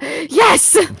Persona.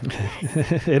 Yes.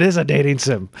 It is a dating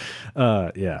sim.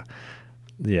 Yeah,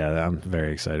 I'm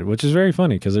very excited, which is very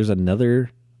funny because there's another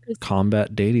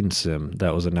combat dating sim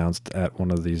that was announced at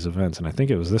one of these events, and I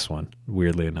think it was this one,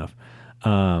 weirdly enough.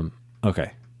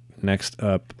 Okay, next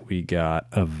up we got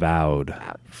Avowed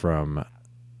from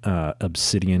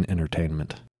Obsidian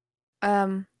Entertainment.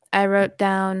 I wrote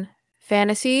down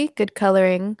fantasy, good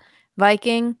coloring,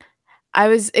 Viking. I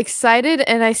was excited,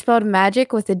 and I spelled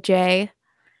magic with a J.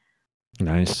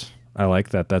 Nice. I like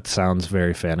that. That sounds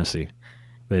very fantasy.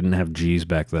 They didn't have G's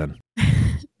back then.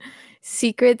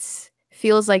 Secrets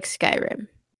feels like Skyrim.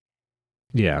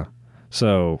 Yeah.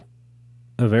 So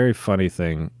a very funny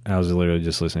thing, I was literally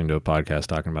just listening to a podcast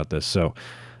talking about this. So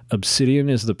Obsidian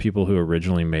is the people who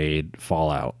originally made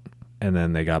Fallout, and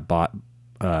then they got bought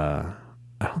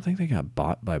I don't think they got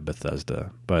bought by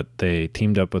Bethesda, but they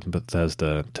teamed up with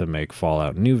Bethesda to make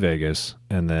Fallout New Vegas,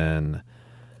 and then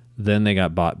they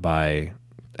got bought by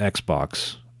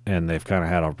Xbox, and they've kind of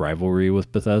had a rivalry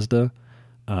with Bethesda.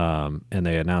 And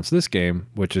they announced this game,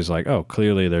 which is like, oh,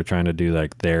 clearly they're trying to do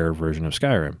like their version of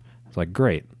Skyrim. It's like,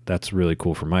 great, that's really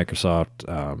cool for Microsoft.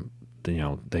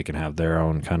 They can have their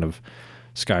own kind of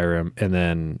Skyrim, and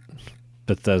then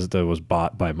Bethesda was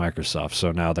bought by Microsoft,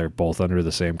 so now they're both under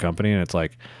the same company, and it's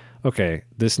like, okay,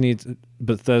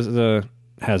 Bethesda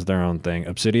has their own thing.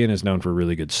 Obsidian is known for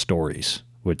really good stories,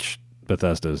 which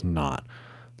Bethesda is not.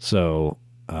 So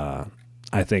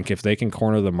I think if they can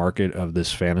corner the market of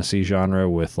this fantasy genre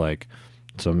with like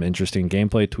some interesting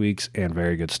gameplay tweaks and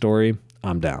very good story,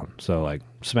 I'm down. So like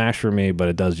Smash for me, but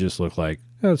it does just look like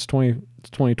it's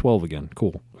 2012 again.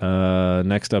 Cool.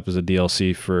 Next up is a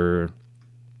DLC for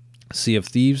Sea of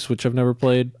Thieves, which I've never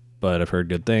played, but I've heard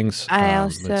good things.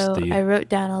 I wrote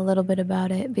down a little bit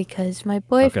about it because my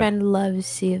boyfriend loves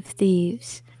Sea of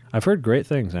Thieves. I've heard great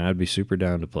things, and I'd be super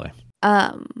down to play.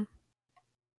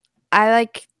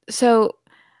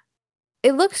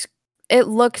 It looks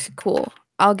cool.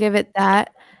 I'll give it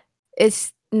that.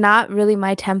 It's not really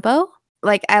my tempo.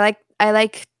 Like I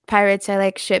like pirates, I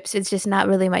like ships. It's just not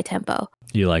really my tempo.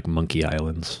 You like Monkey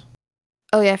Islands?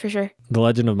 Oh yeah, for sure. The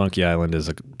Legend of Monkey Island is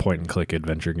a point-and-click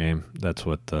adventure game. That's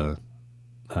what the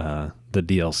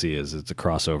DLC is. It's a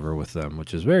crossover with them,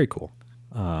 which is very cool.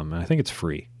 And I think it's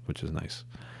free, which is nice.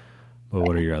 But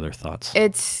what are your other thoughts?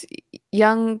 It's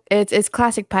it's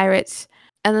classic pirates.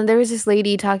 And then there was this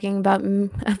lady talking about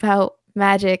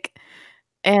magic,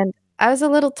 and I was a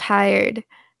little tired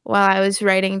while I was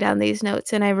writing down these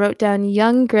notes, and I wrote down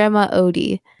young Grandma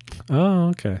Odie. Oh,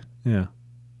 okay. Yeah.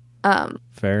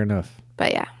 Fair enough.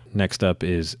 But yeah. Next up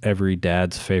is every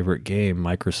dad's favorite game,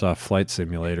 Microsoft Flight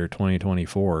Simulator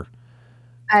 2024.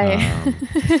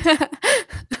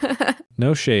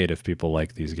 No shade if people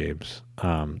like these games.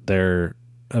 They're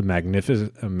a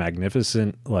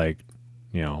magnificent like,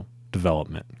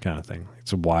 development kind of thing.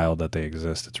 It's wild that they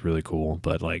exist. It's really cool,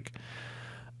 but like,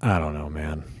 I don't know,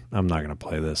 man. I'm not gonna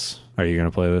play this. Are you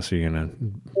gonna play this? Are you gonna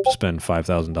spend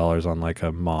 $5,000 on like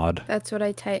a mod? That's what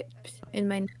I typed in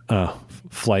my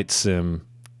flight sim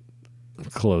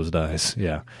closed eyes.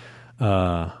 Yeah.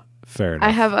 Fair enough. I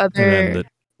have other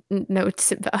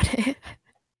notes about it.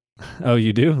 Oh,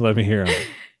 you do? Let me hear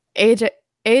them.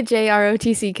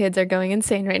 AJROTC kids are going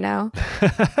insane right now.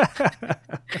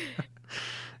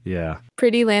 Yeah.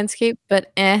 Pretty landscape,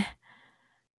 but eh.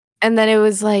 And then it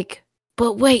was like,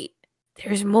 but wait,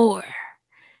 there's more.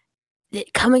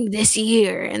 Coming this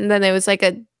year. And then it was like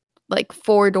a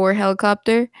 4-door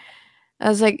helicopter. I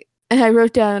was like, and I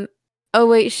wrote down, oh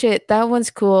wait, shit, that one's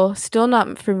cool. Still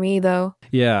not for me though.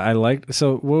 Yeah,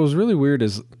 so what was really weird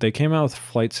is they came out with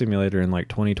Flight Simulator in like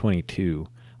 2022,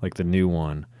 like the new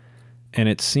one. And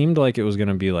it seemed like it was going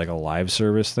to be like a live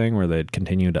service thing where they'd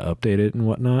continue to update it and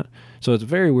whatnot. So it's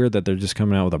very weird that they're just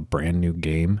coming out with a brand new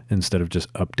game instead of just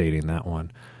updating that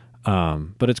one.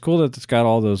 But it's cool that it's got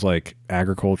all those like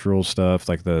agricultural stuff,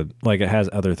 like it has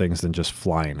other things than just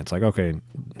flying. It's like, okay,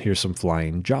 here's some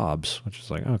flying jobs, which is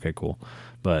like, okay, cool.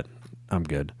 But I'm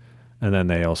good. And then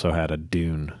they also had a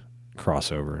Dune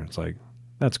crossover. It's like,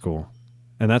 that's cool.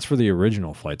 And that's for the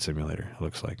original Flight Simulator, it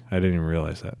looks like. I didn't even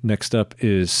realize that. Next up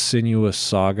is Senua's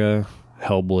Saga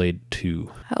Hellblade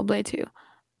 2. Hellblade 2.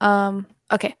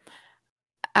 Okay.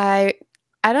 I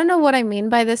don't know what I mean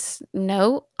by this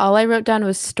note. All I wrote down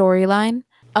was storyline.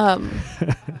 Either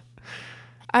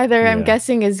I'm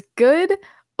guessing is good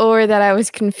or that I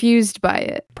was confused by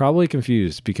it. Probably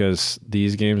confused because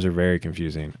these games are very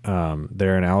confusing.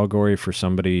 They're an allegory for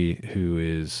somebody who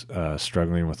is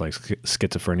struggling with like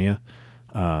schizophrenia.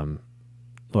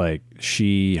 Like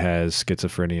she has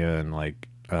schizophrenia and like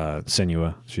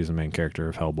Senua, she's the main character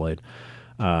of Hellblade.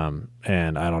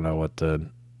 And I don't know what the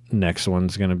next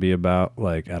one's going to be about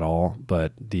like at all,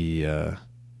 but it's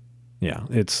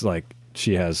like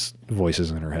she has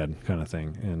voices in her head kind of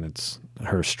thing, and it's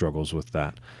her struggles with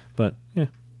that. But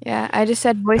yeah, I just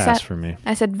said voice pass for me.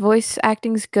 I said voice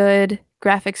acting's good,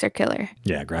 graphics are killer.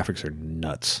 Yeah, graphics are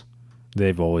nuts.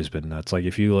 They've always been nuts. Like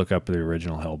if you look up the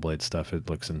original Hellblade stuff, it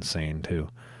looks insane too.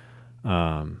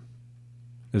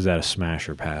 Is that a smash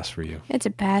or pass for you? It's a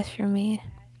pass for me.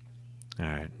 All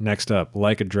right. Next up,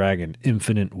 Like a Dragon,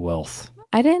 Infinite Wealth.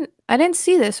 I didn't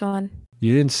see this one.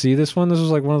 You didn't see this one? This was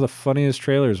like one of the funniest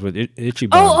trailers with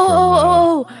Ichiban.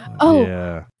 Oh.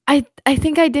 Yeah. I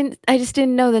think I didn't. I just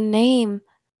didn't know the name.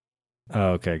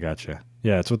 Oh, okay, gotcha.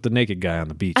 Yeah, it's with the naked guy on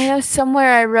the beach. I know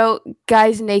somewhere I wrote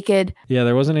guys naked. Yeah,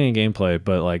 there wasn't any gameplay,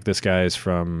 but like this guy is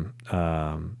from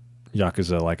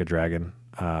Yakuza Like a Dragon.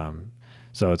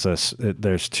 So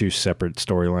there's two separate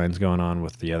storylines going on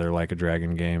with the other Like a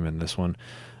Dragon game and this one.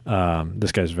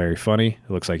 This guy's very funny.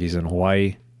 It looks like he's in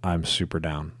Hawaii. I'm super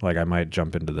down. Like I might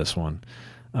jump into this one,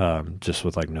 just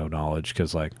with like no knowledge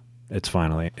because like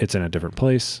it's in a different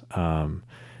place,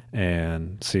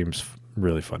 and seems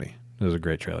really funny. It was a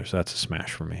great trailer, so that's a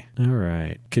smash for me. All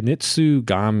right,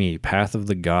 Kinitsugami: Path of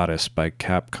the Goddess by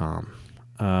Capcom.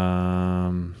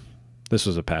 This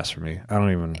was a pass for me. I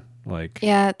don't even like.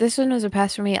 Yeah, this one was a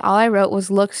pass for me. All I wrote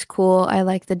was looks cool. I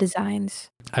like the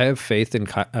designs. I have faith in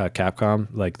Capcom.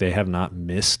 Like they have not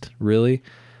missed really,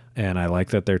 and I like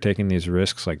that they're taking these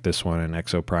risks, like this one and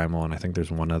Exoprimal, and I think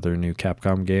there's one other new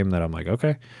Capcom game that I'm like, okay,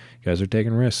 you guys are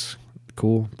taking risks,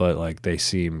 cool, but like they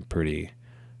seem pretty,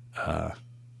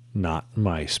 not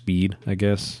my speed, I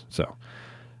guess. So,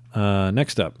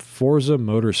 next up, Forza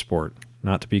Motorsport,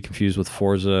 not to be confused with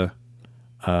Forza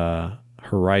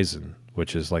Horizon,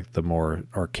 which is like the more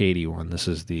arcadey one. This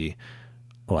is the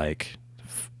like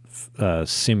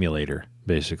simulator,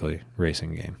 basically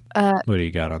racing game. What do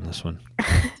you got on this one?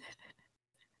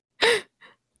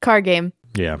 Car game.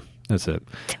 Yeah, that's it.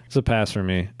 It's a pass for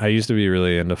me. I used to be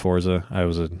really into Forza. I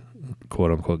was a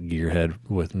quote unquote gearhead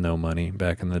with no money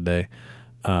back in the day.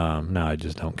 Now I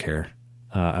just don't care.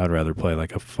 I would rather play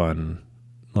like a fun,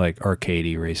 like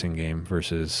arcadey racing game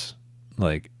versus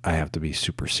like I have to be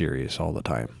super serious all the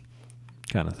time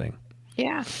kind of thing.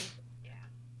 Yeah.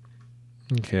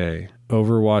 Okay.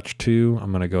 Overwatch 2.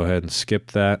 I'm going to go ahead and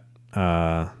skip that.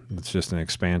 It's just an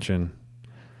expansion.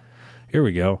 Here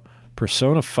we go.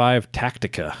 Persona 5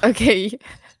 Tactica. Okay.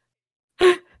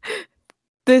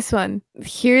 This one.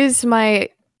 Here's my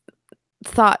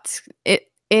thoughts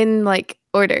in like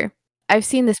order. I've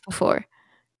seen this before.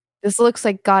 This looks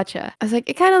like gacha. I was like,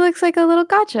 it kind of looks like a little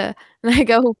gacha.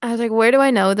 And I was like, where do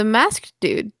I know the masked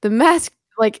dude? The masked,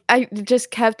 like, I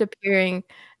just kept appearing.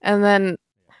 And then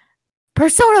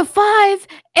Persona 5,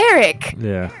 Eric.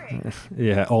 Yeah.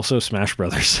 Yeah. Also Smash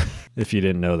Brothers. If you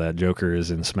didn't know that, Joker is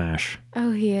in Smash.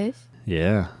 Oh, he is?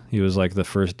 Yeah. He was like the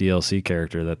first DLC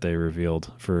character that they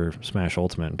revealed for Smash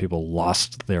Ultimate, and people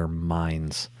lost their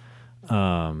minds.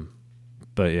 But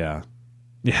yeah.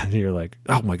 Yeah, you're like,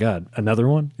 oh my god, another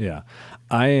one? Yeah.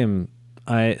 I'm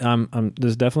this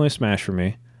is definitely a smash for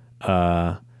me.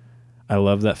 I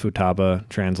love that Futaba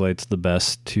translates the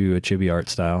best to a chibi art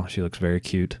style. She looks very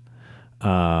cute.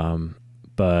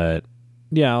 But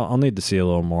yeah, I'll need to see a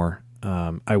little more.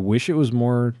 I wish it was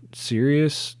more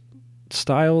serious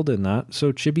styled and not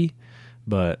so chibi,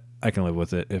 but I can live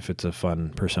with it if it's a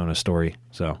fun Persona story.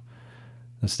 So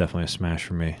that's definitely a smash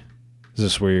for me. Is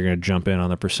this where you're going to jump in on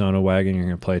the Persona wagon? You're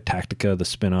going to play Tactica, the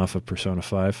spin-off of Persona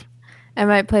 5? I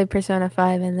might play Persona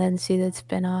 5 and then see the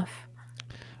spin-off.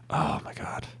 Oh, my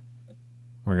God.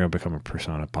 We're going to become a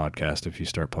Persona podcast if you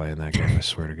start playing that game, I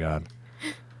swear to God.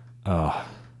 Oh,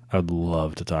 I would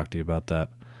love to talk to you about that.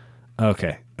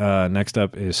 Okay, next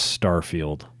up is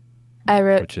Starfield,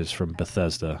 which is from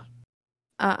Bethesda.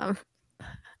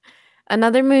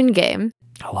 Another moon game.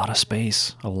 A lot of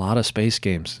space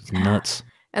games. It's nuts.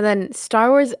 And then Star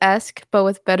Wars-esque, but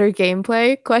with better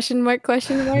gameplay? Question mark?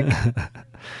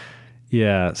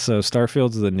 Yeah, so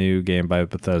Starfield's the new game by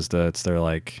Bethesda. It's their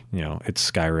like, it's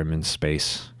Skyrim in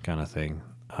space kind of thing.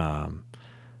 I'm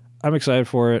excited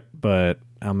for it, but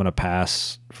I'm going to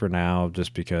pass for now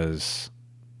just because,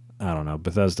 I don't know,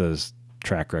 Bethesda's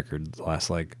track record the last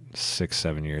like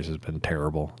 6-7 years has been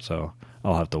terrible. So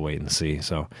I'll have to wait and see.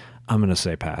 So I'm going to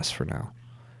say pass for now.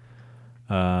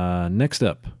 Next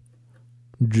up.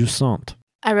 Jusant.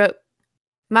 I wrote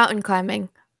mountain climbing,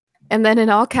 and then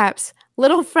in all caps,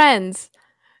 little friends,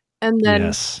 and then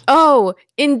yes. Oh,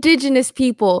 indigenous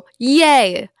people,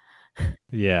 yay!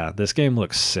 Yeah, this game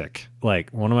looks sick. Like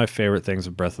one of my favorite things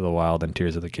of Breath of the Wild and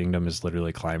Tears of the Kingdom is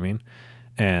literally climbing,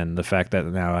 and the fact that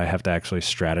now I have to actually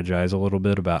strategize a little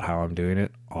bit about how I'm doing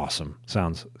it, awesome.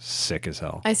 Sounds sick as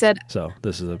hell. I said so.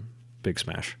 This is a big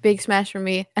smash. Big smash for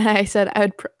me. And I said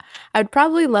I would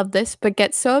probably love this, but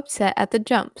get so upset at the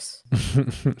jumps.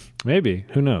 Maybe.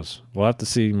 Who knows? We'll have to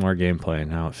see more gameplay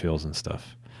and how it feels and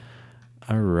stuff.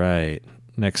 All right.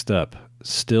 Next up,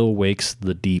 Still Wakes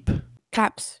the Deep.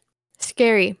 Caps.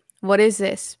 Scary. What is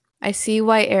this? I see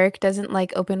why Eric doesn't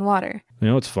like open water. You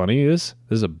know what's funny is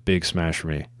this is a big smash for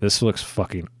me. This looks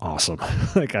fucking awesome.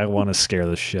 Like I want to scare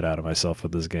the shit out of myself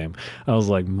with this game. I was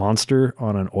like, monster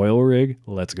on an oil rig.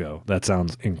 Let's go. That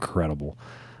sounds incredible.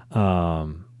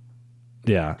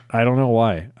 Yeah, I don't know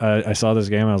why. I saw this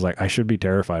game. I was like, I should be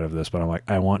terrified of this, but I'm like,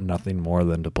 I want nothing more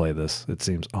than to play this. It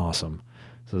seems awesome.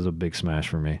 This is a big smash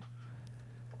for me.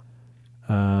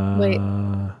 Wait.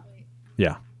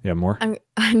 Yeah, more. I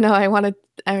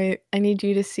need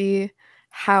you to see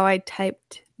how I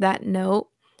typed that note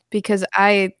because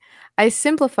I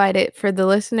simplified it for the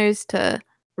listeners to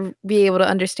be able to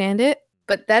understand it,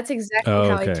 but that's exactly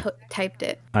how I okay. typed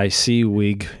it. I see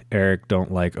Weeg Eric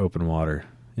don't like open water.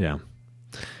 Yeah.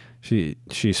 She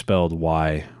spelled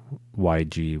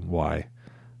YGY.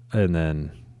 And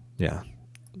then yeah,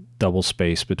 double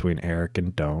space between Eric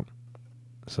and don't.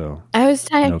 So I was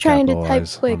no trying to type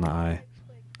capitalize quick. on the I.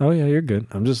 Oh yeah, you're good.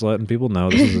 I'm just letting people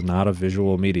know this is not a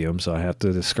visual medium, so I have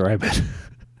to describe it.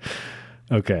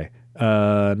 Okay.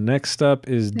 Next up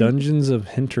is Dungeons of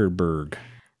Hinterberg.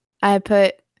 I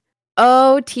put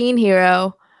teen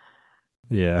hero.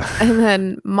 Yeah. And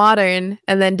then modern,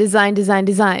 and then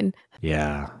design.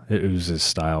 Yeah, it oozes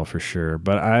style for sure.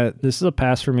 But this is a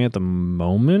pass for me at the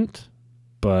moment,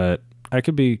 but I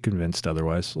could be convinced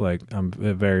otherwise. Like I'm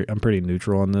pretty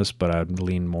neutral on this, but I'd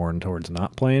lean more towards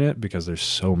not playing it because there's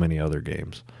so many other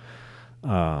games.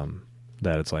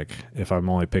 That it's like if I'm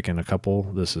only picking a couple,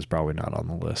 this is probably not on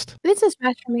the list. It's a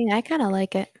smash for me. I kind of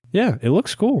like it. Yeah, it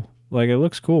looks cool. Like it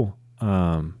looks cool.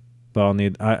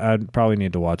 But I'd probably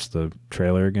need to watch the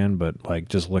trailer again. But like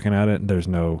just looking at it, there's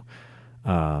no,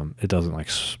 it doesn't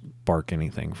like spark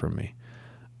anything from me.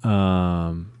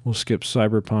 We'll skip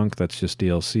Cyberpunk. That's just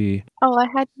DLC. Oh, I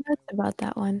had notes about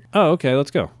that one. Oh, okay.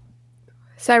 Let's go.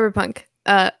 Cyberpunk.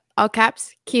 All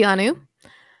caps. Keanu.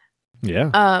 Yeah.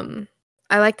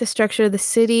 I like the structure of the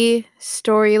city,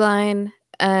 storyline,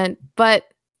 but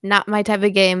not my type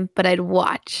of game, but I'd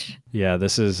watch. Yeah,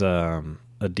 this is a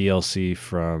DLC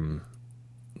from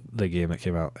the game that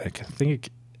came out. I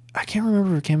can't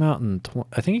remember if it came out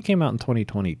I think it came out in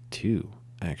 2022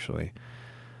 actually.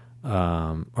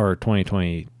 Or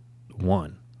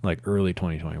 2021, like early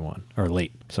 2021 or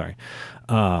late, sorry.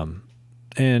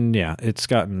 And yeah, it's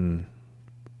gotten,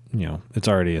 it's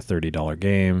already a $30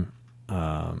 game.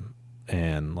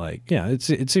 And like, yeah,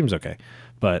 it seems okay,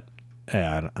 but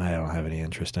yeah, I don't have any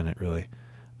interest in it really.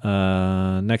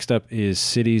 Next up is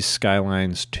Cities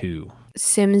Skylines 2.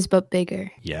 Sims, but bigger.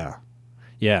 Yeah.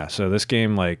 Yeah. So this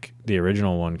game, like the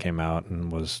original one came out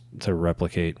and was to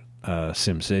replicate,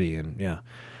 SimCity. And yeah,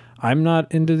 I'm not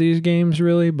into these games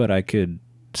really, but I could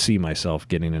see myself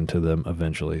getting into them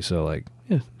eventually. So like,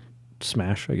 yeah,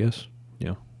 Smash, I guess,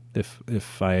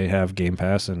 if I have Game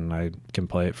Pass and I can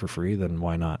play it for free, then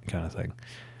why not, kind of thing.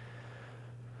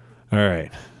 All right,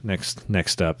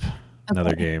 next up,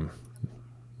 another game,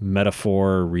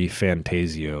 Metaphor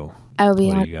ReFantazio. What do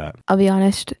you got? I'll be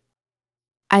honest.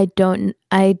 I don't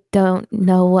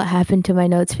know what happened to my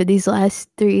notes for these last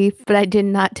three, but I did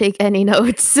not take any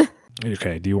notes.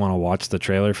 Okay, do you want to watch the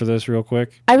trailer for this real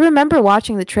quick? I remember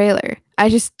watching the trailer. I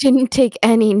just didn't take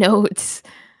any notes.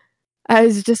 I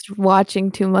was just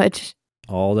watching too much.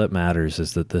 All that matters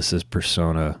is that this is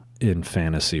Persona in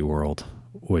fantasy world,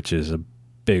 which is a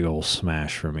big old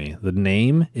smash for me. The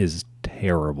name is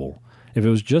terrible. If it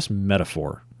was just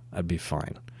Metaphor, I'd be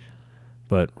fine.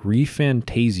 But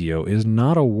ReFantazio is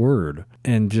not a word,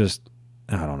 and just,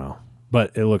 I don't know.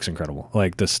 But it looks incredible.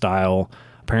 Like the style,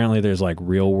 apparently there's like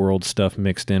real world stuff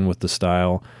mixed in with the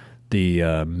style.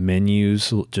 The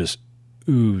menus just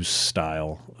ooze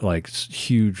style, like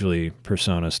hugely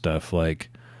Persona stuff. Like,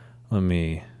 let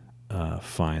me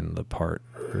find the part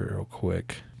real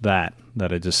quick. That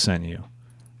I just sent you,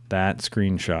 that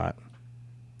screenshot,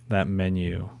 that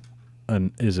menu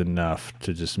is enough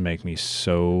to just make me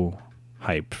so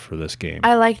hyped for this game.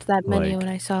 I liked that menu when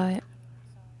I saw it.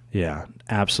 Yeah,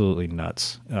 absolutely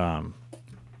nuts.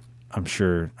 I'm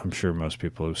sure most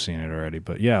people have seen it already,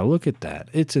 but yeah, look at that.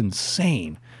 It's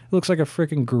insane. It looks like a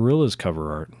freaking Gorillaz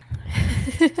cover art.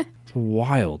 It's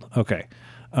wild. Okay.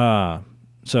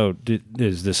 So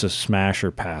is this a smash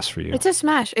or pass for you? It's a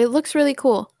smash. It looks really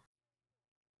cool.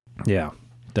 Yeah,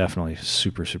 definitely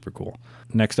super, super cool.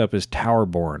 Next up is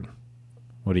Towerborn.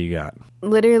 What do you got?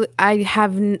 Literally,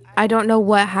 I don't know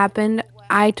what happened.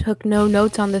 I took no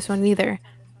notes on this one either.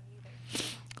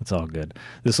 It's all good.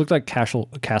 This looked like Castle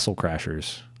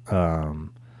Crashers,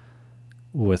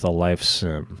 with a life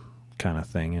sim kind of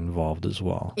thing involved as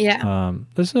well. Yeah.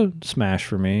 This is a smash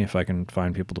for me if I can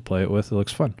find people to play it with. It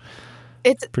looks fun.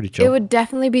 It's pretty chill. It would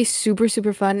definitely be super,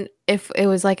 super fun if it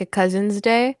was like a cousin's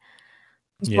day.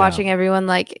 Just watching everyone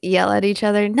like yell at each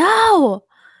other. No!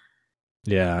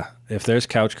 Yeah. If there's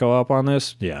couch co-op on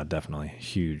this, yeah, definitely.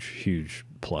 Huge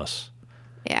plus.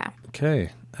 Yeah. Okay.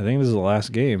 I think this is the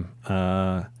last game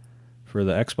for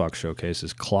the Xbox showcase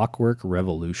is Clockwork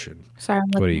Revolution. Sorry,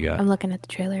 what do you got? I'm looking at the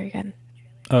trailer again.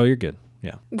 Oh, you're good.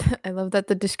 Yeah. I love that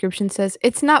the description says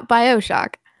it's not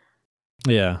BioShock.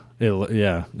 Yeah.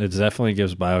 It definitely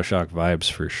gives BioShock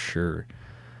vibes for sure.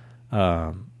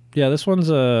 Yeah, this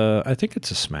one's I think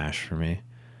it's a smash for me.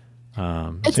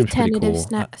 It It's a seems pretty tentative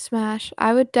cool. smash.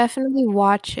 I would definitely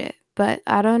watch it, but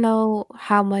I don't know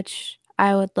how much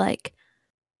I would like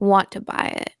want to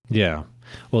buy it. Yeah.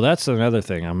 Well, that's another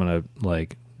thing. I'm gonna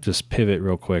like just pivot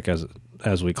real quick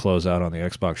as we close out on the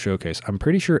Xbox showcase. I'm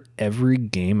pretty sure every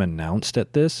game announced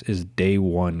at this is day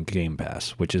one Game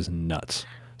Pass, which is nuts.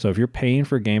 So if you're paying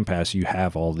for Game Pass, you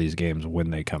have all these games when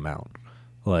they come out.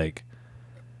 Like,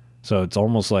 so it's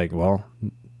almost like, well,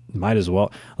 might as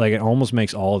well. Like, it almost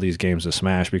makes all of these games a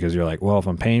smash because you're like, well, if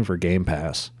I'm paying for Game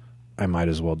Pass, I might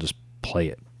as well just play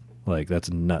it. Like, that's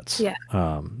nuts. Yeah.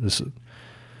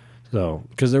 So,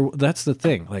 because that's the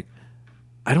thing. Like,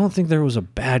 I don't think there was a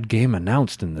bad game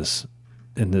announced in this.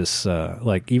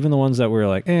 Like, even the ones that were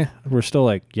like, we're still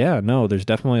like, yeah, no, there's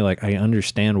definitely like, I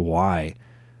understand why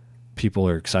people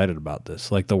are excited about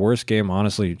this. Like, the worst game,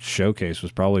 honestly, showcase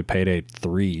was probably Payday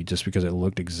 3, just because it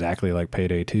looked exactly like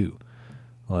Payday 2.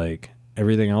 Like,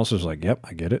 everything else was like, yep,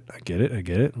 I get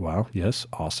it. Wow, yes,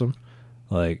 awesome.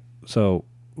 Like, so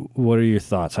what are your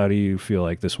thoughts? How do you feel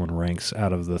like this one ranks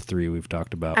out of the 3 we've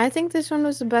talked about? I think this one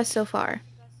was the best so far.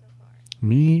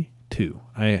 Me too.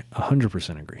 I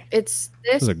 100% agree. This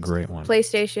is a great one.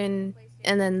 PlayStation,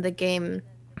 and then the Games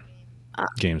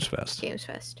Fest. Games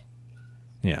Fest.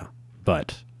 Yeah,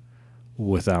 but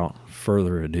without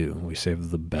further ado, we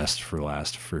saved the best for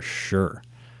last for sure,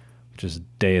 which is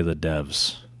Day of the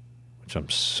Devs, which I'm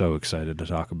so excited to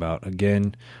talk about.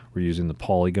 Again, we're using the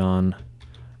Polygon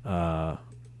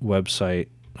website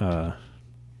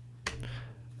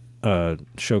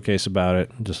showcase about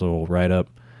it, just a little write-up,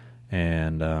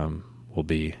 and we'll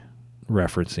be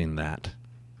referencing that.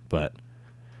 But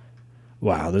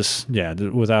wow,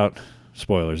 without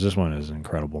spoilers, this one is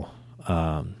incredible.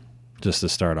 Just to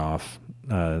start off,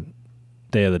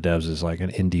 Day of the Devs is like an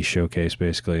indie showcase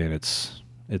basically, and it's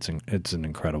an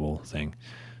incredible thing.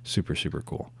 Super, super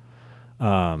cool.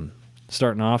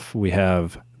 Starting off, we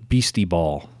have Beastie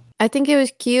Ball. I think it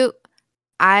was cute.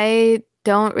 I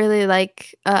don't really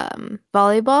like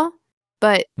volleyball,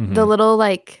 but the little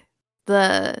like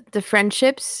the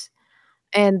friendships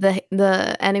and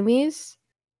the enemies,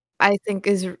 I think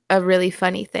is a really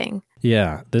funny thing.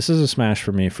 Yeah, this is a smash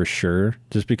for me for sure,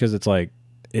 just because it's like,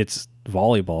 it's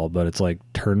volleyball, but it's like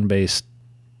turn-based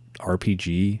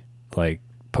RPG, like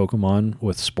Pokemon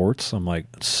with sports. I'm like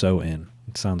so in.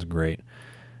 It sounds great.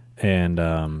 And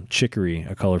Chicory,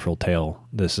 A Colorful Tale.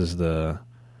 This is the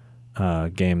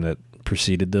game that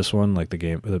preceded this one. Like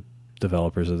the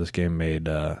developers of this game made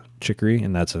Chicory,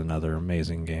 and that's another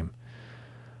amazing game.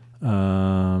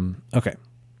 Okay.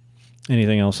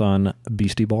 Anything else on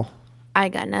Beastie Ball? I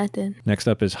got nothing. Next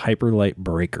up is Hyper Light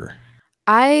Breaker.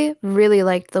 I really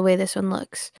liked the way this one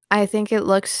looks. I think it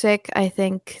looks sick. I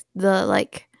think the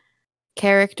like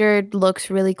character looks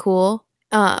really cool.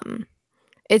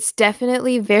 It's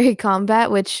definitely very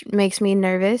combat, which makes me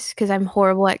nervous because I'm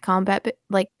horrible at combat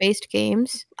like based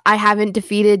games. I haven't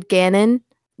defeated Ganon.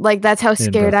 Like, that's how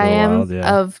scared I am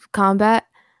of combat.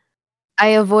 I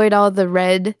avoid all the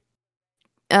red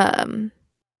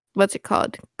what's it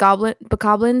called?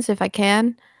 Bokoblins if I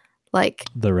can. Like,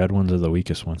 the red ones are the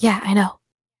weakest ones. Yeah, I know.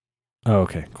 Oh,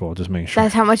 okay, cool. Just making sure.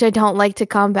 That's how much I don't like to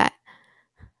combat.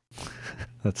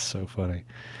 That's so funny.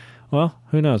 Well,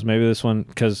 who knows? Maybe this one,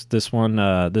 because this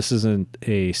isn't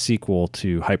a sequel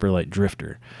to Hyper Light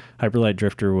Drifter. Hyper Light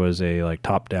Drifter was a like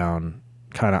top-down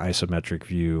kind of isometric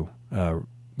view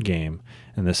game,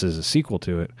 and this is a sequel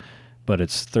to it, but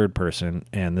it's third person,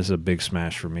 and this is a big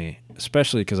smash for me,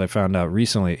 especially because I found out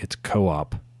recently it's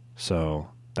co-op, so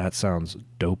that sounds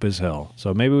dope as hell.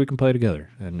 So maybe we can play together,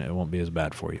 and it won't be as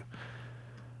bad for you.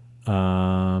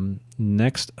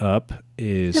 Next up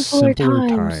is Simpler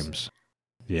Times.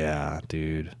 Yeah,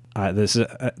 dude. This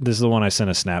is the one I sent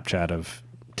a Snapchat of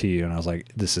to you, and I was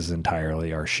like, this is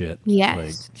entirely our shit. Yes.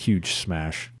 Like, huge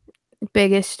smash.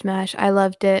 Biggest smash. I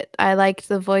loved it. I liked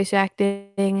the voice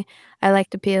acting. I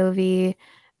liked the POV.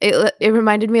 It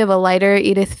reminded me of a lighter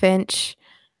Edith Finch.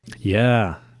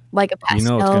 Yeah. Like a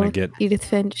pastel it's gonna get, Edith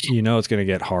Finch. You know it's going to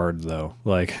get hard, though.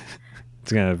 Like,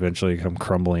 it's going to eventually come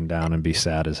crumbling down and be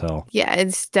sad as hell. Yeah,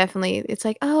 it's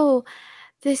like, oh,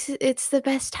 it's the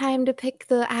best time to pick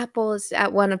the apples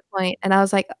at one point. And I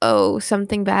was like, oh,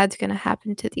 something bad's going to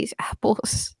happen to these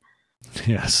apples.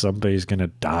 Yeah, somebody's going to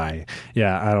die.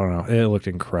 Yeah, I don't know. It looked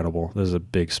incredible. This is a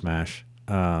big smash.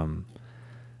 And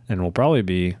we'll probably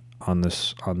be on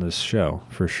this show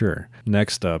for sure.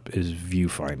 Next up is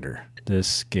Viewfinder.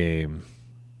 This game,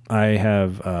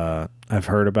 I've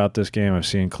heard about this game. I've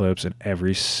seen clips, and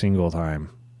every single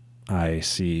time I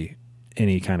see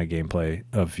any kind of gameplay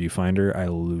of Viewfinder, I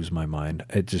lose my mind.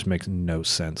 It just makes no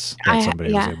sense that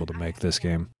somebody was able to make this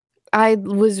game. I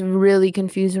was really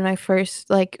confused when I first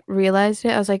like realized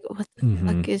it. I was like, what the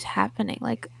fuck is happening?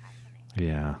 Like,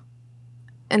 Yeah.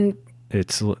 and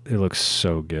it looks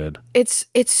so good. it's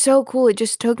so cool. It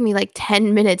just took me like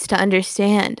 10 minutes to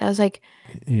understand. I was like,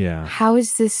 Yeah. how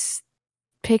is this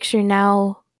picture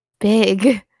now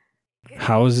big?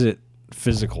 How is it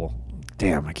physical?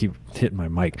 Damn, I keep hitting my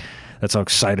mic. That's how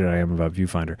excited I am about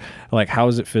Viewfinder. Like, how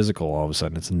is it physical all of a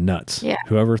sudden? It's nuts. Yeah.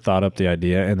 Whoever thought up the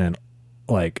idea and then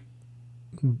like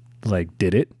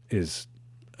did it is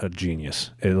a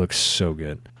genius. It looks so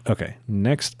good. Okay,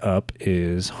 next up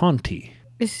is Haunty.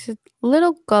 It's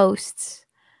little ghosts.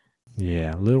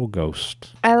 Yeah, little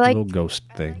ghost. I like little ghost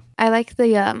thing. I like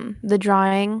the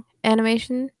drawing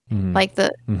animation, like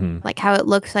the like how it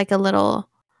looks like a little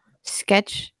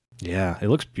sketch. Yeah, it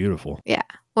looks beautiful. Yeah.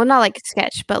 Well, not like a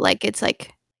sketch, but like it's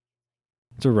like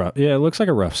It's a rough. Yeah, it looks like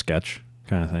a rough sketch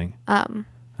kind of thing.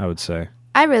 I would say.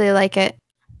 I really like it.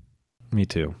 Me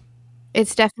too.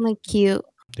 It's definitely cute.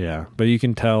 Yeah, but you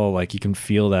can tell, like, you can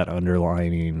feel that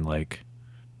underlining, like,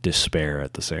 despair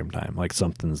at the same time. Like,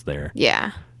 something's there.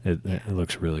 Yeah. It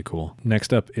looks really cool.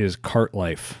 Next up is Cart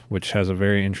Life, which has a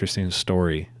very interesting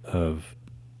story of,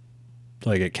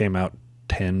 like, it came out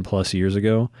 10 plus years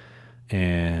ago,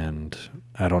 and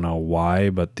I don't know why,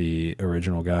 but the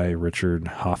original guy, Richard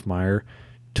Hoffmeyer,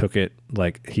 took it,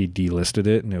 like, he delisted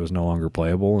it, and it was no longer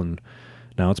playable, and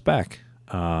now it's back.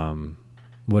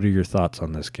 What are your thoughts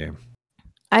on this game?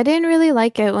 I didn't really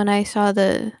like it when I saw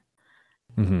the...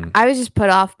 I was just put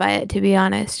off by it, to be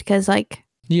honest, because, like...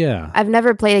 Yeah. I've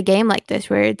never played a game like this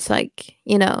where it's, like,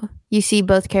 you know, you see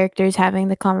both characters having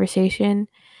the conversation,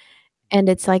 and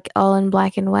it's, like, all in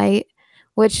black and white,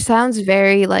 which sounds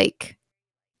very, like,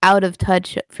 out of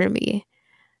touch for me,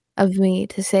 of me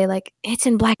to say, like, it's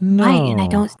in black and white, and I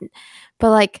don't... But,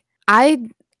 like,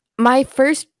 my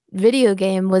first video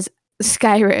game was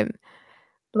Skyrim.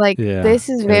 Like, this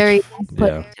is very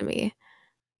put to me.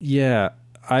 Yeah,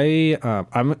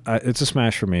 it's a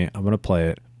smash for me. I'm gonna play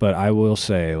it, but I will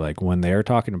say, like, when they're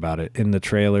talking about it in the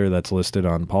trailer that's listed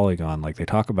on Polygon, like, they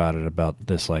talk about it about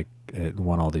this, like, it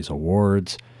won all these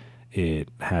awards. It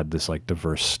had this, like,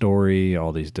 diverse story,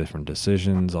 all these different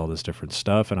decisions, all this different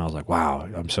stuff, and I was like, wow,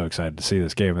 I'm so excited to see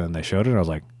this game. And then they showed it, and I was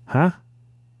like, huh?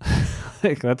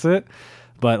 Like, that's it?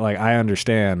 But, like, I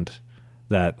understand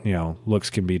that, you know, looks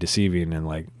can be deceiving, and,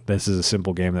 like, this is a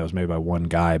simple game that was made by one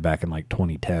guy back in, like,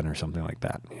 2010 or something like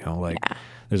that. You know, like,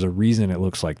 there's a reason it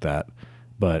looks like that,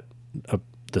 but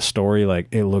the story, like,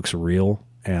 it looks real,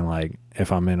 and, like, if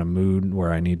I'm in a mood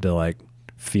where I need to, like,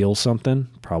 feel something,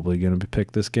 probably gonna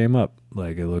pick this game up.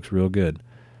 Like, it looks real good.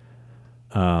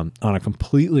 On a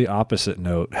completely opposite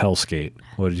note, Hellskate.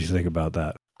 What did you think about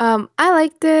that? I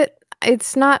liked it.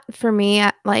 It's not for me,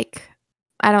 like,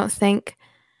 I don't think,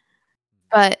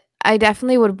 but I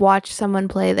definitely would watch someone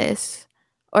play this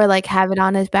or, like, have it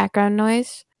on as background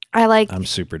noise. I'm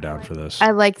super down for this.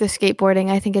 I like the skateboarding.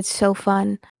 I think it's so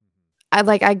fun.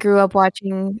 I grew up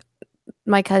watching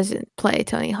my cousin play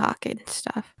Tony Hawk and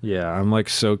stuff. Yeah, I'm, like,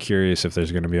 so curious if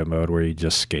there's going to be a mode where you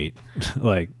just skate.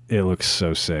 Like, it looks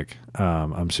so sick.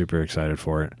 I'm super excited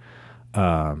for it.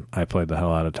 I played the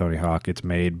hell out of Tony Hawk. It's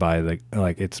made by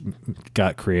it's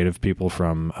got creative people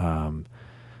from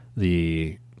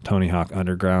the Tony Hawk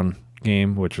Underground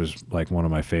game, which was, like, one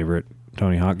of my favorite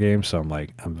Tony Hawk games. So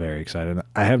I'm very excited.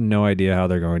 I have no idea how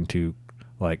they're going to,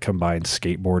 like, combine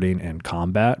skateboarding and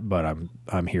combat, but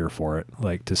I'm here for it.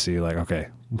 Like, to see, like, okay,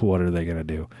 what are they gonna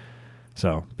do?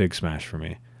 So big smash for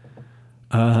me.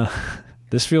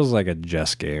 This feels like a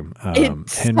Jess game.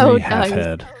 Henry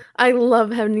Halfhead. I love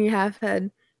Henry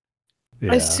Halfhead.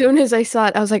 Yeah. As soon as I saw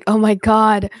it, I was like, oh my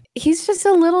God, he's just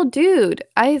a little dude.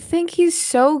 I think he's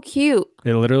so cute.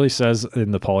 It literally says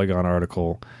in the Polygon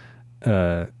article,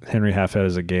 Henry Halfhead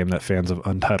is a game that fans of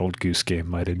Untitled Goose Game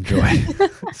might enjoy.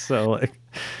 So, like,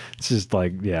 it's just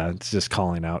like, yeah, it's just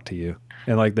calling out to you.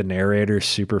 And, like, the narrator's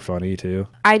super funny too.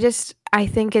 I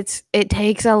think it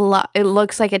takes a lot. It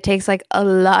looks like it takes, like, a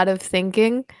lot of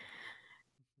thinking.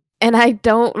 And I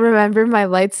don't remember my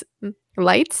lights?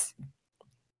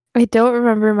 I don't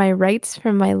remember my rights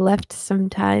from my left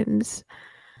sometimes.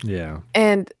 Yeah.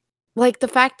 And, like, the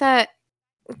fact that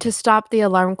to stop the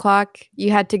alarm clock,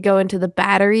 you had to go into the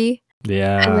battery.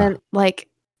 Yeah. And then, like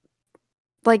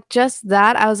just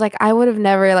that, I was like, I would have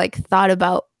never, like, thought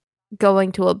about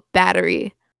going to a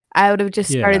battery. I would have just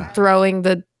started throwing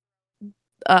the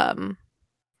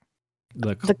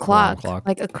clock,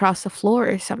 like, across the floor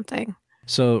or something.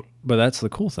 So, but that's the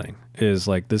cool thing, is,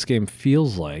 like, this game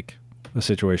feels like a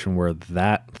situation where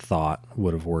that thought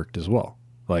would have worked as well.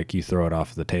 Like, you throw it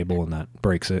off the table and that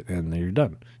breaks it and then you're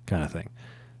done, kind of thing.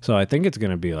 So I think it's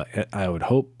going to be like, I would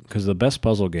hope, because the best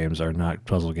puzzle games are not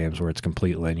puzzle games where it's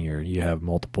complete linear. You have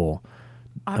multiple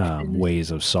Options.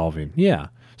 ways of solving. Yeah.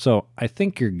 So I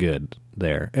think you're good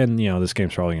there. And, this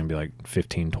game's probably going to be like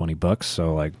 15, $20.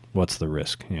 So, like, what's the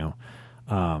risk, Yeah,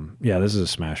 this is a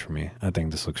smash for me. I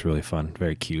think this looks really fun.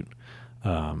 Very cute.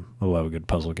 I love a good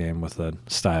puzzle game with a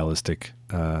stylistic,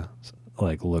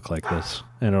 look like this.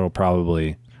 And it'll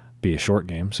probably be a short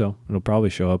game, so it'll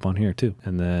probably show up on here too.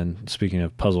 And then speaking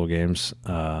of puzzle games,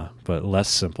 but less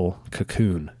simple,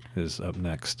 Cocoon is up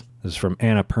next. This is from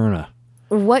Annapurna.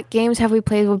 What games have we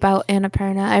played about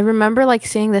Annapurna? I remember like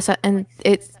seeing this and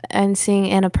seeing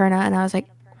Annapurna, and I was like,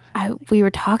 we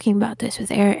were talking about this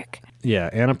with Eric. Yeah,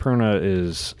 Annapurna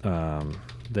is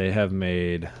they have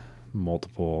made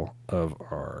multiple of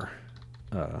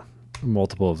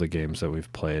the games that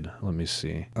we've played. Let me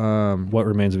see. What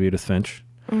Remains of Edith Finch.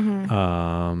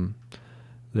 Mm-hmm.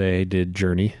 They did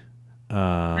Journey.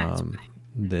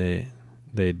 They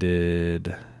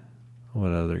did.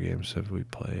 What other games have we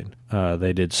played?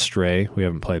 They did Stray. We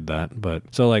haven't played that, but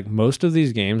so like most of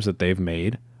these games that they've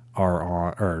made are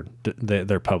on, or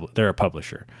they're a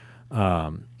publisher.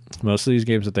 Most of these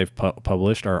games that they've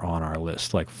published are on our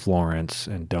list, like Florence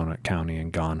and Donut County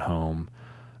and Gone Home,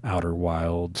 Outer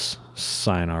Wilds,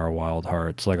 Sayonara Wild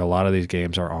Hearts. Like a lot of these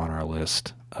games are on our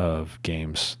list of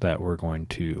games that we're going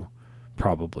to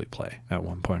probably play at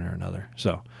one point or another.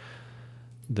 So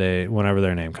whenever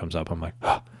their name comes up, I'm like,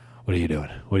 oh, what are you doing?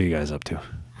 What are you guys up to?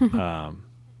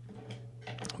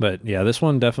 But yeah, this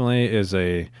one definitely is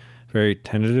a very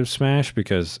tentative smash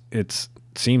because it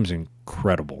seems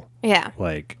incredible. Yeah.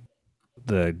 Like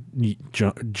the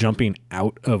jumping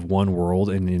out of one world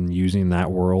and then using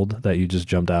that world that you just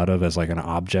jumped out of as like an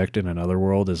object in another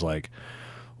world is like,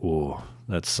 whoa,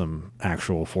 that's some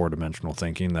actual 4-dimensional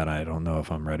thinking that I don't know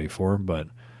if I'm ready for, but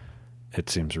it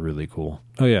seems really cool.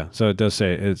 Oh yeah, so it does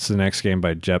say it's the next game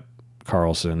by Jep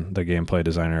Carlson, the gameplay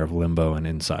designer of Limbo and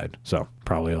Inside. So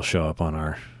probably it'll show up on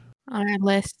our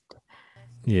list.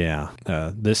 Yeah,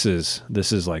 this is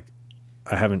like,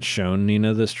 I haven't shown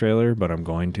Nina this trailer, but I'm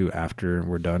going to after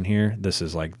we're done here. This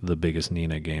is like the biggest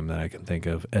Nina game that I can think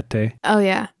of. Ete. Oh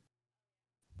yeah.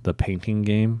 The painting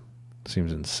game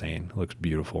seems insane. It looks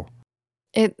beautiful.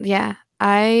 Yeah.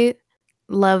 I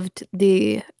loved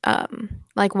the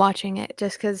like watching it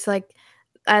just because like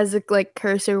as the like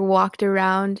cursor walked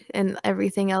around and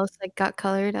everything else like got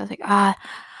colored, I was like, that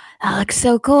looks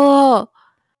so cool.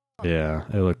 Yeah,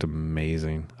 it looked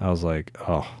amazing. I was like,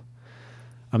 oh,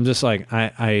 I'm just like,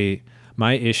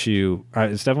 my issue,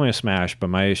 it's definitely a smash, but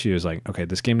my issue is like, okay,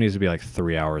 this game needs to be like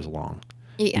 3 hours long.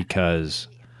 Yeah. Because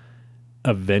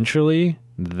eventually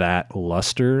that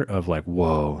luster of like,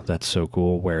 whoa, that's so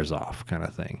cool, wears off kind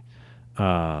of thing.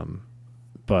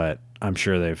 But I'm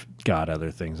sure they've got other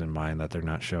things in mind that they're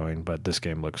not showing, but this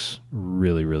game looks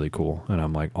really, really cool, and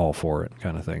I'm like all for it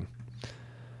kind of thing.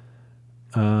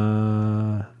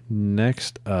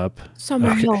 Next up,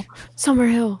 Summerhill.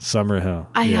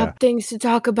 I have things to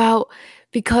talk about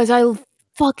because I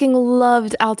fucking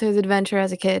loved Alto's Adventure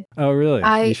as a kid. Oh, really?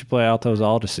 You should play Alto's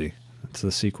Odyssey. It's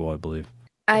the sequel, I believe.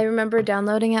 I remember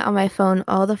downloading it on my phone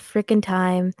all the freaking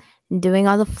time and doing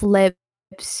all the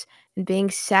flips and being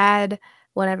sad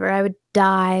whenever I would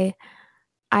die.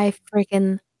 I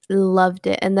freaking loved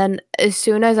it. And then as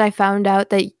soon as I found out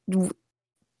that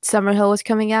Summerhill was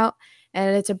coming out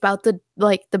and it's about the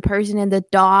person and the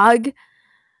dog,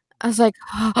 I was like,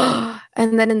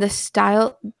 and then in the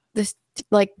style, this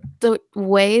like the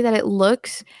way that it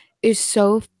looks is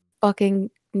so fucking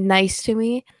nice to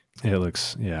me. It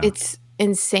looks, yeah. It's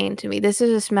insane to me. This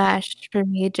is a smash for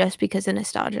me just because of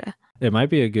nostalgia. It might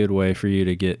be a good way for you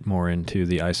to get more into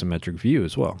the isometric view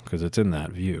as well, because it's in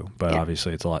that view, but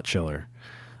obviously it's a lot chiller.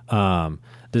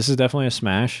 This is definitely a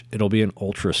smash. It'll be an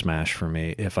ultra smash for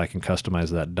me if I can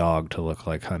customize that dog to look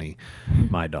like Honey,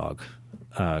 my dog,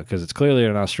 because it's clearly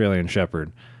an Australian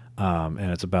Shepherd, and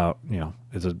it's about,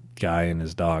 it's a guy and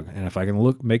his dog, and if I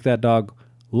can make that dog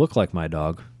look like my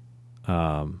dog,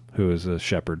 who is a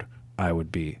shepherd, I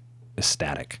would be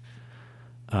ecstatic.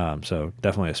 So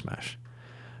definitely a smash.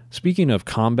 Speaking of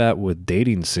combat with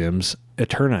dating sims,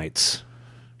 Eternites,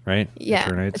 right? Yeah,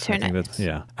 Eternites.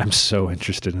 Yeah, I'm so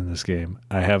interested in this game.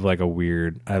 I have like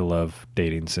I love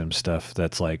dating sim stuff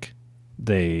that's like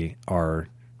they are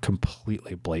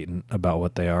completely blatant about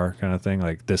what they are kind of thing.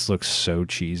 Like this looks so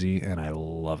cheesy and I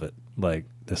love it. Like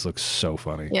this looks so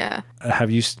funny. Yeah.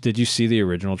 Did you see the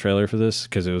original trailer for this?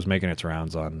 Because it was making its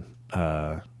rounds on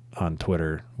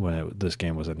Twitter when this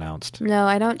game was announced. No,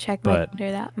 I don't check my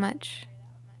Twitter that much.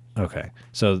 Okay.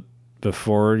 So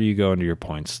before you go into your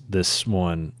points, this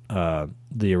one,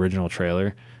 the original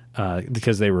trailer,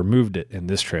 because they removed it in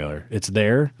this trailer. It's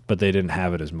there, but they didn't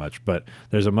have it as much. But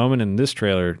there's a moment in this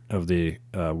trailer of the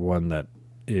one that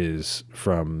is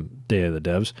from Day of the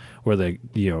Devs where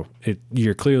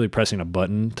you're clearly pressing a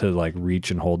button to like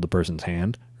reach and hold the person's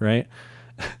hand, right?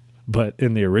 But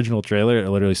in the original trailer, it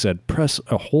literally said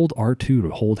hold R2 to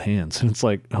hold hands, and it's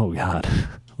like, oh god,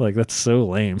 like that's so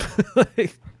lame.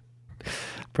 Like,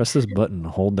 press this button to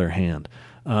hold their hand.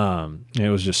 It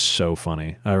was just so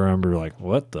funny. I remember like,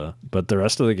 what the? But the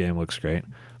rest of the game looks great.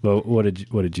 But what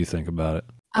did you think about it?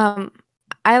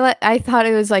 I thought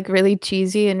it was like really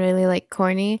cheesy and really like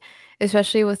corny,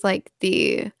 especially with like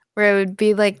where it would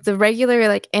be like the regular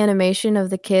like animation of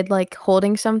the kid like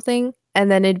holding something,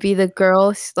 and then it'd be the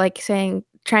girl like saying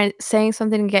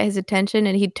something to get his attention,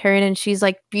 and he'd turn and she's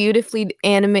like beautifully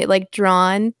animate like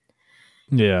drawn.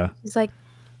 Yeah. He's like,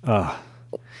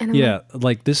 yeah,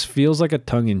 like this feels like a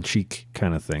tongue-in-cheek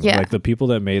kind of thing. Yeah. Like the people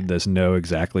that made this know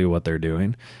exactly what they're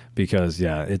doing because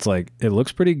it's like it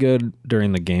looks pretty good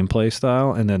during the gameplay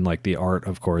style, and then like the art,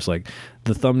 of course, like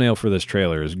the thumbnail for this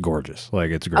trailer is gorgeous.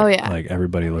 Like it's great. Oh, yeah. Like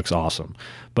everybody looks awesome.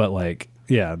 But like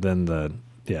then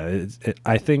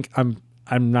I think I'm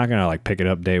not gonna like pick it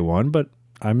up day one, but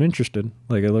I'm interested.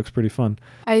 Like it looks pretty fun.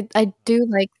 I do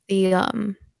like the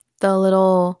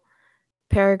little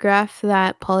paragraph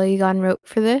that Polygon wrote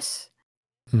for this.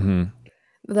 Mm-hmm.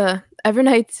 The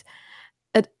Evernights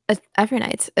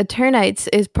Eternights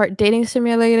is part dating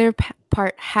simulator,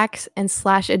 part hacks and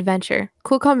 / adventure.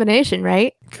 Cool combination,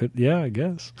 right? I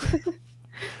guess.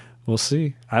 We'll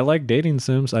see. I like dating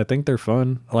sims. I think they're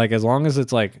fun. Like as long as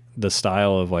it's like the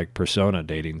style of like Persona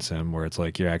dating sim where it's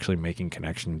like you're actually making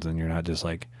connections and you're not just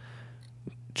like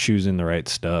choosing the right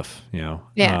stuff, you know?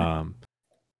 Yeah.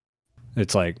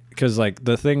 It's like, because like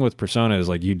the thing with Persona is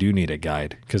like you do need a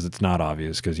guide because it's not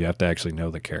obvious because you have to actually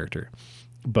know the character.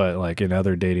 But like in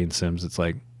other dating sims, it's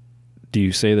like, do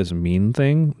you say this mean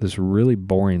thing, this really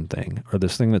boring thing, or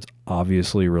this thing that's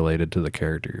obviously related to the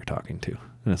character you're talking to?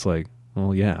 And it's like,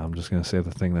 well, yeah, I'm just going to say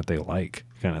the thing that they like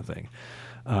kind of thing,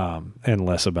 and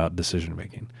less about decision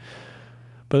making.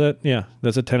 But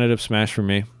that's a tentative smash for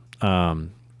me.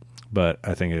 But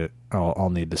I think I'll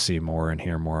need to see more and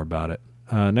hear more about it.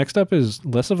 Next up is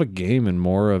less of a game and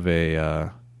more of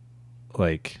a,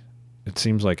 like, it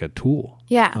seems like a tool.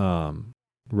 Yeah.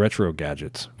 Retro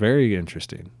gadgets. Very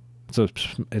interesting. So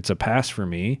it's a pass for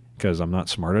me because I'm not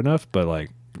smart enough, but like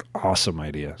awesome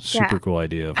idea. Super cool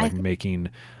idea of like making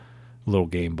little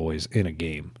Game Boys in a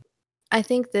game. I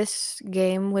think this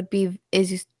game would be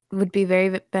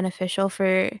very beneficial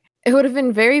it would have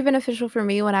been very beneficial for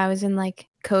me when I was in like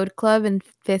code club in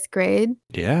 5th grade.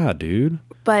 Yeah, dude.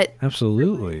 But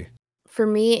absolutely. For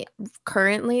me,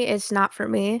 currently, it's not for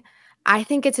me. I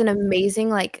think it's an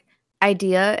amazing like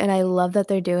idea, and I love that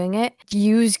they're doing it.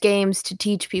 Use games to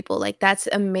teach people. Like that's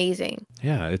amazing.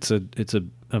 Yeah, it's a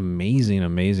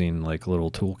amazing like little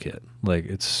toolkit. Like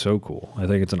it's so cool. I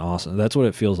think it's that's what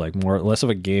it feels like. Less of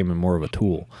a game and more of a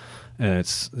tool. And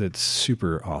it's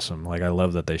super awesome. Like I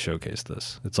love that they showcase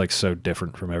this. It's like so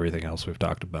different from everything else we've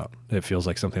talked about. It feels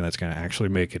like something that's going to actually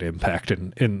make an impact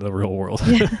in the real world.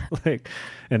 Yeah. Like,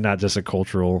 and not just a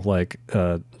cultural like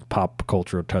pop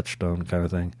cultural touchstone kind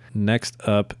of thing. Next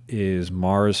up is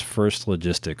Mars First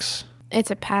Logistics.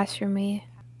 It's a pass for me.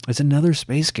 It's another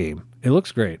space game. It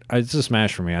looks great. It's a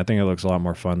smash for me. I think it looks a lot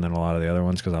more fun than a lot of the other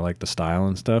ones because I like the style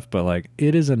and stuff. But like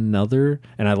it is another,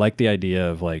 and I like the idea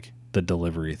of like the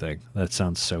delivery thing. That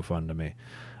sounds so fun to me.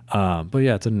 But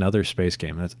yeah, it's another space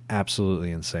game. That's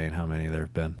absolutely insane how many there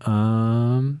have been.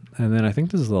 And then I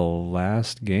think this is the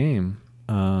last game.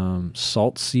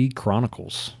 Salt Sea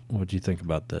Chronicles. What do you think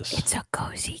about this? It's a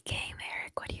cozy game,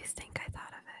 Eric. What do you think I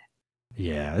thought of it?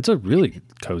 Yeah, it's a really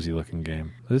cozy looking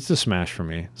game. It's a smash for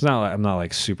me. It's not like, I'm not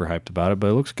like super hyped about it, but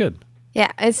it looks good.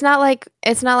 Yeah, it's not like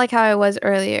how I was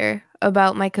earlier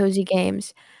about my cozy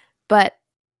games, but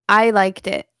I liked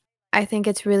it. I think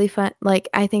it's really fun. Like,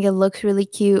 I think it looks really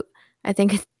cute. I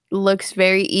think it looks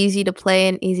very easy to play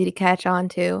and easy to catch on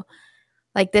to.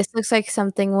 Like, this looks like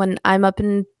something when I'm up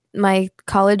in my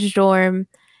college dorm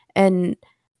and,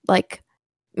 like,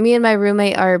 me and my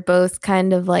roommate are both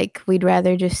kind of like, we'd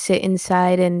rather just sit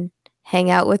inside and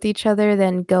hang out with each other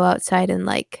than go outside and,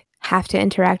 like, have to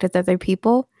interact with other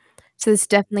people. So this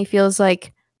definitely feels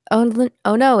like, oh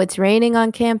no, it's raining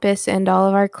on campus and all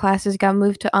of our classes got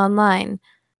moved to online.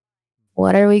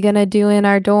 What are we going to do in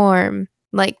our dorm?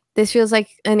 Like, this feels like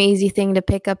an easy thing to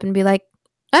pick up and be like,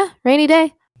 rainy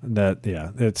day.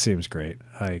 It seems great.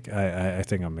 I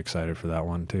think I'm excited for that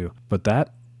one too. But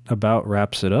that about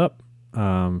wraps it up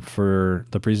for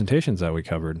the presentations that we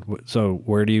covered. So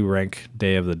where do you rank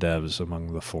Day of the Devs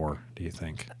among the 4, do you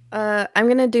think? I'm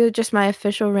gonna do just my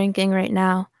official ranking right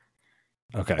now.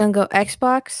 Okay. Then go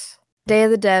Xbox, Day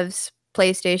of the Devs,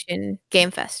 PlayStation,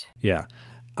 Game Fest. Yeah.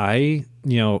 I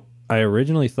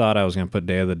originally thought I was going to put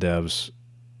Day of the Devs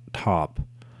top.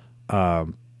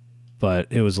 But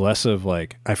it was less of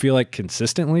like, I feel like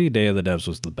consistently Day of the Devs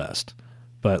was the best,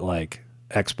 but like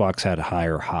Xbox had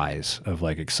higher highs of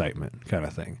like excitement kind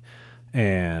of thing.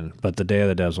 But the Day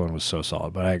of the Devs one was so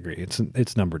solid, but I agree.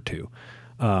 It's number 2.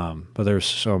 But there's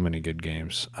so many good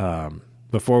games.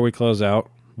 Before we close out,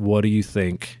 what do you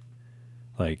think,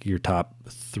 like your top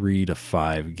 3 to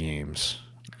 5 games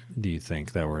do you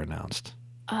think that were announced?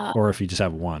 Or if you just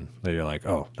have one that you're like,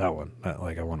 oh, that one,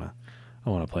 like I want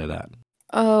to play that.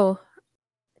 Oh,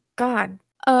 God.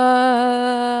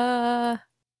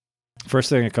 First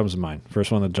thing that comes to mind.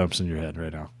 First one that jumps in your head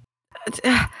right now.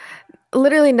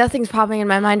 Literally nothing's popping in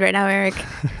my mind right now, Eric.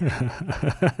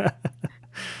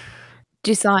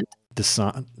 Jusant.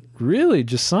 Descent. Really?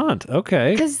 Jusant.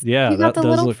 Okay. Because yeah, you got the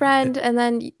little friend it, and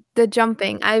then the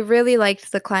jumping. I really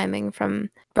liked the climbing from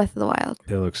Breath of the Wild.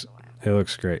 It looks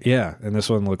great. Yeah, and this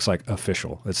one looks like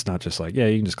official. It's not just like, yeah,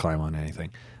 you can just climb on anything.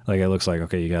 Like it looks like,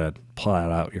 okay, you got to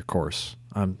plot out your course.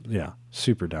 I'm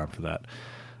super down for that.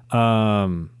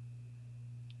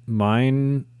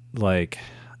 Mine, like,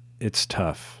 it's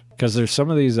tough because there's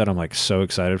some of these that I'm like so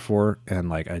excited for, and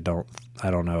like I don't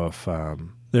know if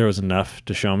there was enough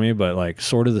to show me, but like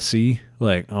Sword of the Sea,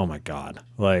 like, oh my god,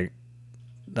 like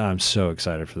I'm so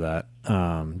excited for that.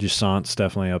 Jusant's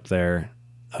definitely up there.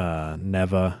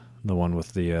 Neva, the one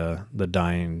with the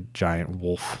dying giant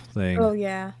wolf thing. Oh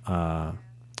yeah.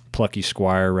 Plucky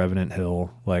Squire, Revenant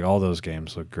Hill, like all those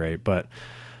games look great, but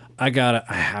I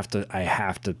have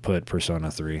to put Persona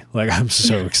 3. Like I'm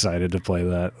so excited to play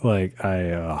that. Like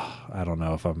I don't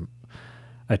know if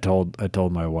I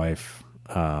told my wife,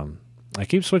 I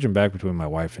keep switching back between my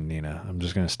wife and Nina. I'm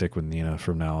just going to stick with Nina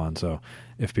from now on. So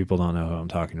if people don't know who I'm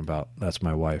talking about, that's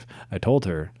my wife. I told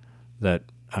her that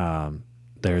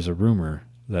there's a rumor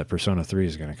that Persona 3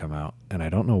 is going to come out, and I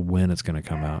don't know when it's going to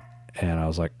come out. And I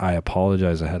was like, I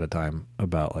apologize ahead of time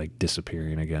about like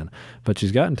disappearing again. But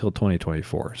she's got until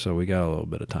 2024, so we got a little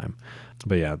bit of time.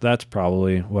 But yeah, that's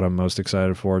probably what I'm most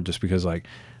excited for, just because like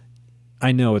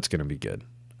I know it's going to be good.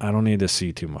 I don't need to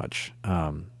see too much.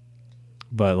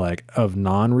 But like of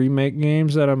non-remake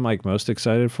games that I'm like most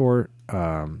excited for,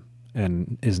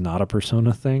 and is not a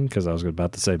Persona thing, because I was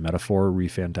about to say Metaphor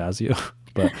ReFantazio,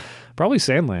 but probably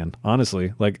Sandland,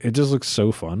 honestly. Like it just looks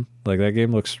so fun. Like that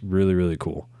game looks really, really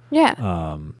cool.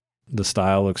 Yeah. The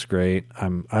style looks great.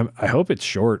 I hope it's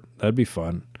short. That'd be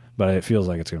fun. But it feels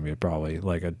like it's going to be probably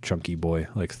like a chunky boy,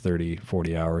 like 30,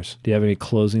 40 hours. Do you have any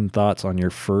closing thoughts on your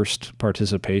first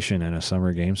participation in a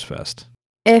Summer Games Fest?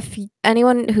 If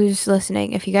anyone who's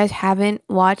listening, if you guys haven't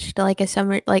watched like a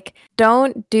summer, like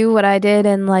don't do what I did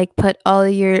and like put all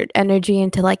your energy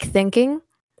into like thinking,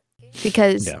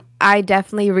 because I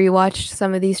definitely rewatched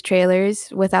some of these trailers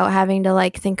without having to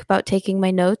like think about taking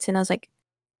my notes, and I was like,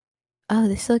 oh,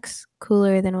 this looks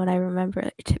cooler than what I remember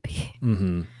it to be.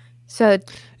 Mm-hmm. So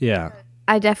yeah,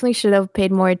 I definitely should have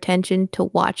paid more attention to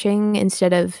watching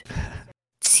instead of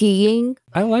seeing.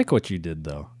 I like what you did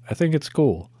though. I think it's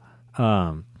cool.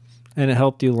 And it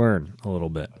helped you learn a little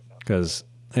bit, because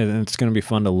it's going to be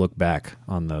fun to look back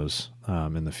on those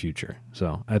in the future.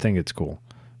 So I think it's cool.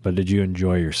 But did you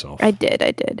enjoy yourself? I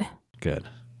did. Good.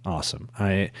 Awesome.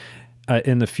 I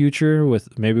in the future,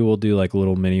 maybe we'll do like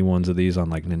little mini ones of these on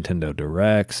like Nintendo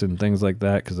Directs and things like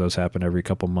that, because those happen every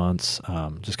couple months.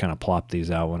 Just kind of plop these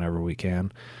out whenever we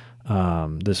can.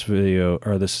 This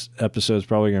episode is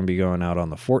probably going to be going out on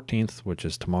the 14th, which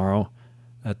is tomorrow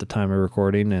at the time of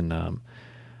recording. And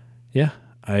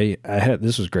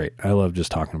this was great. I love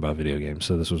just talking about video games,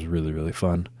 so this was really, really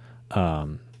fun.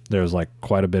 There's like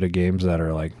quite a bit of games that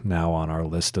are like now on our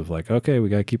list of like, okay, we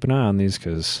got to keep an eye on these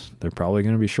because they're probably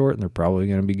going to be short and they're probably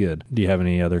going to be good. Do you have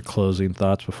any other closing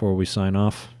thoughts before we sign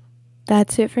off?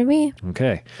 That's it for me.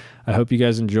 Okay. I hope you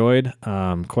guys enjoyed.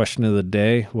 Question of the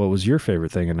day: what was your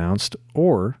favorite thing announced,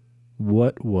 or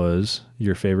what was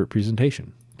your favorite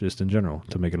presentation, just in general,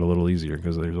 to make it a little easier,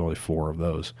 because there's only 4 of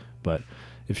those. But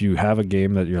if you have a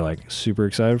game that you're like super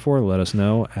excited for, let us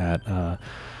know at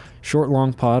Short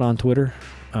Long Pod on Twitter.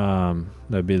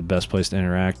 That'd be the best place to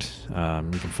interact. You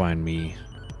can find me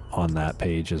on that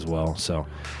page as well. So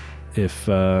if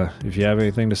you have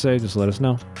anything to say, just let us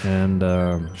know, and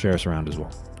share us around as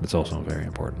well. It's also very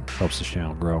important. Helps this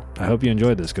channel grow. I hope you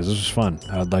enjoyed this, because this was fun.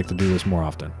 I'd like to do this more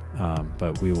often.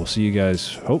 But we will see you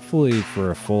guys hopefully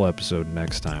for a full episode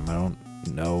next time. I don't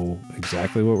know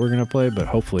exactly what we're going to play, but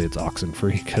hopefully it's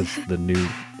Oxenfree, because the new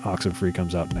Oxenfree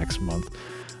comes out next month.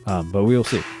 But we will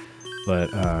see.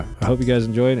 But I hope you guys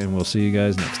enjoyed, and we'll see you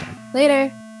guys next time.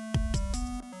 Later.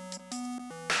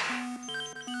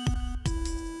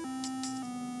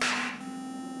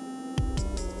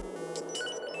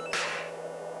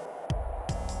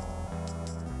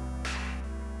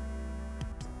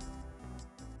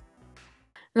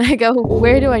 And I go,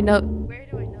 where do I know?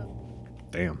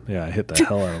 Damn. Yeah, I hit the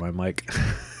hell out of my mic.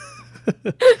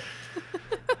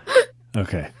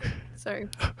 Okay. Sorry.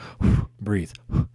 Breathe.